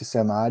dentro desse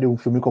cenário, um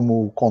filme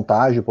como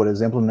Contágio, por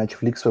exemplo, no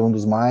Netflix, foi um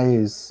dos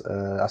mais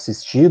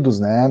assistidos,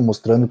 né,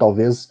 mostrando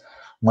talvez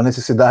uma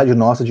necessidade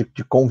nossa de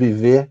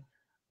conviver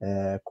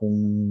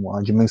com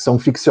a dimensão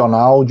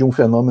ficcional de um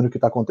fenômeno que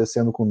está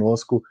acontecendo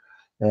conosco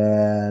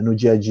no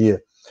dia a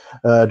dia.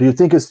 Do you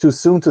think it's too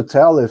soon to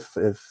tell if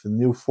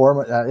new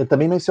format? Ele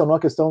também mencionou a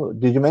questão.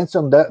 Did you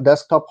mention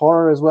desktop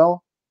horror as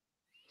well?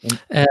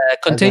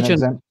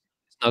 Contagion.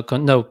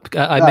 No,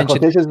 I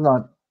mentioned. Contagion is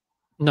not.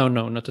 No,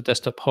 not a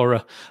desktop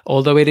horror.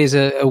 Although it is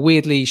a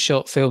weirdly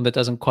shot film that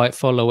doesn't quite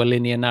follow a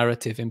linear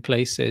narrative in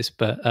places.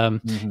 But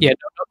yeah,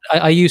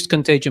 I used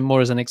Contagion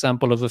more as an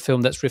example of a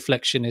film that's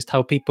reflectionist,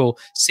 how people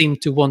seem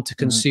to want to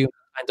consume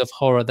a kind of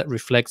horror that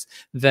reflects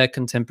their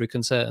contemporary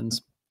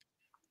concerns.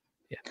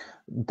 Yeah.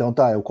 Então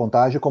tá, o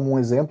Contágio como um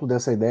exemplo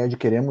dessa ideia de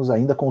queremos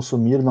ainda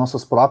consumir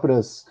nossas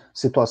próprias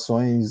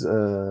situações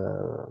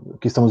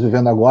que estamos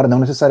vivendo agora, não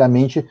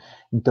necessariamente,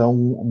 então,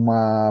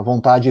 uma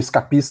vontade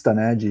escapista,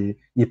 né, de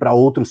ir para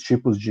outros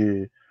tipos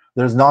de...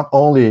 There's not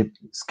only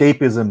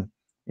escapism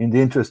in the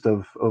interest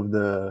of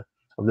the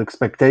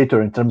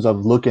spectator in terms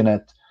of looking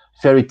at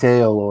fairy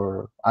tale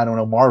or, I don't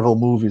know, Marvel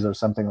movies or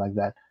something like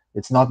that.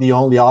 It's not the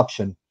only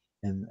option,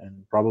 and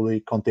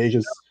probably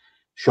Contagious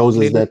shows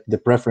us that the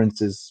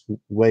preference is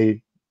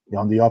way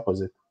on the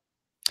opposite.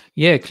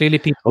 Yeah, clearly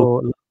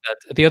people like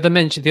that.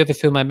 The other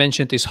film I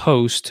mentioned is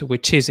Host,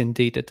 which is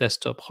indeed a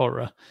desktop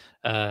horror.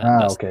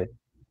 Ok.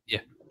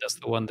 Yeah, that's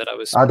the one that I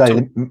was.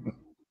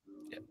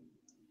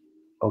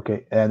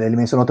 Ok, ele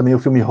mencionou também o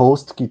filme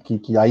Host,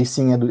 que aí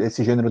sim é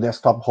esse gênero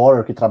desktop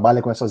horror, que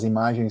trabalha com essas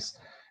imagens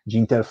de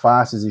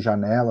interfaces e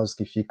janelas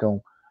que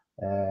ficam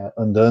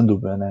andando,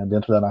 né,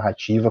 dentro da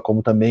narrativa,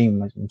 como também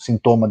um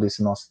sintoma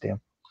desse nosso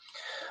tempo.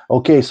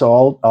 Okay,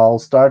 so I'll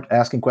start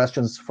asking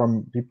questions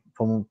from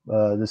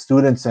the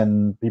students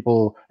and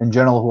people in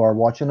general who are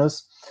watching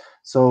us.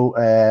 So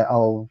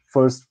I'll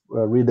first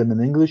read them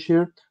in English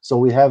here. So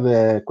we have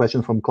a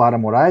question from Clara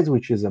Moraes,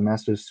 which is a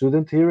master's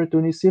student here at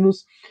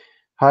Unisinos.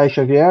 Hi,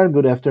 Xavier,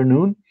 good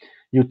afternoon.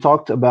 You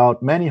talked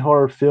about many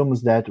horror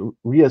films that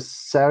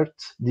reassert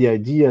the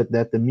idea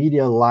that the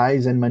media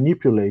lies and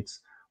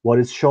manipulates what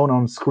is shown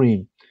on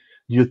screen.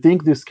 Do you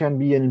think this can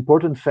be an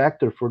important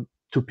factor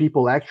to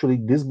people actually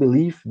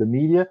disbelieve the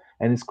media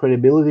and its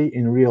credibility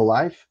in real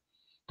life?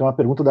 Então a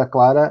pergunta da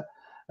Clara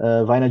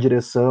vai na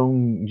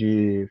direção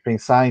de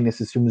pensar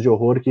nesses filmes de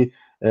horror que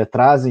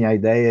trazem a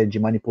ideia de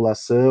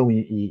manipulação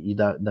e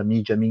da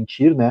mídia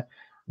mentir, né,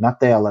 na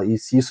tela, e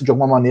se isso de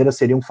alguma maneira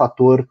seria um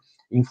fator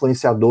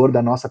influenciador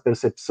da nossa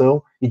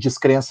percepção e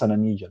descrença na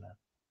mídia, né?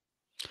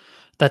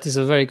 That is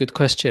a very good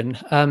question.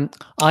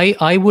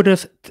 I would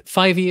have,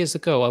 5 years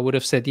ago, I would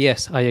have said,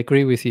 yes, I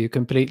agree with you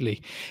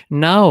completely.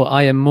 Now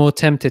I am more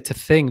tempted to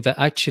think that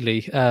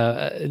actually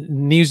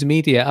news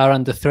media are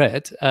under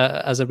threat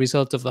as a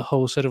result of the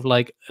whole sort of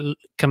like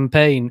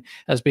campaign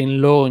has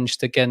been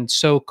launched against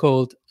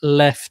so-called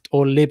left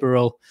or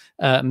liberal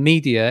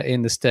media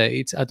in the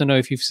States. I don't know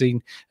if you've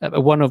seen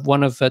one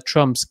of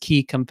Trump's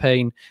key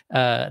campaign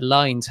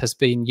lines has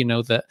been, you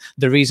know, that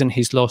the reason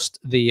he's lost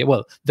the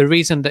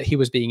reason that he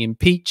was being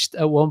impeached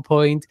at one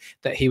point,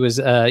 that he was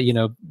you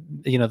know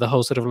the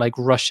whole sort of like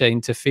Russia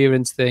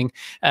interference thing,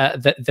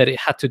 that it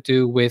had to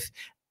do with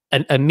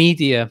a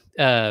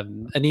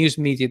news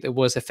media that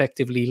was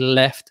effectively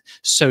left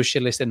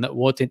socialist and that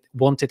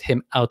wanted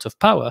him out of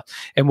power.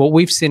 And what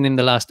we've seen in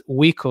the last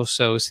week or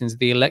so since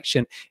the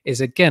election is,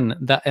 again,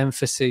 that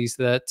emphasis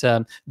that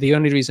the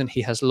only reason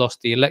he has lost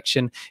the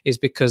election is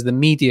because the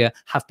media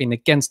have been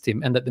against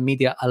him and that the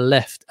media are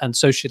left and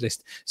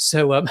socialist.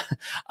 So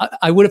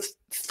I would have,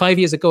 5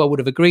 years ago, I would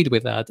have agreed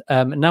with that.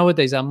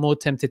 Nowadays, I'm more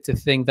tempted to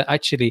think that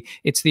actually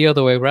it's the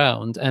other way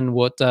around, and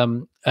what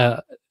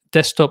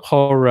desktop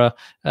horror,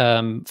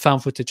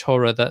 found footage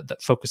horror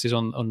that focuses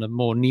on a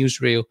more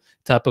newsreel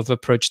type of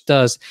approach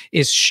does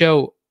is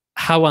show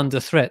how under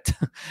threat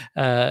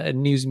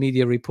news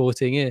media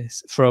reporting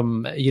is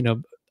from, you know,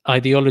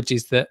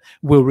 ideologies that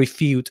will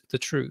refute the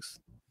truth.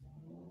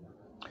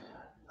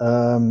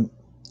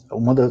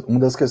 Uma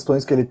das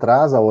questões que ele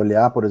traz ao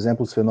olhar, por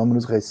exemplo, os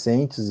fenômenos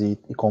recentes e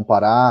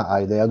comparar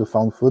a ideia do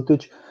found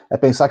footage é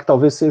pensar que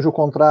talvez seja o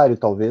contrário,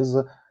 talvez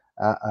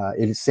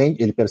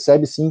ele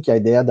percebe sim que a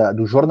ideia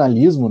do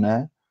jornalismo,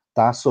 né,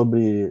 tá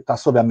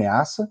sob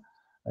ameaça,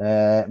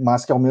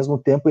 mas que ao mesmo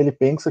tempo ele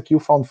pensa que o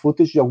found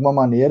footage de alguma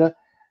maneira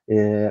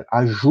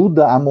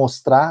ajuda a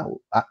mostrar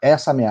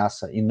essa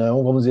ameaça e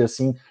não, vamos dizer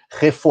assim,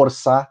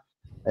 reforçar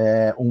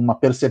uma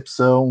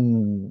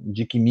percepção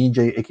de que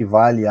mídia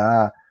equivale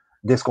a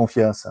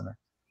desconfiança, né?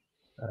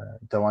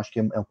 Então acho que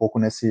é um pouco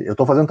nesse... Eu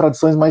estou fazendo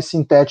traduções mais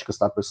sintéticas,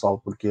 tá,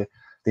 pessoal? Porque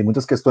tem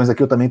muitas questões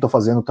aqui, eu também estou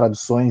fazendo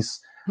traduções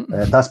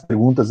das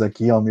perguntas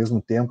aqui ao mesmo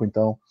tempo,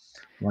 então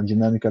uma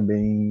dinâmica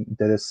bem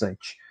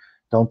interessante.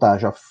 Então tá,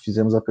 já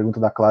fizemos a pergunta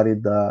da Clara e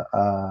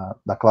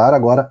da Clara,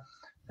 agora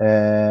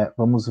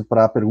vamos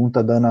para a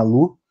pergunta da Ana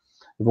Lu.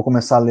 Eu vou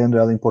começar lendo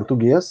ela em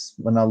português.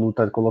 A Ana Lu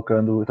está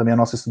colocando, também a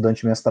nossa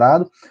estudante de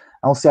mestrado.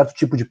 Há um certo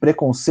tipo de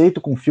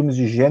preconceito com filmes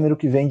de gênero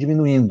que vem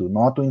diminuindo.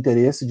 Noto o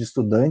interesse de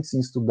estudantes em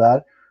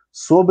estudar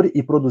sobre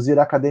e produzir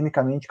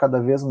academicamente cada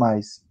vez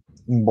mais,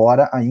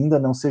 embora ainda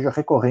não seja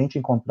recorrente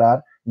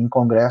encontrar em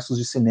congressos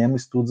de cinema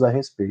estudos a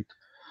respeito.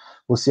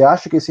 Você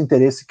acha que esse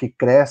interesse que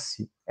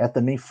cresce é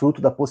também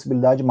fruto da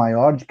possibilidade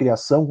maior de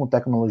criação com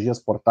tecnologias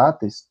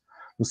portáteis,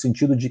 no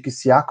sentido de que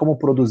se há como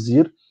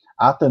produzir,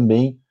 há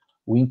também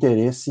o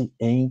interesse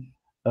em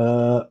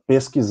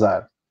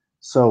pesquisar?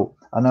 So,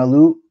 Ana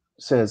Lu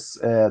says,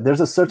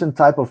 there's a certain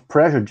type of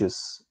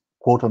prejudice,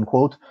 quote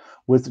unquote,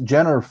 with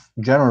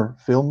genre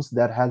films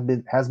that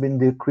has been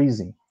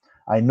decreasing.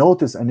 I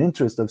notice an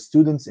interest of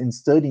students in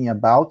studying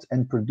about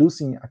and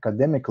producing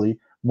academically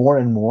more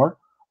and more,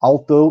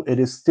 although it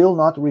is still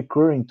not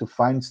recurring to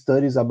find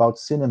studies about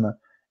cinema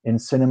in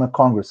cinema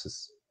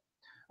congresses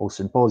or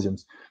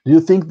symposiums. Do you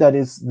think that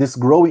this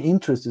growing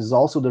interest is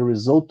also the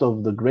result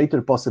of the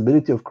greater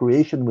possibility of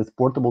creation with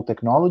portable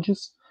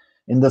technologies,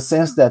 in the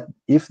sense that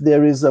if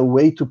there is a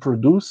way to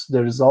produce,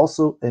 there is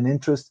also an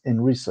interest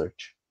in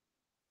research?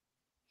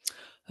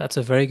 That's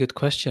a very good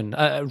question.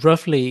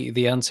 Roughly,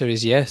 the answer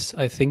is yes.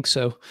 I think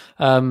so.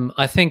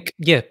 I think,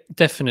 yeah,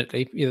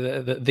 definitely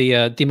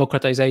the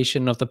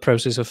democratization of the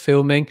process of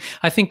filming.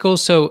 I think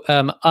also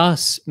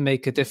us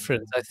make a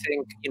difference. I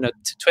think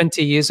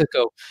 20 years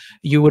ago,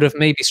 you would have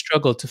maybe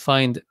struggled to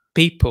find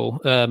people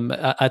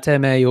at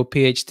MA or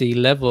PhD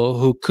level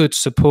who could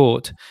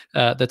support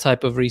the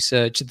type of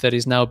research that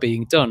is now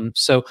being done.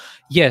 So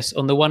yes,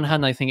 on the one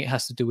hand, I think it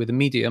has to do with the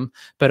medium,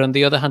 but on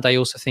the other hand, I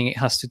also think it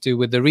has to do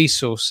with the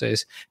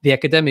resources, the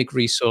academic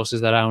resources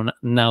that are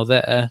now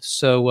there.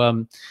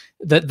 So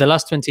the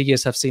last 20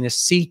 years have seen a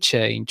sea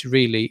change,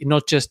 really,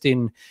 not just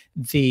in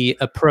the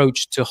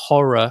approach to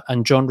horror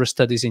and genre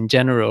studies in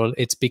general.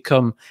 It's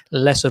become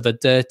less of a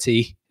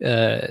dirty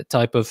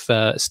type of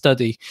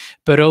study,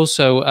 but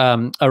also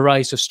a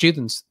rise of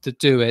students to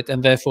do it,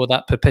 and therefore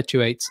that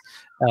perpetuates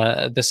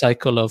the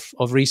cycle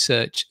of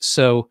research.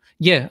 So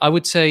yeah, I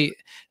would say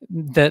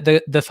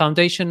the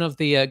foundation of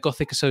the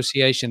Gothic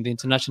Association, the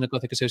International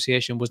Gothic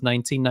Association, was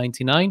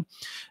 1999.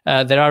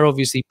 There are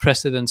obviously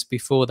precedents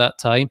before that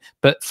time,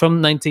 but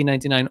from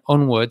 1999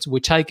 onwards,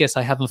 which I guess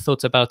I haven't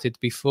thought about it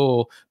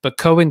before, but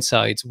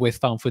coincides with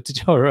found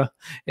footage horror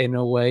in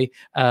a way,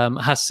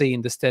 has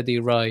seen the steady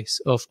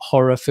rise of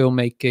horror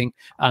filmmaking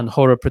and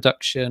horror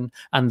production,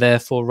 and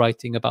therefore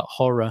writing about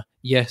horror.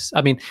 Yes,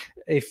 I mean,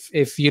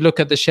 if you look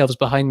at the shelves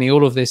behind me,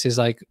 all of this is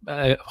like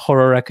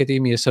horror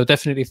academia. So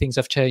definitely things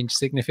have changed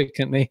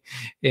significantly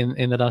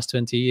in the last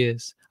 20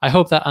 years. I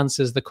hope that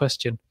answers the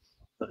question.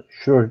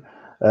 Sure.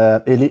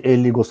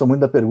 Ele gostou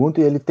muito da pergunta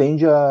e ele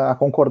tende a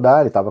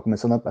concordar. Ele estava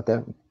começando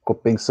até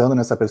pensando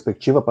nessa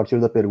perspectiva a partir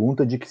da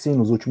pergunta de que sim,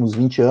 nos últimos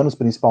 20 anos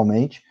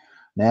principalmente,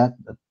 né,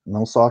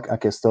 não só a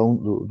questão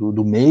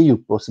do meio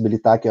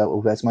possibilitar que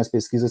houvesse mais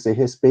pesquisa a esse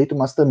respeito,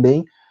 mas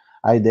também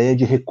a ideia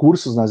de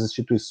recursos nas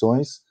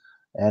instituições,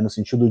 no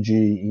sentido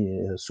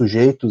de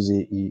sujeitos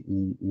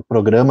e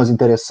programas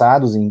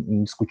interessados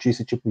em discutir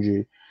esse tipo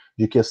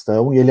de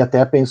questão, e ele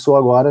até pensou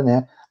agora,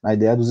 né, na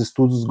ideia dos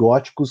estudos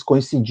góticos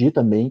coincidir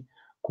também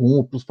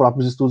com os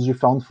próprios estudos de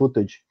found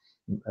footage,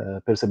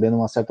 percebendo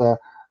uma certa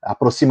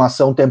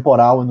aproximação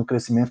temporal no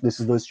crescimento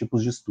desses dois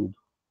tipos de estudo.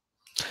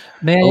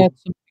 May I add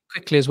something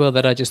quickly as well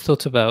that I just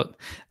thought about?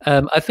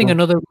 I think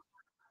another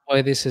reason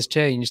why this has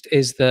changed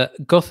is that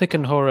Gothic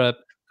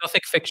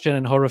fiction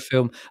and horror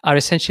film are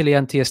essentially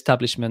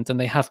anti-establishment, and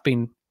they have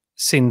been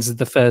since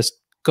the first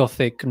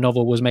Gothic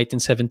novel was made in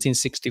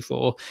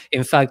 1764.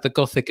 In fact, the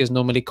Gothic is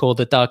normally called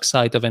the dark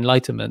side of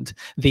enlightenment,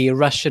 the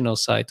irrational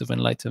side of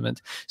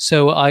enlightenment.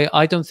 So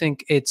I don't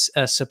think it's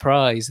a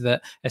surprise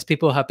that as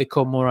people have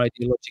become more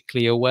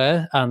ideologically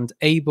aware and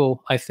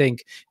able, I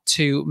think,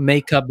 to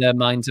make up their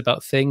minds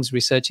about things,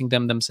 researching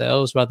them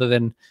themselves, rather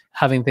than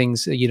having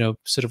things,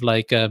 sort of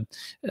like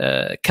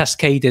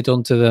cascaded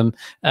onto them,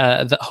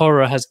 that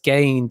horror has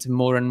gained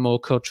more and more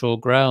cultural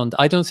ground.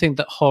 I don't think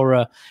that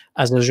horror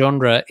as a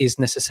genre is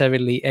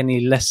necessarily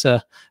any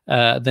lesser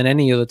than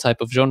any other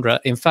type of genre.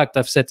 In fact,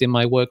 I've said in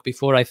my work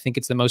before, I think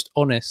it's the most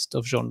honest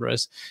of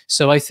genres.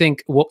 So I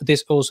think what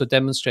this also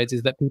demonstrates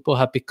is that people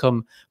have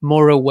become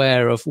more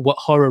aware of what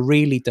horror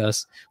really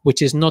does,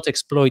 which is not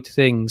exploit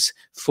things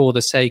for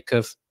the sake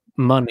of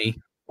money,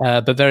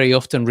 but very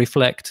often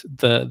reflect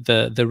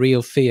the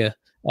real fear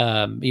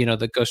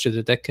that goes through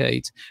the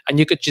decades. And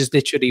you could just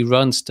literally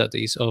run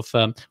studies of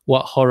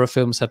what horror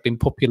films have been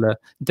popular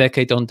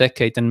decade on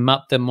decade and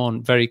map them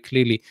on very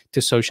clearly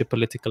to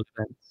socio-political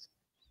events.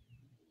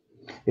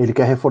 Ele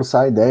quer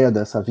reforçar a ideia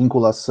dessa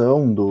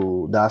vinculação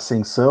da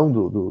ascensão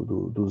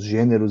dos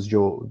gêneros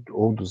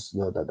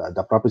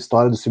da própria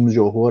história dos filmes de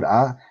horror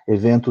a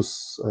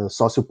eventos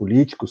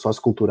sociopolíticos,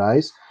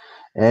 socioculturais,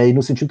 e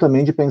no sentido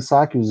também de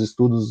pensar que os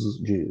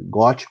estudos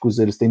góticos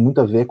eles têm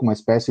muito a ver com uma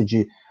espécie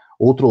de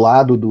outro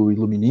lado do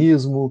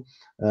iluminismo,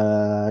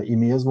 e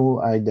mesmo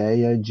a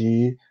ideia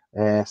de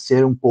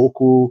ser um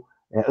pouco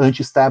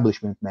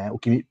anti-establishment, né? O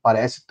que me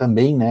parece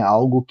também, né,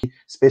 algo que,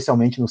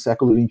 especialmente no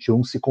século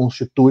XXI, se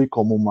constitui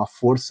como uma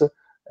força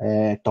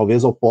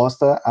talvez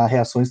oposta a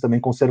reações também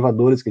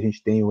conservadoras que a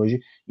gente tem hoje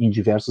em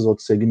diversos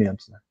outros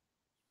segmentos, né?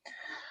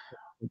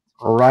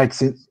 All right,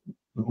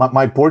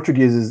 my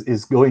Portuguese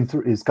is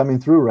coming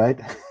through,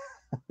 right?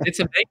 It's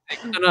amazing.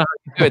 I don't know how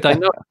you do it. I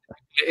know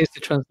it is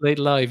to translate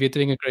live. You're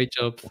doing a great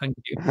job. Thank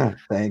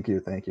you.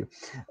 Thank you.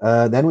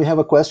 Then we have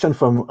a question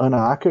from Anna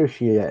Acker.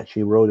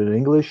 She wrote in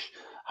English.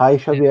 Hi,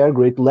 Xavier.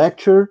 Great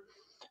lecture.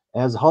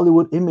 As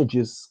Hollywood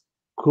images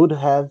could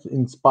have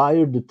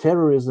inspired the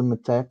terrorism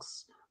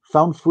attacks,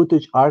 found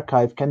footage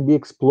archive can be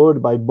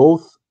explored by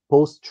both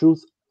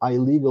post-truth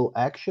illegal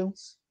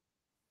actions.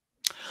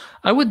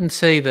 I wouldn't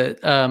say that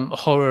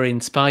horror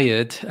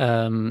inspired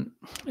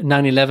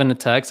 9/11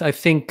 attacks. I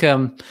think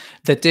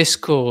the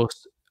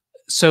discourse.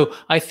 So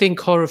I think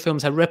horror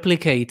films have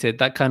replicated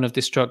that kind of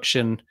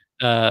destruction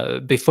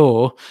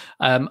before.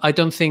 I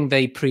don't think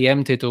they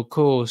preempted or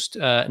caused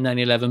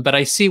 9/11, but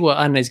I see what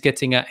Anna is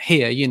getting at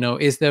here.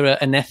 Is there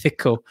an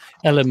ethical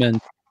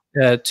element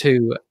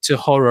to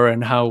horror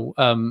and how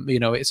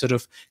it sort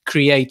of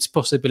creates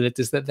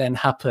possibilities that then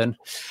happen?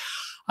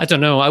 I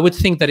don't know. I would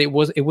think that it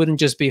wouldn't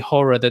just be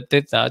horror that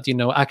did that. You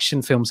know,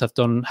 action films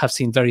have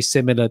seen very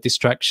similar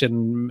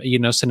distraction, you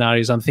know,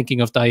 scenarios. I'm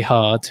thinking of Die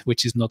Hard,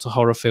 which is not a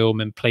horror film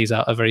and plays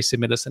out a very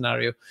similar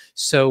scenario.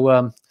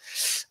 So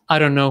I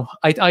don't know.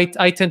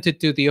 I tend to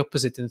do the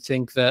opposite and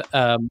think that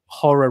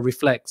horror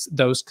reflects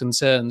those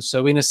concerns.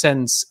 So in a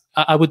sense,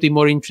 I would be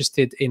more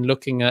interested in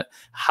looking at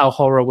how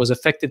horror was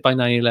affected by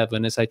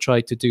 9/11, as I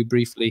tried to do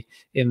briefly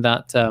in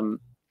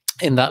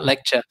that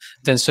lecture,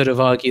 then sort of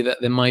argue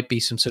that there might be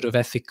some sort of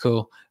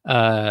ethical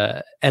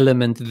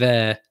element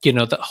there, you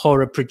know, that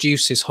horror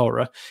produces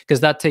horror,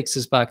 because that takes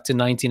us back to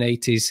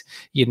 1980s,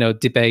 you know,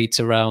 debates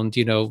around,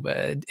 you know,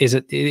 is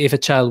it, if a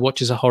child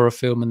watches a horror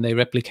film and they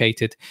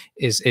replicate it,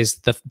 is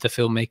the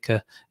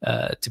filmmaker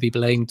to be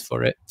blamed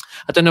for it?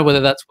 I don't know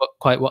whether that's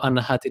quite what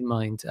Anna had in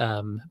mind,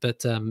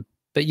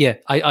 but yeah,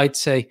 I'd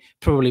say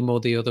probably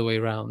more the other way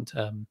around.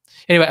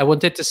 Anyway, I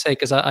wanted to say,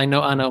 because I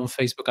know Anna on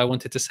Facebook, I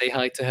wanted to say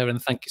hi to her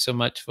and thank you so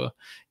much for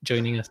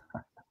joining us.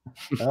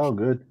 Oh,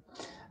 good.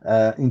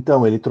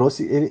 Então, ele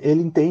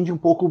entende um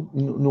pouco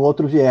no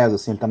outro viés,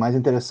 assim, ele está mais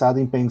interessado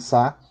em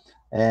pensar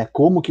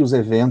como que os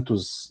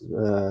eventos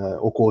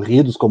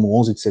ocorridos, como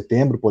 11 de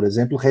setembro, por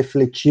exemplo,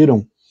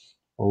 refletiram,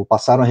 ou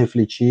passaram a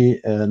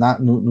refletir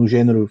no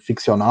gênero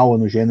ficcional ou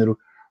no gênero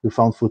do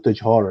found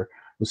footage horror,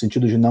 no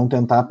sentido de não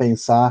tentar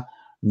pensar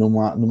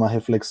numa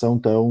reflexão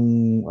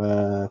tão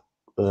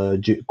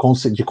de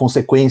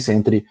consequência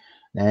entre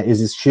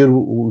existir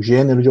o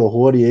gênero de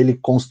horror e ele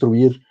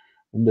construir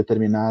um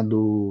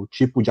determinado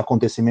tipo de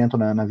acontecimento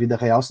na vida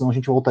real, senão a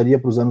gente voltaria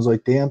para os anos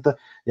 80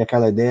 e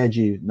aquela ideia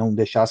de não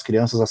deixar as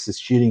crianças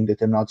assistirem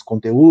determinados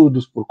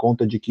conteúdos por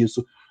conta de que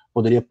isso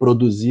poderia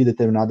produzir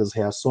determinadas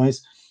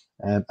reações.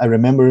 I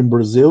remember in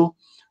Brazil,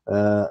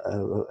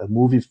 a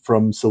movie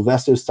from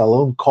Sylvester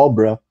Stallone,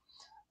 Cobra.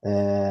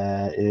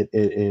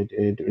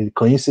 It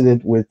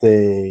coincided with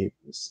I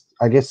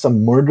guess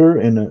some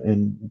murder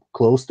in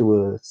close to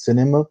a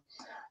cinema,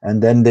 and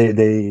then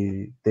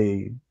they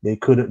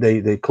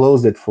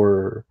closed it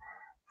for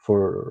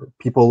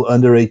people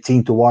under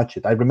 18 to watch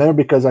it. I remember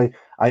because I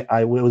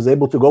was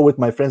able to go with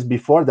my friends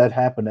before that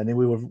happened, and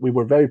we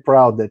were very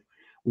proud that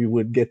we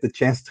would get the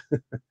chance to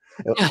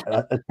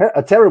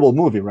a terrible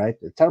movie, right?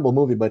 A terrible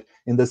movie, but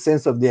in the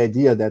sense of the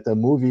idea that a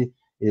movie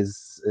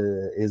is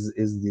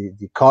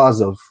the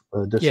cause of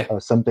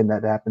something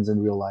that happens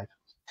in real life.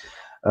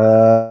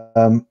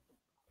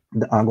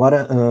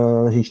 Agora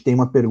a gente tem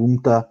uma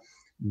pergunta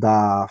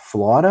da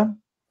Flora,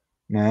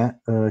 né?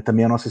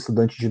 Também a nossa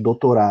estudante de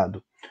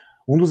doutorado.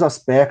 Um dos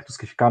aspectos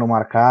que ficaram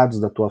marcados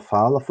da tua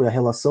fala foi a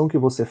relação que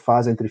você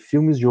faz entre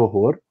filmes de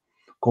horror,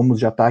 como os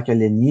de ataque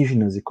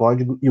alienígenas e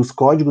os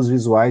códigos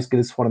visuais que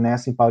eles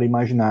fornecem para o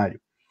imaginário.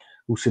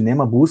 O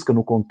cinema busca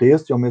no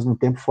contexto e ao mesmo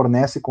tempo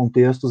fornece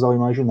contextos ao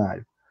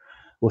imaginário.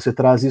 Você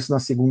traz isso na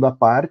segunda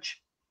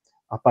parte,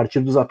 a partir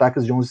dos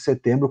ataques de 11 de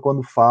setembro,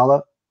 quando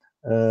fala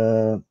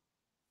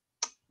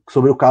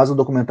sobre o caso do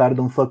documentário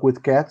Don't Fuck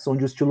With Cats,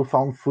 onde o estilo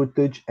found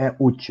footage é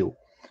útil.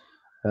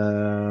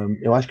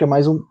 Eu acho que é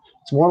mais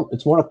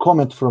it's more a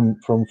comment from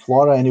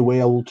Flora. Anyway,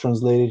 I will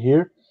translate it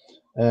here.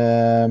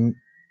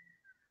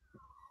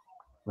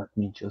 Let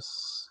me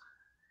just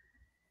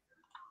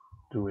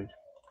do it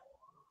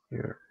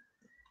here.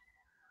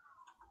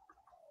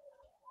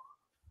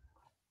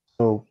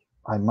 So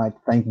I might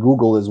thank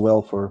Google as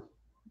well for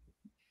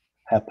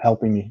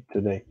helping me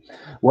today.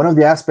 One of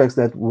the aspects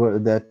that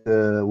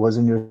was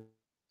in your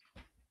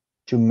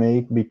to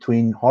make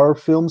between horror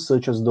films,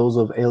 such as those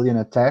of alien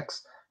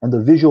attacks, and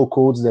the visual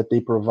codes that they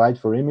provide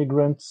for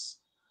immigrants,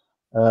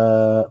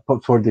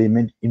 for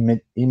the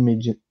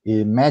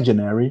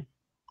imaginary,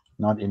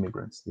 not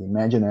immigrants, the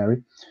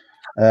imaginary,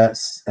 that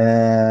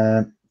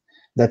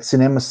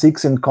cinema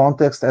seeks in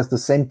context at the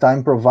same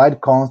time provide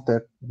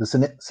context. The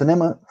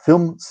cinema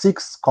film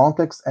seeks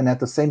context and at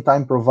the same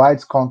time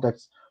provides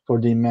context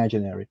for the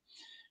imaginary.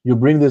 You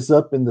bring this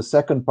up in the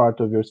second part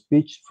of your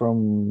speech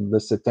from the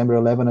September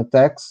 11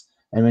 attacks,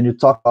 and when you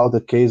talk about the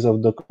case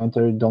of the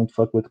documentary Don't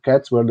Fuck With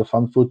Cats, where the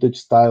found footage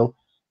style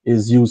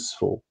is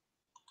useful.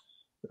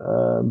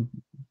 I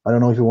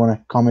don't know if you want to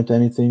comment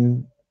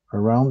anything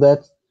around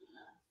that.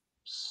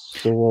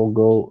 So we'll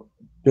go.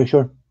 Yeah,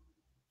 sure.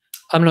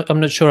 I'm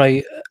not sure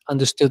I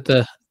understood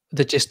the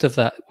gist of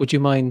that. Would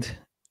you mind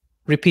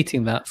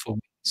repeating that for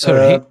me?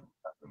 Sorry.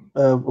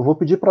 Eu vou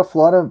pedir para a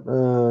Flora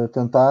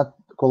tentar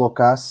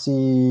colocar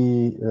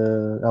se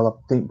ela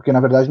tem, porque na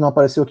verdade não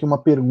apareceu aqui uma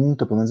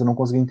pergunta, pelo menos eu não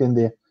consegui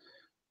entender.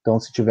 Então,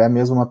 se tiver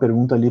mesmo uma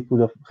pergunta ali,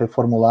 pode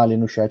reformular ali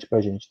no chat para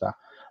a gente, tá?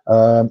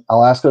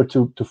 I'll ask her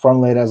to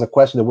formulate as a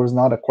question. There was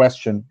not a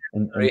question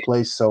in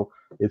place, so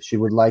if she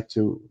would like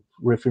to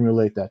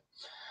reformulate that.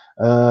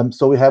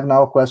 So we have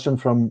now a question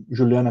from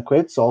Juliana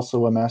Quetz,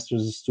 also a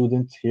master's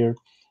student here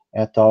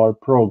at our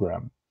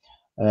program.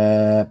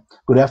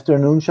 Good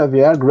afternoon,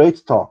 Xavier.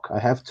 Great talk. I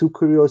have two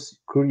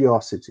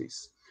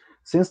curiosities.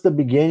 Since the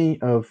beginning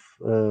of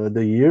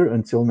the year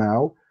until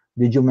now,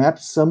 did you map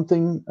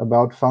something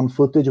about found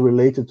footage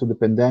related to the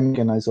pandemic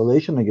and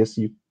isolation? I guess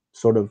you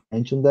sort of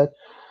mentioned that.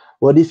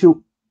 What if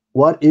you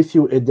what if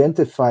you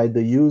identify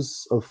the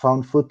use of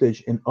found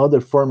footage in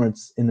other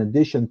formats in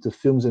addition to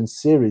films and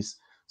series,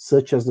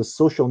 such as the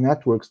social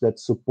networks that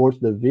support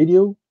the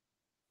video?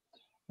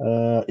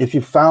 If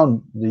you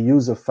found the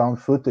use of found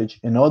footage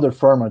in other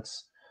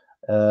formats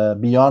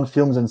beyond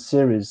films and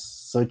series,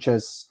 such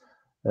as,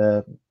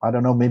 I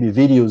don't know, maybe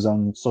videos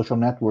on social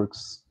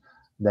networks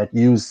that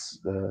use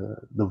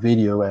the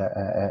video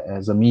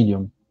as a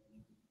medium?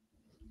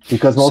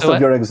 Because most of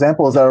your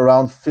examples are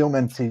around film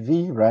and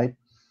TV, right?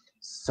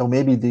 So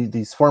maybe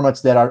these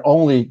formats that are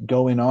only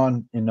going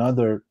on in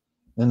other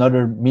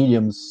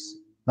mediums,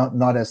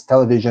 not as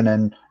television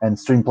and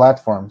stream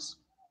platforms.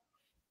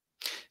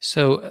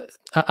 So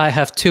I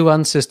have two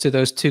answers to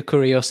those two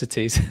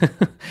curiosities.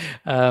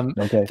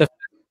 Okay.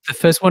 The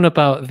first one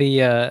about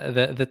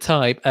the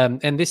type,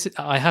 and this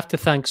I have to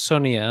thank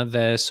Sonia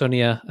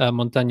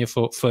Montaño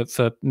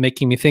for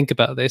making me think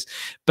about this.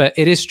 But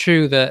it is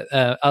true that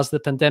as the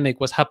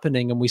pandemic was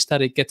happening and we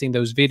started getting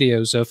those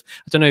videos of,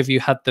 I don't know if you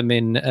had them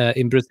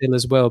in Brazil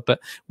as well, but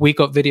we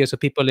got videos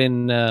of people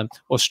in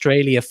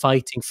Australia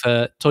fighting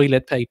for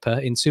toilet paper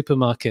in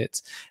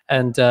supermarkets,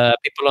 and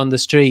people on the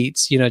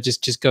streets, you know,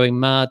 just going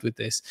mad with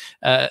this.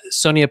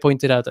 Sonia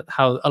pointed out that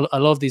how a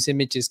lot of these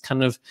images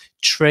kind of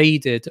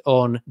traded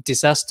on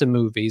disaster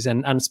movies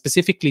and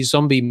specifically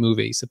zombie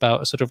movies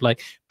about sort of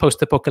like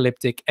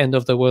post-apocalyptic end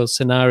of the world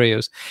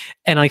scenarios.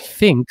 And I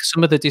think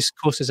some of the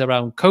discourses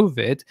around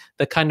COVID,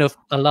 the kind of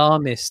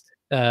alarmist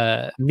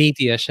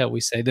media, shall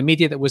we say, the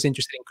media that was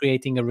interested in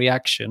creating a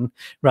reaction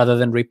rather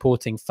than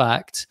reporting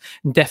facts,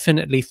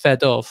 definitely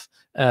fed off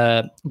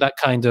that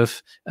kind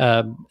of,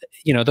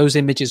 you know, those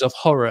images of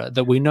horror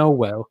that we know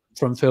well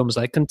from films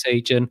like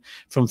Contagion,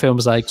 from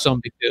films like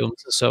zombie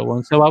films and so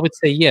on. So I would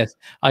say yes,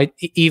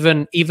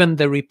 even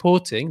the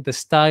reporting, the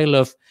style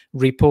of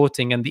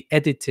reporting and the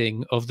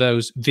editing of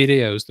those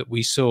videos that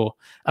we saw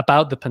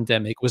about the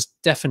pandemic was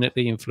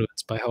definitely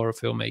influenced by horror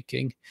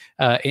filmmaking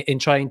in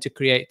trying to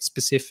create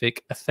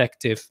specific,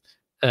 effective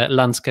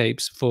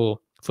landscapes for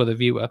the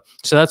viewer.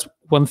 So that's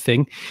one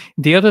thing.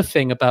 The other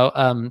thing about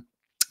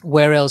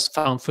where else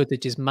found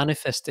footage is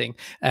manifesting.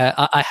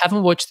 I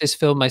haven't watched this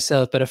film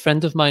myself, but a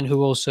friend of mine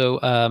who also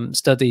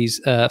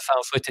studies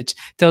found footage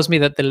tells me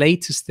that the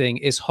latest thing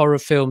is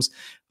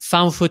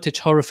found footage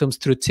horror films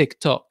through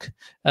TikTok.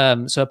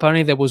 So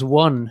apparently there was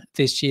one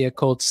this year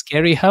called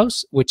Scary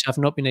House, which I've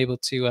not been able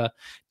to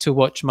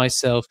watch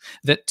myself,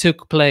 that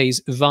took place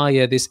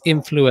via this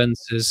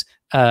influencer's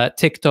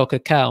TikTok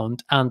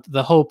account, and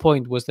the whole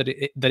point was that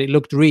it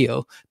looked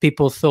real.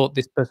 People thought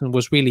this person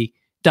was really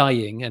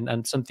dying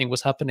and something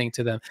was happening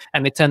to them,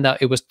 and it turned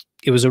out it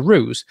was a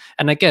ruse.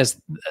 And I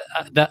guess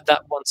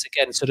that once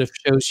again sort of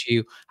shows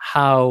you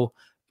how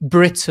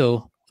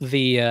brittle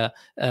the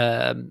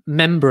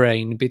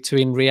membrane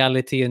between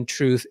reality and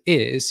truth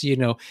is. You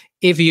know,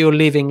 if you're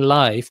living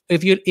life,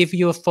 if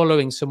you're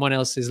following someone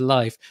else's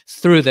life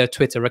through their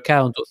Twitter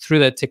account or through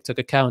their TikTok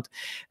account,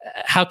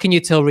 how can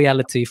you tell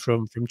reality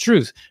from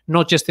truth?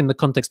 Not just in the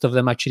context of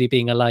them actually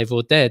being alive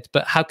or dead,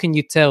 but how can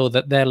you tell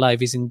that their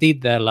life is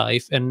indeed their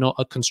life and not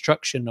a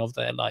construction of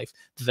their life,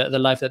 the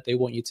life that they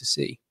want you to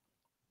see?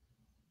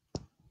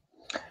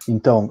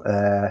 Então,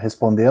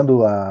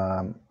 respondendo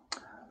a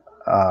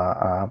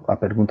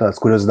pergunta, as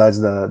curiosidades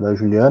da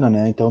Juliana,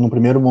 né? Então, no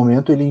primeiro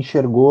momento, ele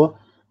enxergou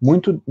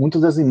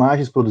muitas das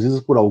imagens produzidas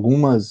por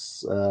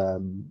algumas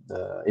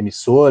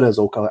emissoras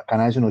ou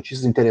canais de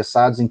notícias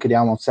interessados em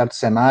criar um certo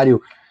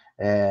cenário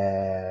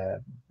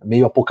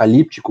meio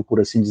apocalíptico, por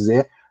assim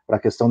dizer, para a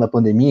questão da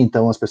pandemia.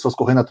 Então, as pessoas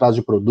correndo atrás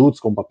de produtos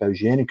como papel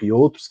higiênico e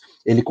outros,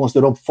 ele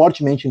considerou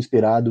fortemente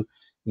inspirado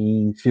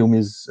em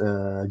filmes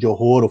de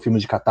horror ou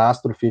filmes de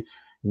catástrofe,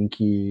 em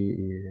que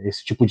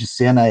esse tipo de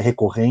cena é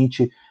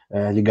recorrente,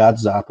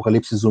 ligados a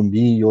apocalipse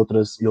zumbi e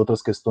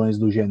outras questões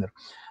do gênero.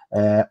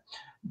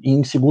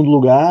 Em segundo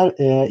lugar,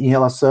 em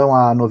relação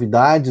a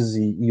novidades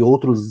e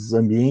outros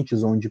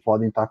ambientes onde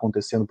podem estar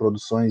acontecendo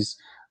produções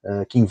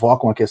que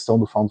invocam a questão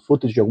do found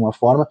footage de alguma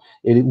forma,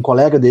 um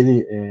colega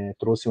dele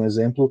trouxe um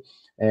exemplo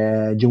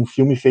de um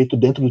filme feito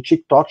dentro do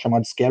TikTok,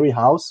 chamado Scary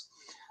House,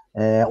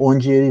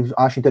 onde ele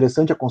acha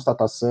interessante a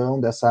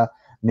constatação dessa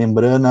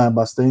membrana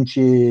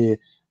bastante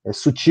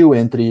sutil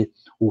entre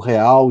o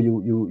real e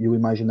o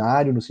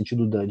imaginário, no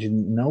sentido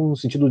não no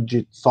sentido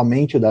de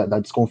somente da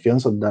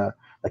desconfiança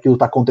daquilo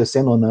está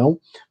acontecendo ou não,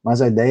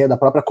 mas a ideia da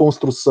própria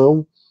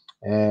construção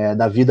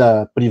da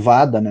vida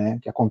privada, né,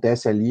 que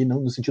acontece ali,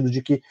 no sentido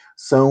de que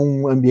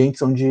são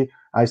ambientes onde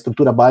a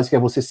estrutura básica é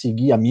você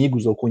seguir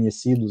amigos ou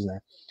conhecidos, né,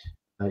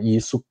 e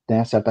isso,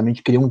 né,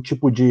 certamente cria um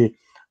tipo de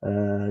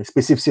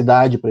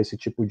especificidade para esse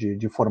tipo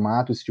de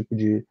formato, esse tipo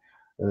de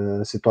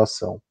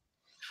situação.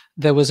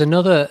 There was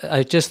another,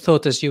 I just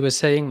thought as you were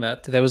saying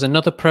that, there was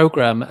another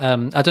program,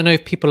 I don't know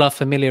if people are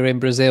familiar in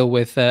Brazil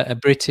with a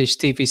British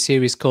TV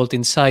series called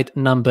Inside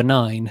Number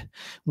 9,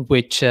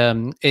 which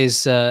is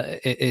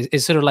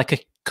sort of like a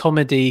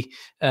comedy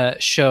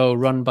show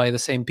run by the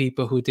same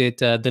people who did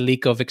the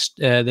League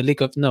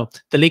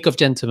of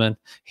Gentlemen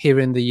here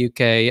in the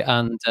UK.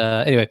 And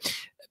anyway,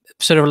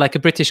 sort of like a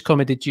British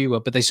comedy duo,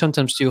 but they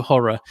sometimes do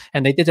horror.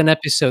 And they did an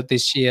episode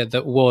this year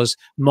that was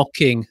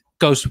mocking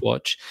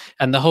Ghostwatch,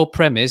 and the whole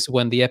premise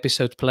when the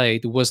episode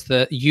played was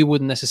that you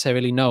wouldn't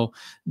necessarily know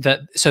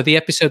that. So the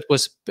episode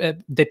was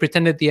they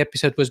pretended the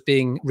episode was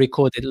being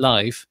recorded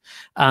live,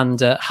 and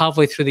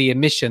halfway through the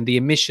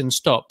emission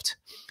stopped,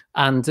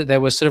 and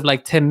there was sort of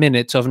like 10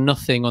 minutes of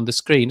nothing on the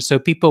screen. So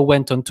people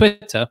went on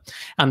Twitter,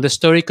 and the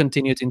story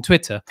continued in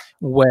Twitter,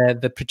 where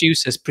the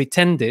producers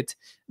pretended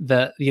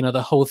that, you know,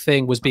 the whole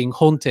thing was being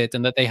haunted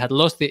and that they had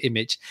lost the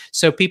image.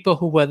 So people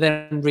who were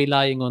then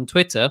relying on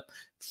Twitter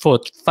for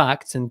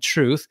facts and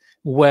truth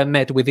were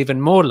met with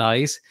even more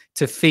lies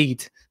to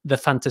feed the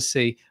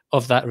fantasy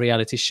of that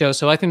reality show.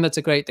 So I think that's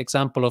a great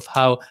example of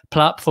how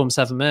platforms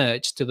have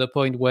merged to the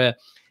point where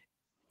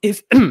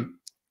if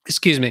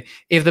excuse me,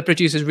 if the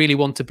producers really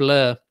want to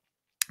blur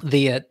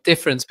the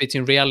difference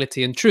between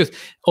reality and truth,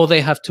 all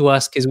they have to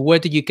ask is, where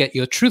do you get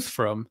your truth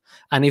from?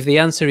 And if the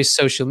answer is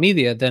social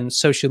media, then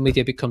social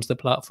media becomes the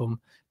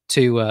platform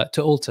to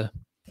alter.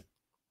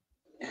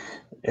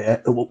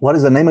 What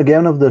is the name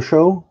again of the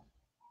show?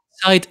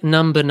 Inside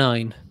Number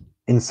 9.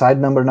 Inside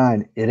Number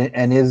 9.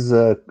 And is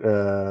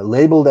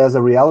labeled as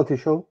a reality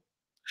show?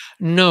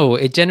 No,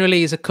 it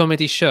generally is a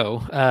comedy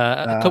show.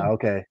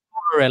 Okay.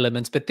 Horror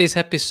elements, but this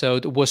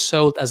episode was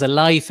sold as a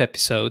live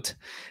episode,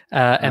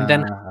 and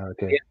then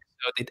okay.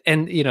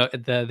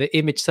 The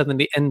image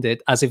suddenly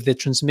ended as if the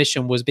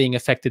transmission was being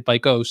affected by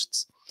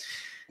ghosts.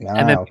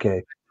 And then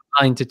okay.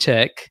 Trying to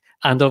check,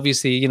 and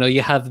obviously, you know,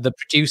 you have the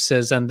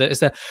producers and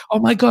oh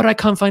my god, I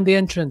can't find the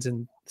entrance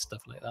and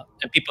stuff like that,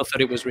 and people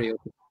thought it was real.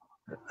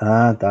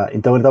 Tá.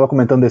 Então ele estava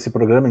comentando desse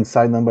programa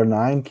Inside Number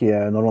 9, que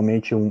é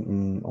normalmente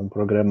um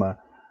programa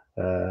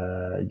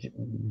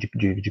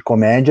de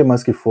comédia,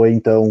 mas que foi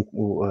então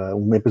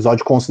um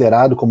episódio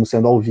considerado como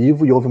sendo ao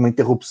vivo, e houve uma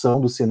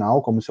interrupção do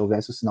sinal, como se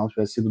o sinal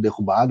tivesse sido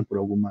derrubado por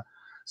alguma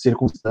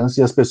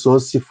circunstância, e as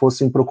pessoas, se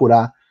fossem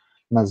procurar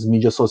nas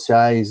mídias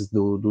sociais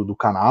do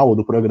canal ou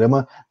do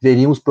programa,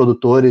 veriam os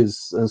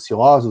produtores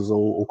ansiosos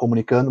ou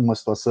comunicando uma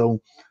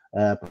situação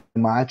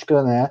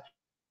problemática, né,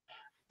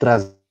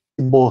 trazendo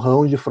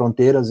borrão de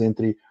fronteiras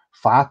entre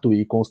fato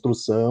e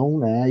construção,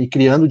 né, e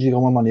criando, de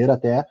alguma maneira,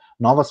 até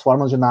novas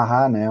formas de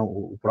narrar, né,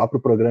 o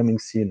próprio programa em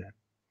si, né.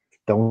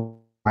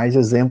 Então, mais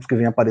exemplos que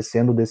vêm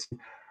aparecendo desse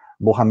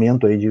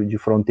borramento aí de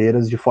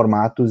fronteiras, de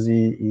formatos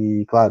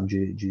e claro,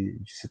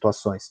 de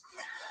situações.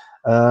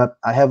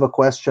 I have a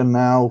question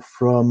now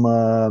from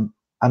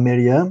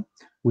Amérian,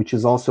 which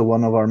is also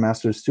one of our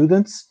master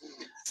students.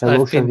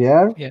 Hello,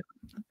 Xavier. Yeah.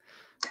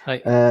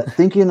 Hi.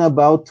 Thinking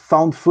about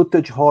found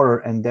footage horror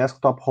and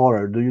desktop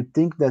horror, do you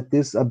think that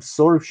this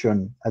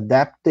absorption,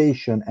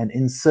 adaptation, and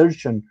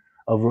insertion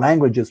of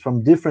languages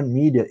from different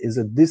media is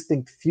a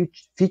distinct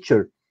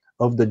feature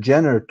of the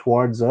genre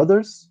towards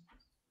others?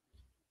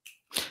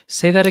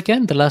 Say that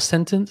again, the last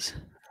sentence.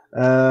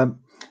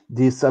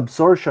 This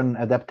absorption,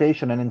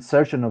 adaptation, and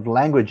insertion of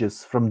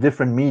languages from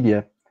different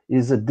media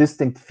is a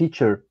distinct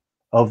feature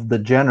of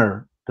the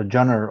genre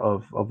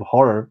of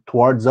horror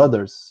towards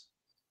others.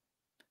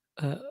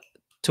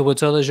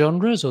 Towards other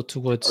genres or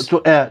towards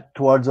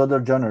towards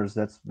other genres.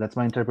 That's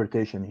my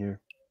interpretation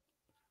here.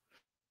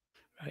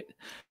 Right.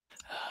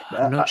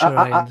 I'm not sure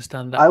I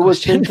understand that. I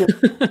was thinking,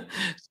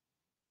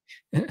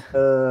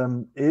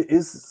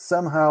 is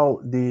somehow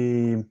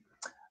the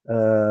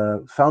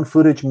found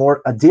footage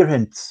more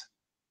adherent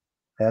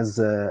as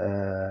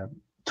to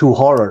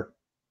horror?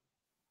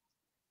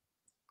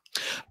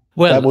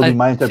 Well, that would be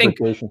my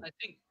interpretation.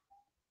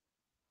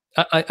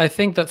 I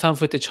think that found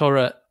footage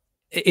horror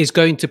is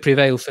going to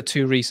prevail for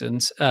two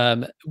reasons.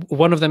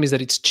 One of them is that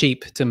it's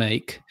cheap to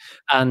make,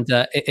 and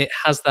it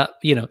has that,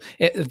 you know,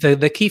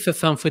 the key for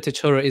found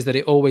footage horror is that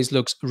it always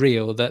looks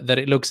real, that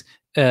it looks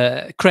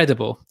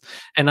credible.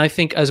 And I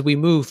think as we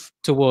move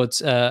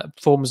towards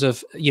forms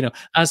of, you know,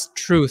 as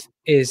truth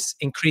is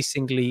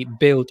increasingly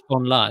built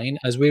online,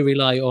 as we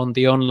rely on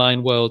the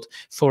online world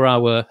for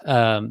our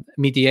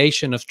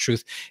mediation of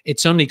truth,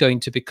 it's only going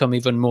to become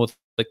even more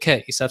the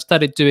case. I've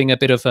started doing a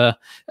bit of an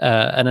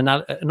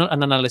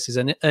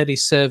early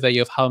survey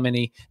of how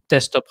many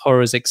desktop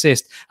horrors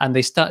exist, and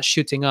they start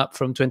shooting up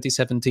from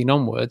 2017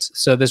 onwards.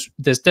 So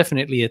there's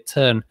definitely a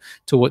turn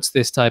towards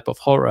this type of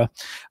horror.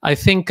 I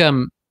think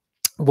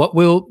what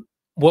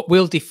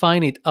will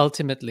define it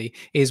ultimately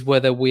is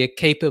whether we are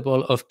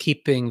capable of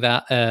keeping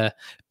that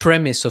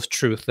premise of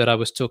truth that I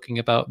was talking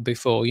about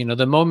before. You know,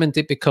 the moment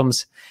it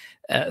becomes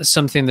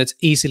something that's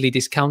easily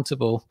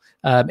discountable,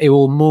 it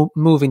will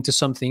move into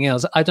something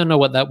else. I don't know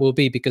what that will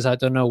be, because I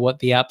don't know what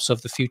the apps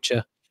of the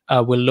future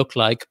will look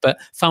like, but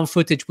found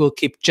footage will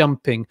keep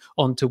jumping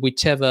onto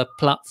whichever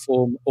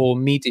platform or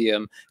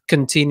medium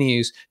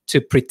continues to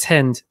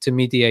pretend to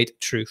mediate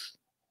truth.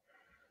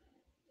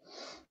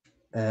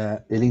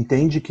 Ele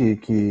entende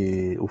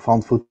que o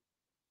found footage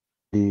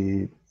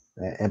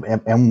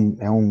é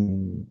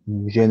um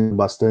gênero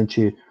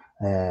bastante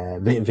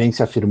vem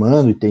se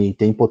afirmando e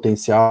tem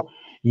potencial,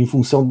 em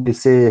função de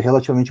ser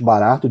relativamente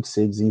barato de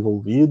ser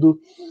desenvolvido,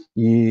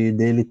 e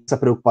dele essa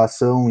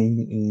preocupação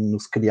em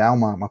nos criar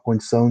uma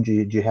condição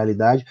de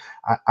realidade.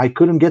 I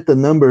couldn't get the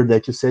number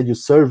that you said you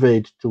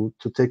surveyed to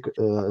take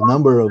a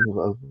number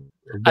of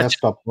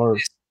desktop horror.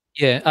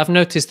 Yeah, I've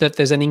noticed that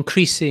there's an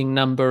increasing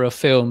number of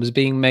films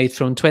being made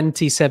from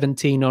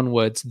 2017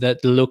 onwards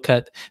that look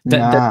at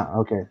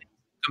okay.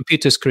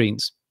 computer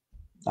screens.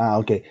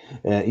 Ok.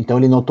 Então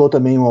ele notou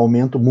também um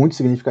aumento muito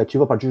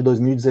significativo a partir de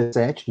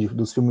 2017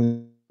 dos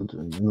filmes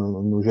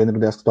no gênero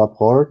desktop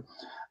horror,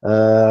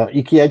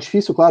 e que é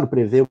difícil, claro,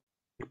 prever o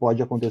que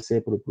pode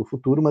acontecer para o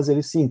futuro, mas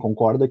ele sim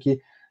concorda que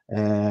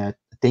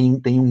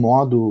tem um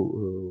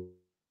modo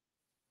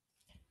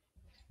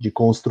de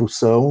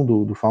construção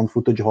do found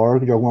footage horror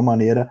que de alguma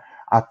maneira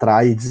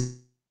atrai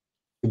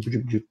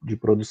de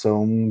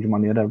produção de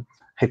maneira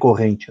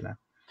recorrente, né?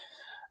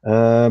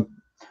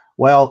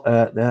 Well,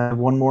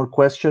 one more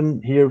question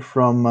here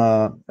from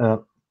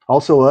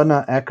also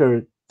Ana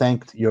Ecker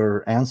thanked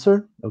your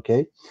answer,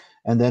 okay?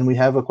 And then we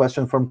have a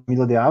question from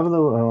Camila de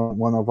Ávila,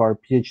 one of our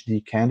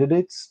PhD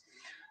candidates.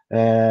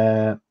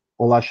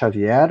 Olá,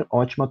 Xavier,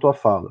 ótima tua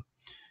fala.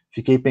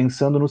 Fiquei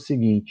pensando no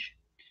seguinte,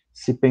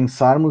 se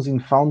pensarmos em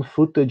found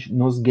footage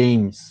nos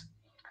games,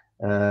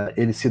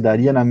 ele se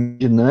daria na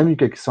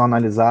dinâmica que são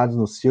analisados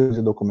nos filmes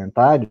e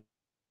documentários,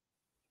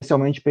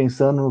 especialmente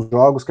pensando nos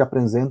jogos que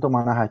apresentam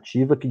uma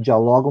narrativa que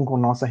dialogam com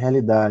nossa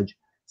realidade,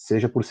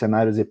 seja por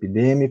cenários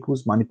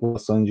epidêmicos,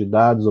 manipulação de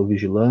dados ou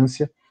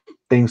vigilância,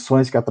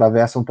 tensões que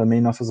atravessam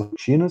também nossas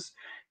rotinas,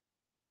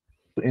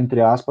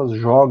 entre aspas,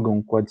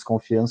 jogam com a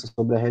desconfiança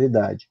sobre a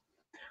realidade.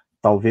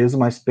 Talvez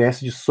uma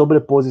espécie de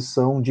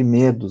sobreposição de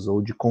medos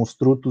ou de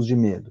construtos de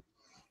medo.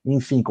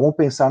 Enfim, como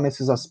pensar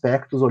nesses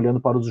aspectos olhando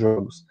para os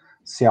jogos?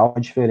 Se há uma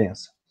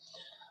diferença.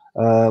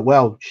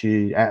 Well,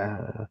 she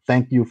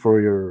thanked you for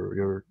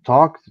your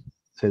talk,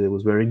 said it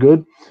was very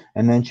good,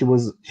 and then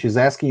she's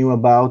asking you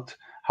about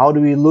how do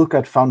we look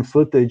at found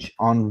footage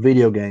on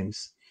video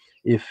games,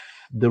 if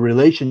the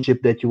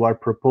relationship that you are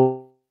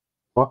proposing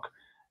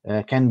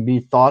can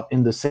be thought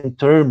in the same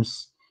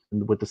terms,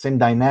 with the same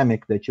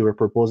dynamic that you are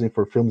proposing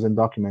for films and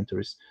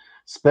documentaries,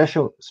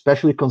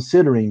 especially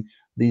considering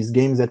these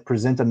games that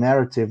present a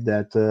narrative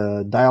that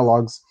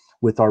dialogues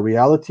with our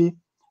reality,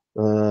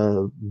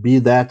 be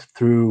that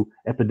through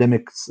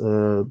epidemics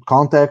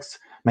context,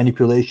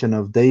 manipulation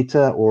of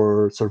data,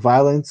 or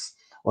surveillance,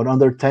 or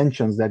other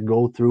tensions that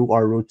go through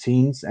our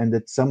routines and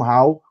that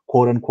somehow,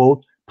 quote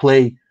unquote,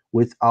 play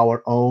with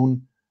our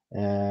own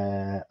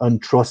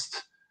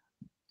untrust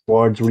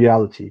towards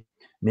reality.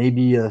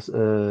 Maybe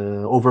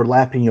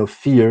overlapping of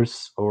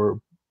fears or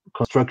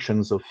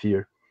constructions of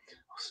fear.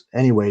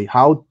 Anyway,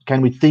 how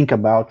can we think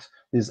about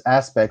these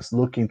aspects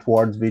looking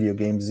towards video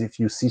games if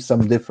you see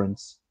some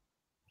difference?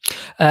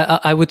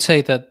 I would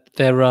say that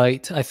they're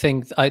right. I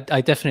think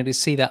I definitely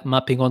see that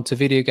mapping onto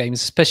video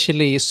games,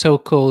 especially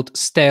so-called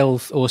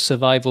stealth or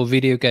survival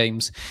video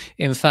games.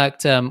 In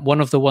fact,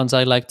 one of the ones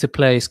I like to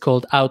play is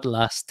called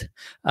Outlast.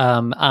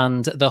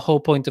 And the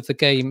whole point of the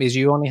game is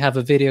you only have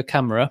a video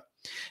camera.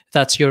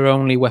 That's your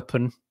only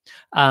weapon.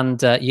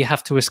 And you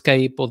have to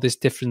escape all these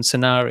different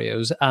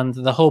scenarios. And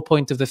the whole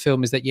point of the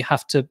film is that you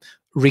have to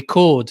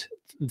record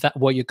that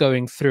what you're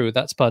going through.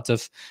 That's part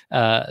of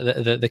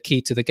the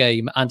key to the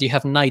game. And you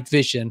have night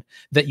vision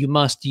that you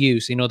must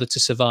use in order to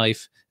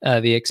survive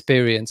the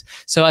experience.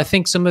 So I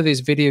think some of these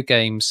video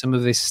games, some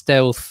of these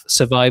stealth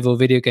survival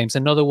video games,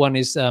 another one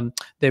is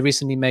they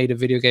recently made a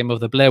video game of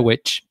the Blair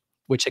Witch,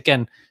 which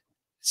again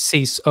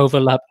sees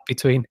overlap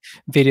between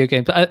video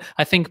games. But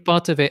I think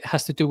part of it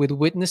has to do with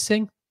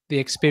witnessing, the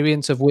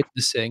experience of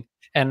witnessing,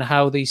 and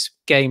how these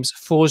games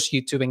force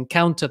you to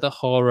encounter the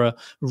horror,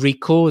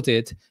 record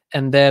it,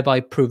 and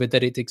thereby prove it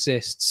that it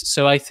exists.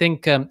 So I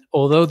think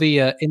although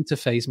the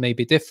interface may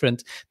be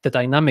different, the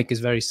dynamic is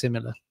very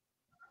similar.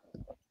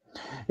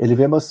 Ele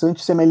vê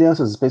bastante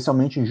semelhanças,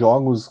 especialmente em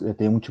jogos.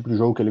 Tem um tipo de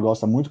jogo que ele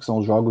gosta muito, que são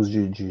os jogos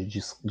de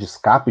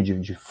escape,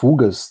 de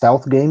fugas,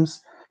 stealth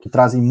games, que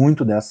trazem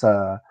muito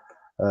dessa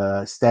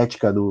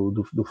estética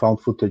do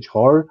found footage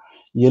horror.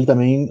 E ele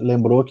também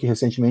lembrou que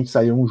recentemente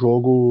saiu um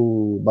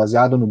jogo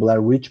baseado no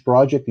Blair Witch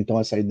Project, então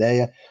essa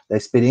ideia da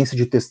experiência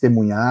de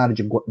testemunhar,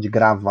 de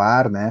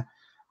gravar, né,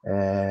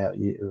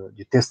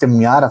 de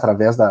testemunhar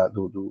através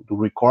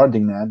do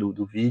recording, né,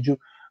 do vídeo,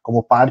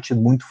 como parte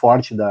muito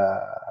forte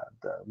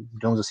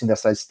digamos assim,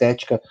 dessa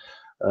estética,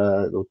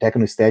 do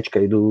tecnoestética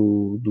aí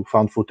do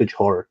found footage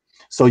horror.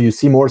 So you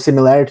see more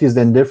similarities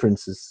than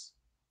differences.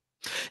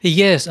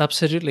 Yes,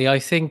 absolutely. I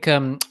think,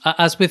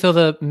 as with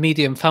other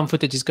medium, found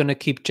footage is going to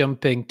keep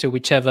jumping to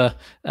whichever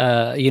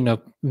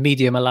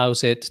medium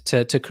allows it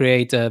to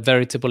create a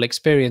veritable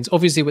experience.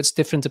 Obviously, what's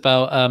different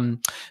about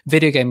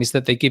video game is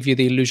that they give you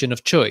the illusion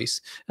of choice.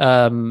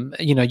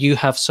 You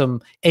have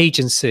some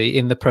agency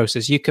in the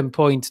process. You can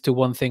point to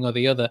one thing or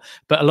the other,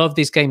 but a lot of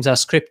these games are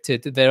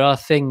scripted. There are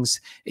things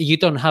you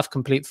don't have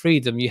complete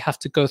freedom. You have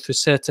to go through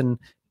certain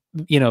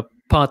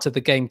part of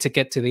the game to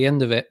get to the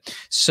end of it.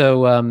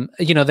 So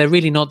they're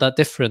really not that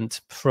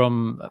different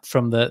from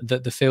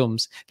the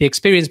films. The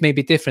experience may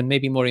be different,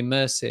 maybe more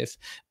immersive,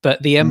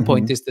 but the end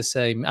point is the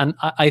same. And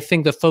I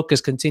think the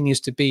focus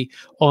continues to be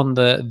on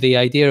the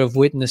idea of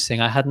witnessing.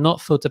 I had not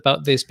thought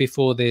about this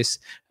before this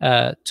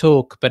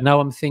talk, but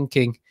now I'm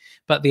thinking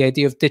about the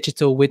idea of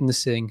digital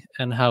witnessing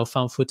and how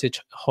found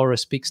footage horror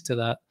speaks to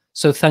that.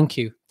 So thank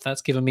you.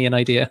 That's given me an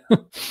idea.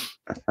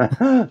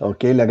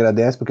 Ok, ele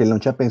agradece porque ele não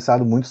tinha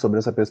pensado muito sobre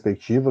essa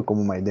perspectiva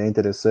como uma ideia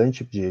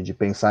interessante de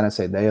pensar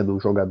nessa ideia do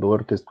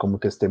jogador como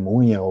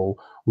testemunha, ou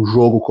o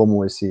jogo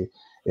como esse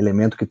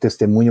elemento que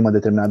testemunha uma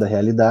determinada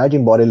realidade,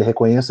 embora ele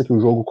reconheça que o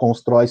jogo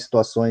constrói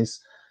situações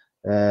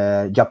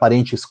de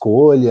aparente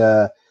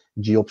escolha,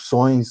 de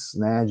opções,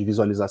 né, de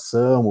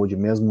visualização, ou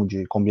mesmo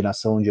de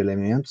combinação de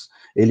elementos.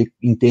 Ele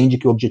entende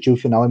que o objetivo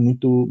final é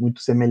muito,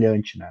 muito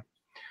semelhante, né?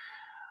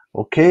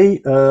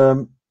 Ok,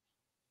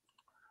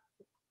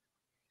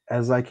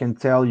 as I can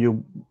tell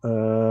you,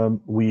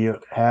 we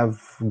have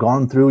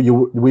gone through.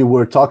 We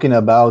were talking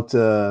about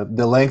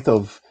the length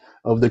of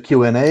the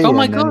Q&A, oh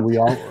my and God. then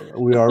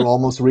we are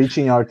almost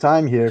reaching our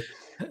time here.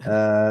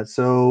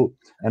 So,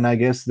 and I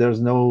guess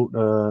there's no.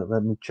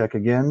 Let me check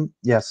again.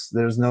 Yes,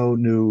 there's no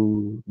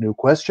new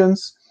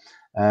questions,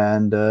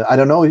 and I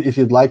don't know if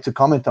you'd like to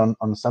comment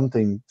on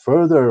something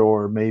further,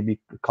 or maybe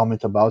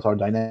comment about our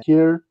dynamic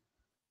here.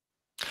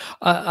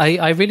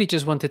 I really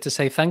just wanted to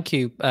say thank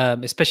you,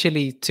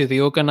 especially to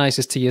the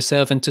organizers, to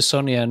yourself and to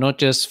Sonia, not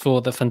just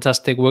for the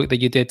fantastic work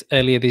that you did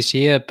earlier this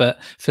year, but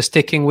for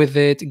sticking with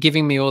it,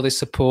 giving me all this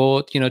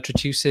support,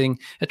 traducing,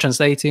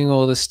 translating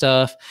all the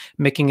stuff,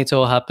 making it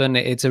all happen.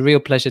 It's a real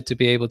pleasure to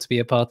be able to be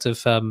a part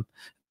of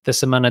the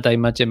Semana da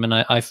Imagem,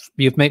 and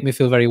you've made me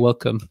feel very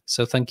welcome.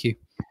 So thank you.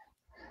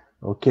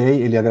 Ok,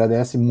 ele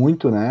agradece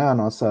muito, né, a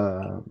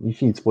nossa,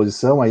 enfim,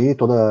 disposição aí,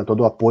 todo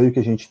o apoio que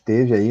a gente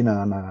teve aí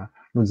no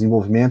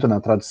desenvolvimento,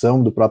 na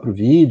tradução do próprio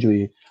vídeo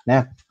e,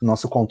 né,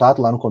 nosso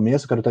contato lá no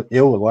começo.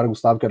 Eu agora,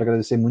 Gustavo, quero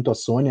agradecer muito a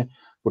Sônia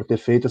por ter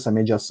feito essa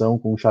mediação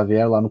com o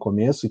Xavier lá no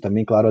começo, e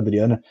também, claro, a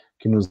Adriana,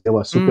 que nos deu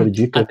a super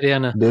dica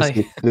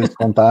desse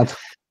contato.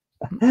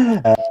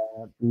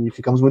 E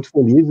ficamos muito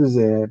felizes.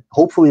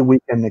 Hopefully we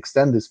can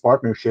extend this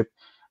partnership.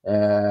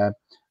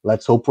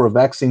 Let's hope for a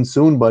vaccine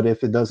soon, but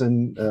if it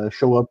doesn't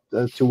show up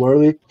too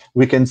early,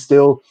 we can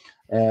still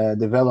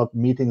develop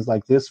meetings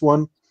like this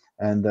one.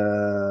 And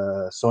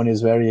Sonia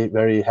is very,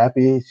 very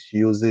happy. She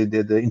used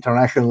the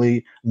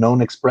internationally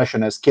known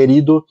expression as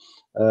querido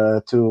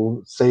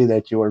to say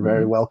that you are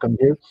very welcome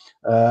here.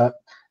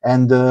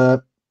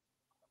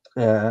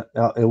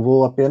 Eu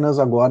vou apenas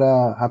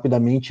agora,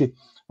 rapidamente,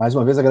 mais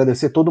uma vez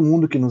agradecer todo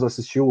mundo que nos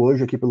assistiu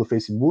hoje aqui pelo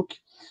Facebook.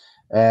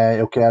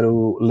 Eu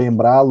quero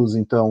lembrá-los,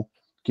 então,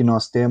 que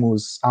nós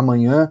temos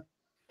amanhã,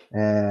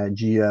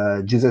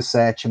 dia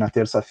 17, na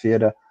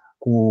terça-feira,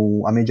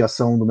 com a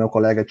mediação do meu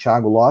colega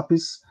Thiago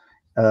Lopes,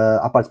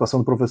 a participação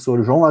do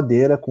professor João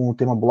Ladeira com o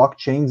tema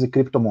blockchains e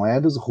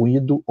criptomoedas,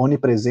 ruído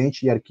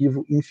onipresente e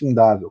arquivo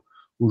infindável.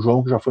 O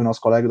João, que já foi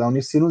nosso colega da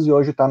Unicinos e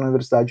hoje está na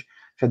Universidade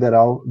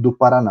Federal do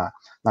Paraná.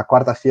 Na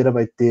quarta-feira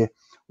vai ter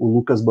o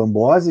Lucas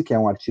Bambosi, que é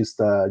um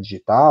artista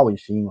digital,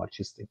 enfim, um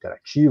artista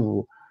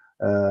interativo,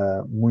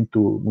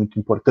 muito, muito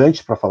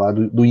importante para falar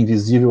do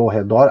invisível ao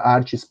redor,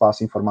 arte e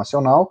espaço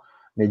informacional,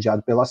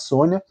 mediado pela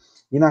Sônia.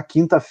 E na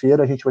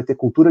quinta-feira a gente vai ter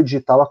Cultura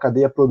Digital, a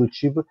Cadeia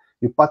Produtiva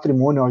e o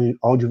Patrimônio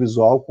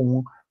Audiovisual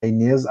com a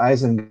Inês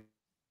Eisenberg,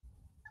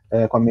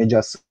 com a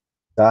mediação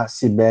da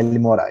Cibele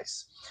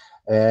Moraes.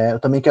 Eu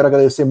também quero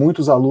agradecer muito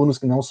os alunos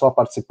que não só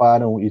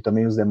participaram e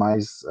também os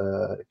demais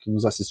que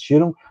nos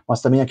assistiram,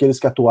 mas também aqueles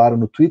que atuaram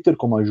no Twitter,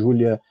 como a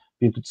Júlia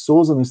Pinto de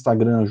Souza, no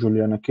Instagram a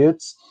Juliana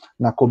Kurtz,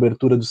 na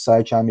cobertura do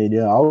site a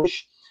Miriam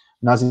Alves,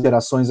 nas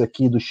interações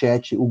aqui do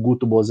chat o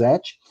Guto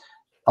Bozetti,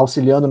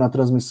 auxiliando na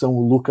transmissão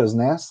o Lucas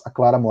Ness, a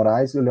Clara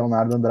Moraes e o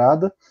Leonardo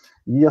Andrada,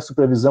 e a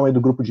supervisão aí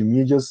do grupo de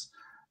mídias,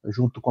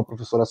 junto com a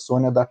professora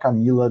Sônia, da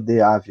Camila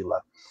de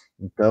Ávila.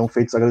 Então,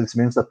 feitos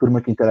agradecimentos da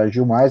turma que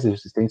interagiu mais,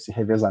 eles têm esse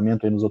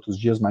revezamento aí nos outros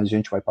dias, mais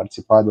gente vai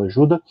participar do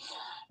Ajuda.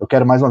 Eu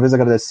quero mais uma vez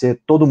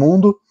agradecer todo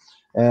mundo.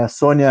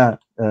 Sônia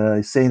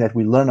is saying that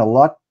we learn a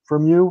lot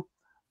from you.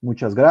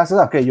 Muitas graças.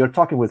 Okay, you're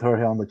talking with her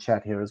here on the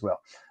chat here as well.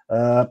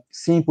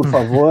 Sim, por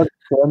favor,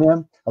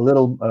 Sônia, a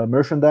little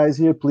merchandise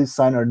here. Please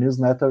sign our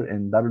newsletter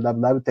in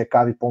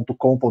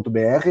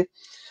www.tecave.com.br.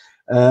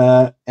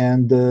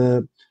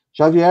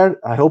 Xavier,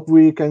 I hope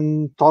we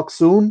can talk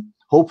soon,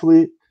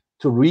 hopefully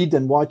to read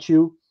and watch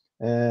you,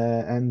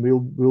 and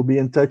we'll be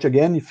in touch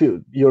again. If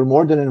you're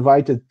more than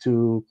invited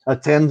to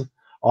attend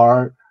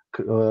our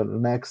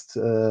next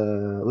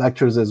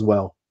lectures as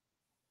well.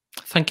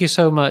 Thank you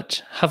so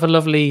much. Have a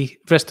lovely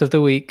rest of the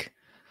week.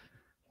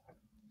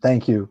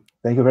 Thank you.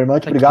 Thank you very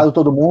much. Obrigado a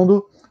todo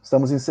mundo.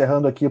 Estamos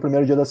encerrando aqui o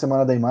primeiro dia da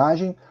Semana da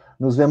Imagem.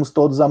 Nos vemos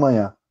todos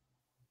amanhã.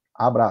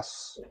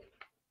 Abraço.